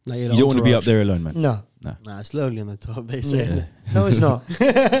 Like You don't want to be up there alone, man. No. Nah, it's lonely on the top. They say. Yeah. No, it's not. No,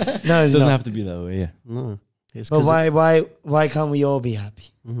 it's It doesn't not. have to be that way, yeah. No, it's But 'cause why can't we all be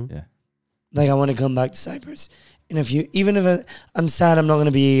happy? Yeah. Like I want to come back to Cyprus. And even if I'm sad, I'm not going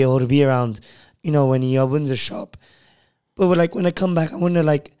to be able to be around, you know, when he opens a shop. But when I come back, I want to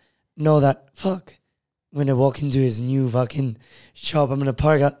like know that, fuck, I'm going to walk into his new fucking shop. I'm going to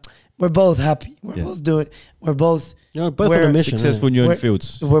park out. We're both happy. We're both You're both on we're a mission. Successful in your own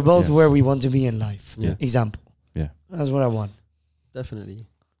fields. We're both Yeah. where we want to be in life. Yeah. Example. Yeah. That's what I want. Definitely.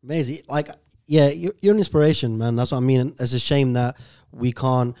 Amazing. Like, yeah, you're an inspiration, man. That's what I mean. It's a shame that we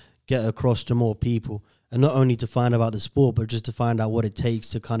can't get across to more people. And not only to find about the sport, but just to find out what it takes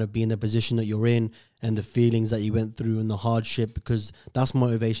to kind of be in the position that you're in and the feelings that you went through and the hardship, because that's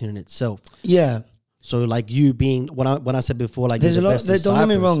motivation in itself. Yeah. So like you being, when I said before, like There's a you're the lot. best in Don't get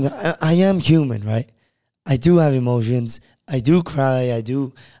me Cyprus. wrong. I am human, right? I do have emotions. I do cry. I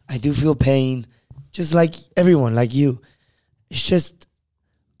do feel pain, just like everyone, like you. It's just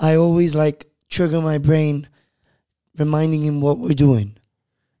I always like trigger my brain, reminding him what we're doing.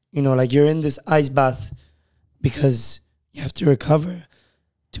 You know, like you're in this ice bath because you have to recover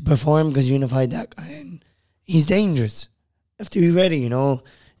to perform because you unified that guy, and he's dangerous. You have to be ready. You know,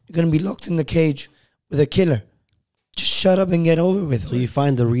 you're gonna be locked in the cage with a killer. Just shut up and get over with So it. you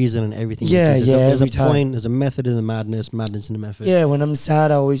find the reason in everything. Yeah, you do. yeah, There's every a time. point. There's a method in the madness. Madness in the method. Yeah, when I'm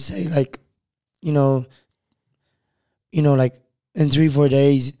sad, I always say like, you know, like in 3-4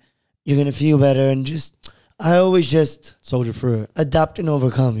 days, you're gonna feel better, and I always just Soldier through it. adapt and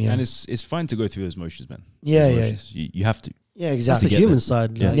overcome. Yeah, And it's fine to go through those motions, man. yeah, Those yeah, motions. You have to. yeah, That's exactly. the get human there.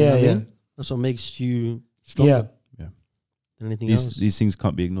 side. Yeah. Like, you know Yeah, what I yeah. mean? That's what makes you stronger Yeah, than anything else. These things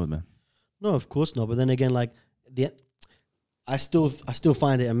can't be ignored, man. No, of course not. But then again, like I still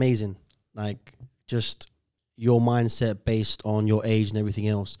find it amazing. Like just your mindset based on your age and everything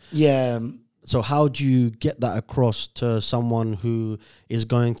else. yeah. So how do you get that across to someone who is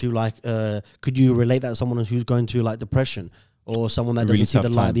going through like? Could you relate that to someone who's going through like depression or someone that A really doesn't see the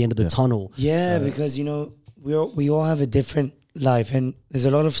tough light at time. the end of the Yeah. tunnel? Yeah, because you know we all have a different life, and there's a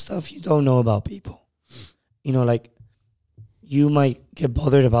lot of stuff you don't know about people. You know, like you might get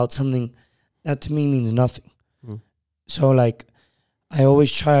bothered about something that to me means nothing. So like, I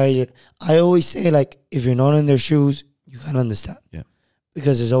always say like, if you're not in their shoes, you can't understand. Yeah.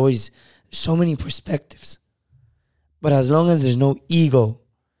 Because there's always so many perspectives. But as long as there's no ego,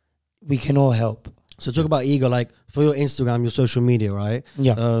 we can all help. So talk about ego, like for your Instagram, your social media, right?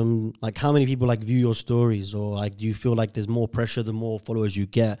 Yeah. Like how many people like view your stories, or like do you feel like there's more pressure the more followers you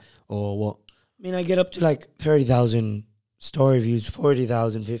get, or what? I mean, I get up to like 30,000 story views,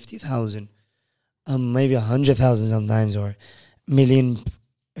 40,000, 50,000, maybe 100,000 sometimes, or a million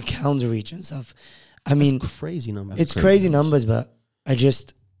accounts reach and stuff. I mean, crazy numbers. It's crazy numbers, but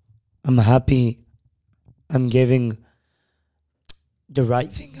I'm happy. I'm giving the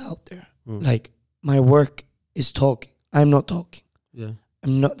right thing out there. Like, my work is talking. I'm not talking. Yeah.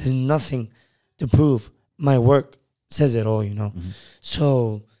 There's nothing to prove. My work says it all, you know.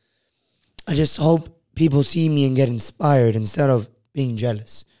 So I just hope people see me and get inspired instead of being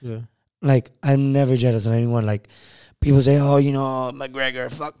jealous. Yeah. Like, I'm never jealous of anyone. Like, people say, oh, you know,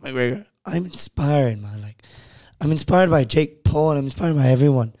 McGregor, fuck McGregor. I'm inspired, man. Like, I'm inspired by Jake Paul. I'm inspired by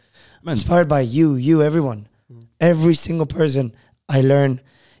everyone. I'm inspired by you, everyone. Every single person I learn,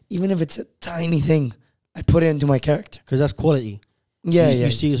 even if it's a tiny thing, I put it into my character. Because that's quality. Yeah,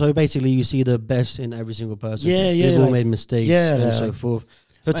 you see, so basically you see the best in every single person. Yeah. They've all like, made mistakes and so forth.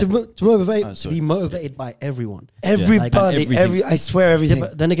 So to be motivated by everyone. Everybody, I swear everything. Yeah,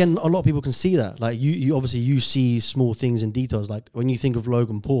 but then again, a lot of people can see that. Like you obviously you see small things and details. Like when you think of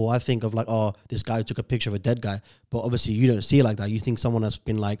Logan Paul, I think of like, oh, this guy took a picture of a dead guy. But obviously you don't see it like that. You think someone that's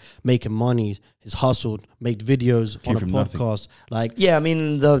been like making money, has hustled, made videos on a podcast. Like, yeah, I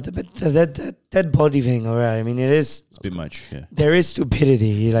mean the dead body thing. All right, I mean it's a bit much. Yeah, there is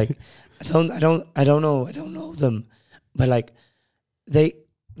stupidity. Like I don't know them, but like they.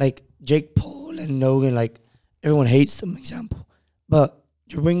 Like Jake Paul and Logan, like everyone hates them, example. But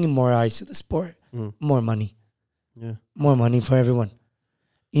you're bringing more eyes to the sport, more money. Yeah. More money for everyone.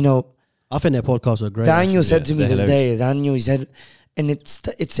 You know, I think their podcasts are great. Daniel said to me this day, he said, and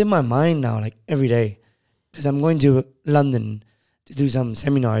it's in my mind now, like every day. Because I'm going to London to do some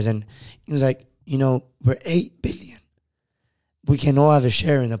seminars, and he was like, you know, we're 8 billion. We can all have a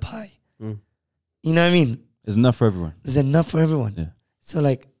share in the pie. You know what I mean? There's enough for everyone. There's enough for everyone. Yeah. So,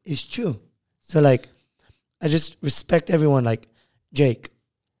 like, it's true. So, like, I just respect everyone. Like, Jake.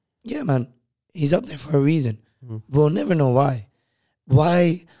 Yeah, man. He's up there for a reason. We'll never know why.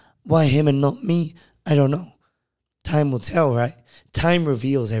 Why him and not me? I don't know. Time will tell, right? Time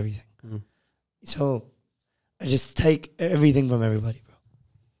reveals everything. So, I just take everything from everybody,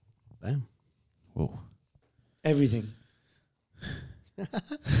 bro. Damn. Whoa. Everything.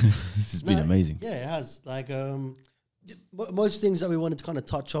 This has been amazing. Yeah, it has. Like, most things that we wanted to kind of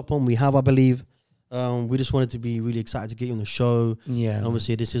touch up on, we have, I believe. We just wanted to be really excited to get you on the show. Yeah. And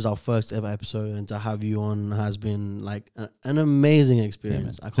obviously, this is our first ever episode, and to have you on has been like an amazing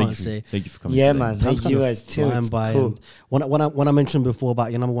experience. Yeah, I can't say. Thank you for coming. Yeah, man. Thank you guys too. Cool. When I mentioned before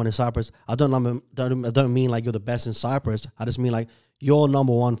about you're number one in Cyprus, I don't mean like you're the best in Cyprus. I just mean like you're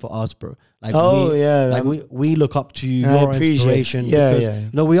number one for us, bro. Like we look up to you. Your inspiration. Yeah. You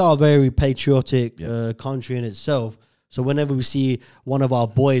know, we are a very patriotic country in itself. So whenever we see one of our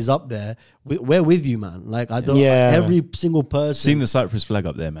boys up there, we're with you, man. Like every single person. Seeing the Cyprus flag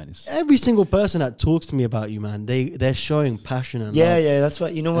up there, man. Every single person that talks to me about you, man, they're showing passion and love. Yeah. That's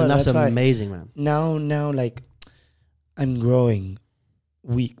what, you know what? And that's amazing, man. Now, like, I'm growing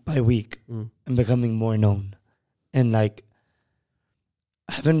week by week and becoming more known. And like,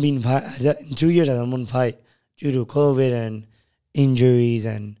 I haven't been in 2 years. I haven't won fight due to COVID and injuries,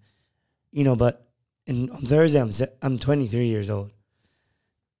 and but. And on Thursday, I'm 23 years old.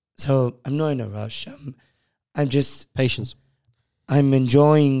 So I'm not in a rush. I'm just... Patience. I'm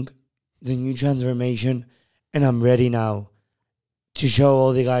enjoying the new transformation, and I'm ready now to show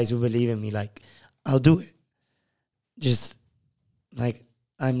all the guys who believe in me, like, I'll do it. Just, like,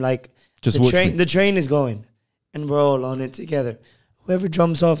 I'm like... Just the train is going, and we're all on it together. Whoever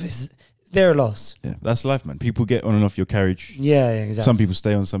jumps off is their loss. Yeah, that's life, man. People get on and off your carriage. Yeah, exactly. Some people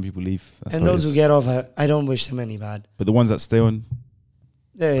stay on, some people leave. That's and those who get off, I don't wish them any bad. But the ones that stay on,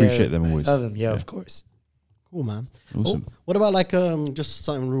 appreciate them always. I love them, yeah, of course. Cool, man. Awesome. What about like just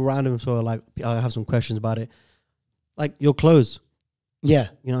something random? So like I have some questions about it. Like your clothes. Yeah.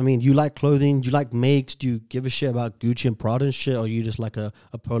 You know what I mean? You like clothing? Do you like makes? Do you give a shit about Gucci and Prada and shit? Or are you just like a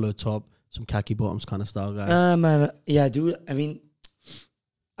polo top, some khaki bottoms kind of style guy? Man, yeah, dude. I mean,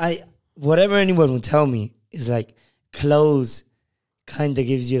 whatever anyone would tell me is like clothes kind of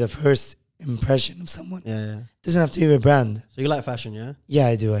gives you the first impression of someone. Yeah. Doesn't have to be a brand. So you like fashion, yeah? Yeah,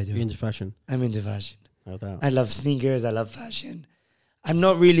 I do. You're into fashion? I'm into fashion. No doubt. I love sneakers. I love fashion. I'm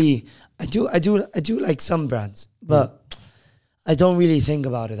not really. I do like some brands, but I don't really think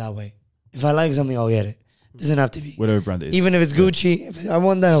about it that way. If I like something, I'll get it. Doesn't have to be whatever brand it is. Even if it's Gucci, if I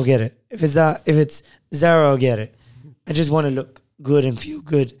want that, I'll get it. If it's Zara, I'll get it. I just want to look good and feel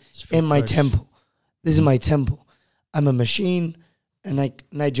good in my temple. This is my temple. I'm a machine, and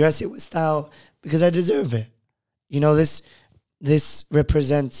I dress it with style because I deserve it. You know, this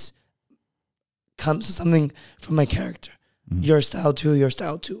represents something from my character. Your style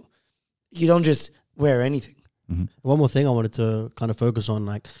too. You don't just wear anything. One more thing I wanted to kind of focus on,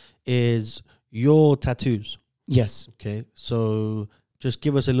 like, is your tattoos. Yes. Okay. So just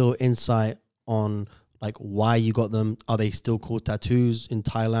give us a little insight on like why you got them. Are they still called tattoos in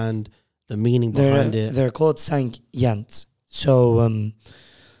Thailand? The meaning behind it. They're called Sangyants. So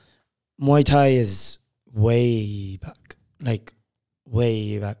Muay Thai is way back. Like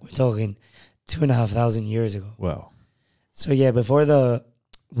way back. We're talking 2,500 years ago. Wow. So yeah, before the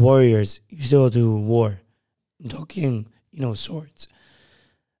warriors used to go to war. I'm talking, swords.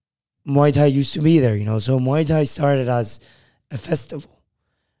 Muay Thai used to be there, So Muay Thai started as a festival.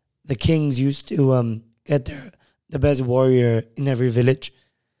 The kings used to get the best warrior in every village.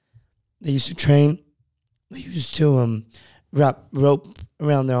 They used to train. They used to wrap rope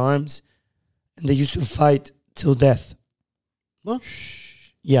around their arms. And they used to fight till death. What?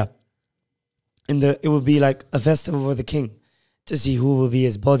 Yeah. And it would be like a festival for the king to see who would be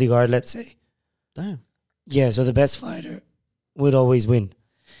his bodyguard, let's say. Damn. Yeah, so the best fighter would always win.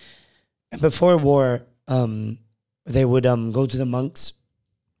 And before war, they would go to the monks.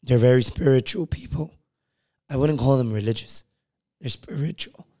 They're very spiritual people. I wouldn't call them religious. They're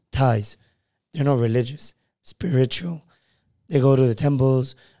spiritual. Thais. They're not religious. Spiritual. They go to the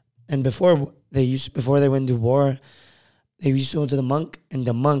temples. And before they went to war, they used to go to the monk, and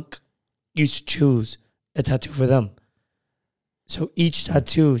the monk used to choose a tattoo for them. So each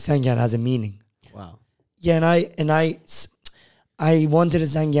tattoo, Sangyan, has a meaning. Wow. Yeah, and I wanted a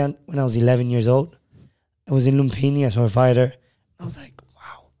Sangyant when I was 11 years old. I was in Lumpini, I saw a fighter. I was like,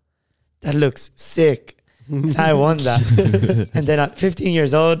 wow, that looks sick. And I won that. And then at 15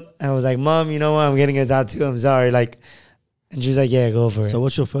 years old, I was like, Mom, you know what? I'm getting a tattoo. I'm sorry. And she was like, yeah, go for it. So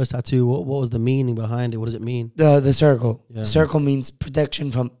what's your first tattoo? What was the meaning behind it? What does it mean? The circle. Yeah. Circle means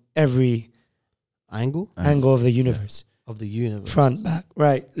protection from every angle of the universe. Of the universe. Front, back,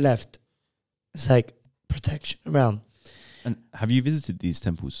 right, left. It's like protection around. And have you visited these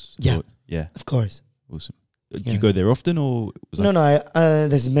temples? Yeah. Yeah. Of course. Awesome. Do you go there often, or No,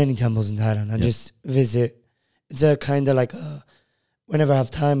 there's many temples in Thailand. I just visit. It's a kind of like whenever I have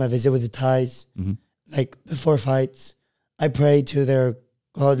time, I visit with the Thais. Like before fights, I pray to their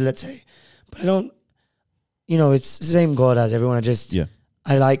God, let's say. But I don't, it's the same God as everyone.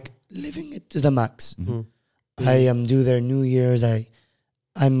 I like living it to the max. I do their New Year's.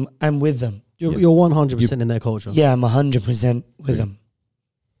 I'm with them. You're 100% in their culture. Yeah, I'm 100% with them.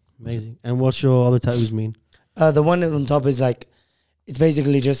 Amazing. And what's your other tattoos mean? The one on top is like, it's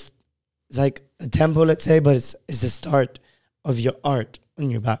basically it's like a temple, let's say, but it's the start of your art on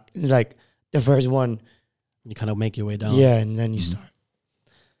your back. It's like the first one. You kind of make your way down. Yeah, and then you start.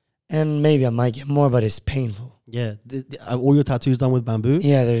 And maybe I might get more, but it's painful. Yeah. Are all your tattoos done with bamboo?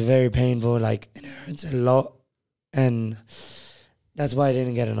 Yeah, they're very painful. Like, it hurts a lot. And that's why I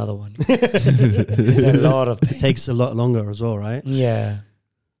didn't get another one. It's a lot of pain. It takes a lot longer as well, right? Yeah.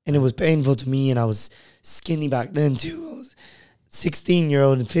 And it was painful to me, and I was skinny back then too. I was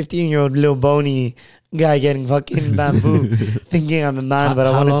 16-year-old and 15-year-old little bony guy getting fucking bamboo, thinking I'm a man, but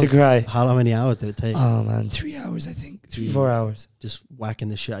I wanted to cry. How many hours did it take? Oh man, 3 hours, I think. 4 hours. Just whacking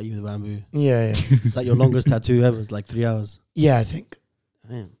the shit out of you with bamboo. Yeah. Like your longest tattoo ever was like 3 hours. Yeah, I think.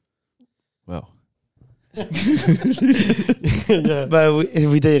 Damn. Well. Yeah. But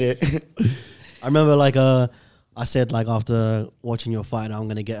we did it. I remember I said after watching your fight, I'm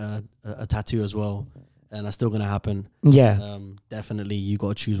gonna get a tattoo as well, and that's still gonna happen. Yeah. Definitely, you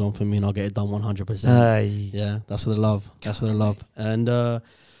gotta choose one for me, and I'll get it done 100%. Yeah, that's for the love. That's for the love. And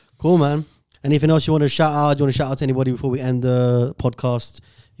cool, man. Anything else you want to shout out? Do you want to shout out to anybody before we end the podcast?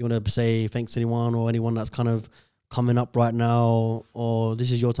 You want to say thanks to anyone or anyone that's kind of coming up right now, or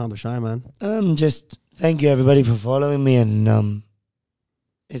this is your time to shine, man? Just thank you everybody for following me, and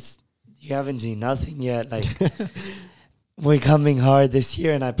you haven't seen nothing yet. Like, we're coming hard this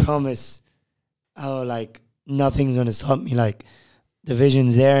year, and I promise nothing's gonna stop me. Like, the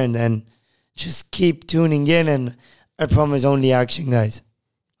vision's there, and then just keep tuning in, and I promise only action, guys.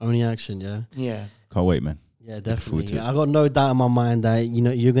 Only action, yeah. Yeah. Can't wait, man. Yeah, definitely. I got no doubt in my mind that, you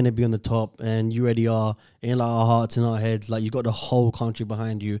know, you're going to be on the top, and you already are in like our hearts and our heads. Like, you got the whole country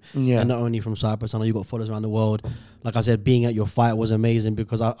behind you. Yeah. And not only from Cyprus, I know you got followers around the world. Like I said, being at your fight was amazing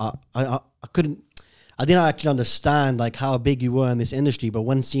because I didn't actually understand like how big you were in this industry, but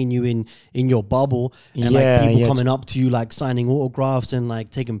when seeing you in your bubble and like people coming up to you, like signing autographs and like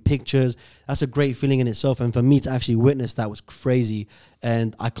taking pictures, that's a great feeling in itself. And for me to actually witness that was crazy.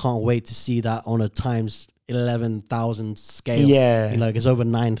 And I can't wait to see that on a times 11,000 scale. Yeah. Like it's over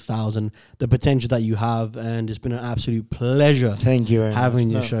 9,000, the potential that you have. And it's been an absolute pleasure. Thank you very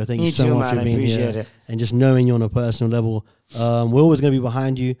having much. your show. Thank Me you so too, much man. for being here. It. And just knowing you on a personal level. We're always going to be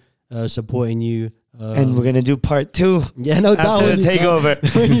behind you, supporting you. And we're going to do part 2. Yeah, no doubt. After the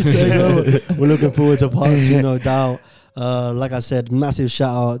takeover. When you take over. We're looking forward to part 2, no doubt. Like I said, massive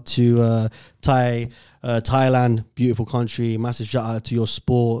shout out to Thailand, beautiful country. Massive shout out to your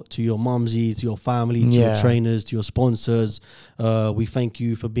sport, to your mumsy, to your family, to your trainers, to your sponsors. We thank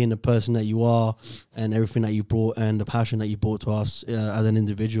you for being the person that you are and everything that you brought and the passion that you brought to us as an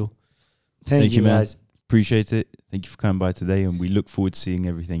individual. Thank you, guys. Appreciate it. Thank you for coming by today, and we look forward to seeing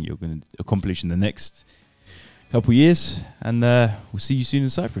everything you're going to accomplish in the next couple of years. And we'll see you soon in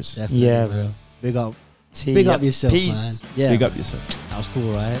Cyprus. Definitely, yeah, bro. Big up. Big up yourself, Peace. man. Yeah, big up yourself. That was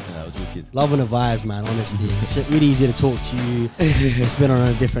cool, right? Yeah, that was wicked. Loving the vibes, man. Honestly, it's really easy to talk to you. It's been on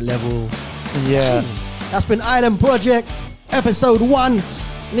a different level. Yeah, that's been Island Project episode 1.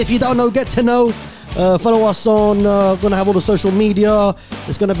 And if you don't know, get to know. Follow us on. Gonna have all the social media.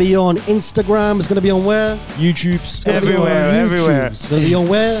 It's gonna be on Instagram. It's gonna be on where? YouTube. Everywhere. It's gonna be on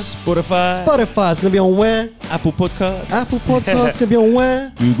where? Spotify. It's gonna be on where? Apple Podcasts. It's gonna be on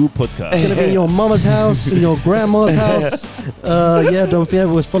where? Google Podcasts. It's gonna be in your mama's house, in your grandma's house. Yeah, don't forget,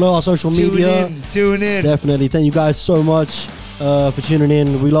 follow our social media. Tune in. Definitely. Thank you guys so much for tuning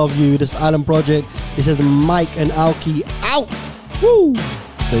in. We love you. This is Island Project. This is Mike and Alki out. Woo!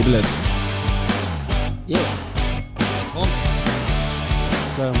 Stay blessed. Yeah.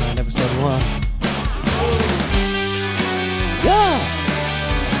 Let's go, man. Episode 1. Yeah.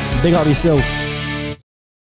 Big up yourself.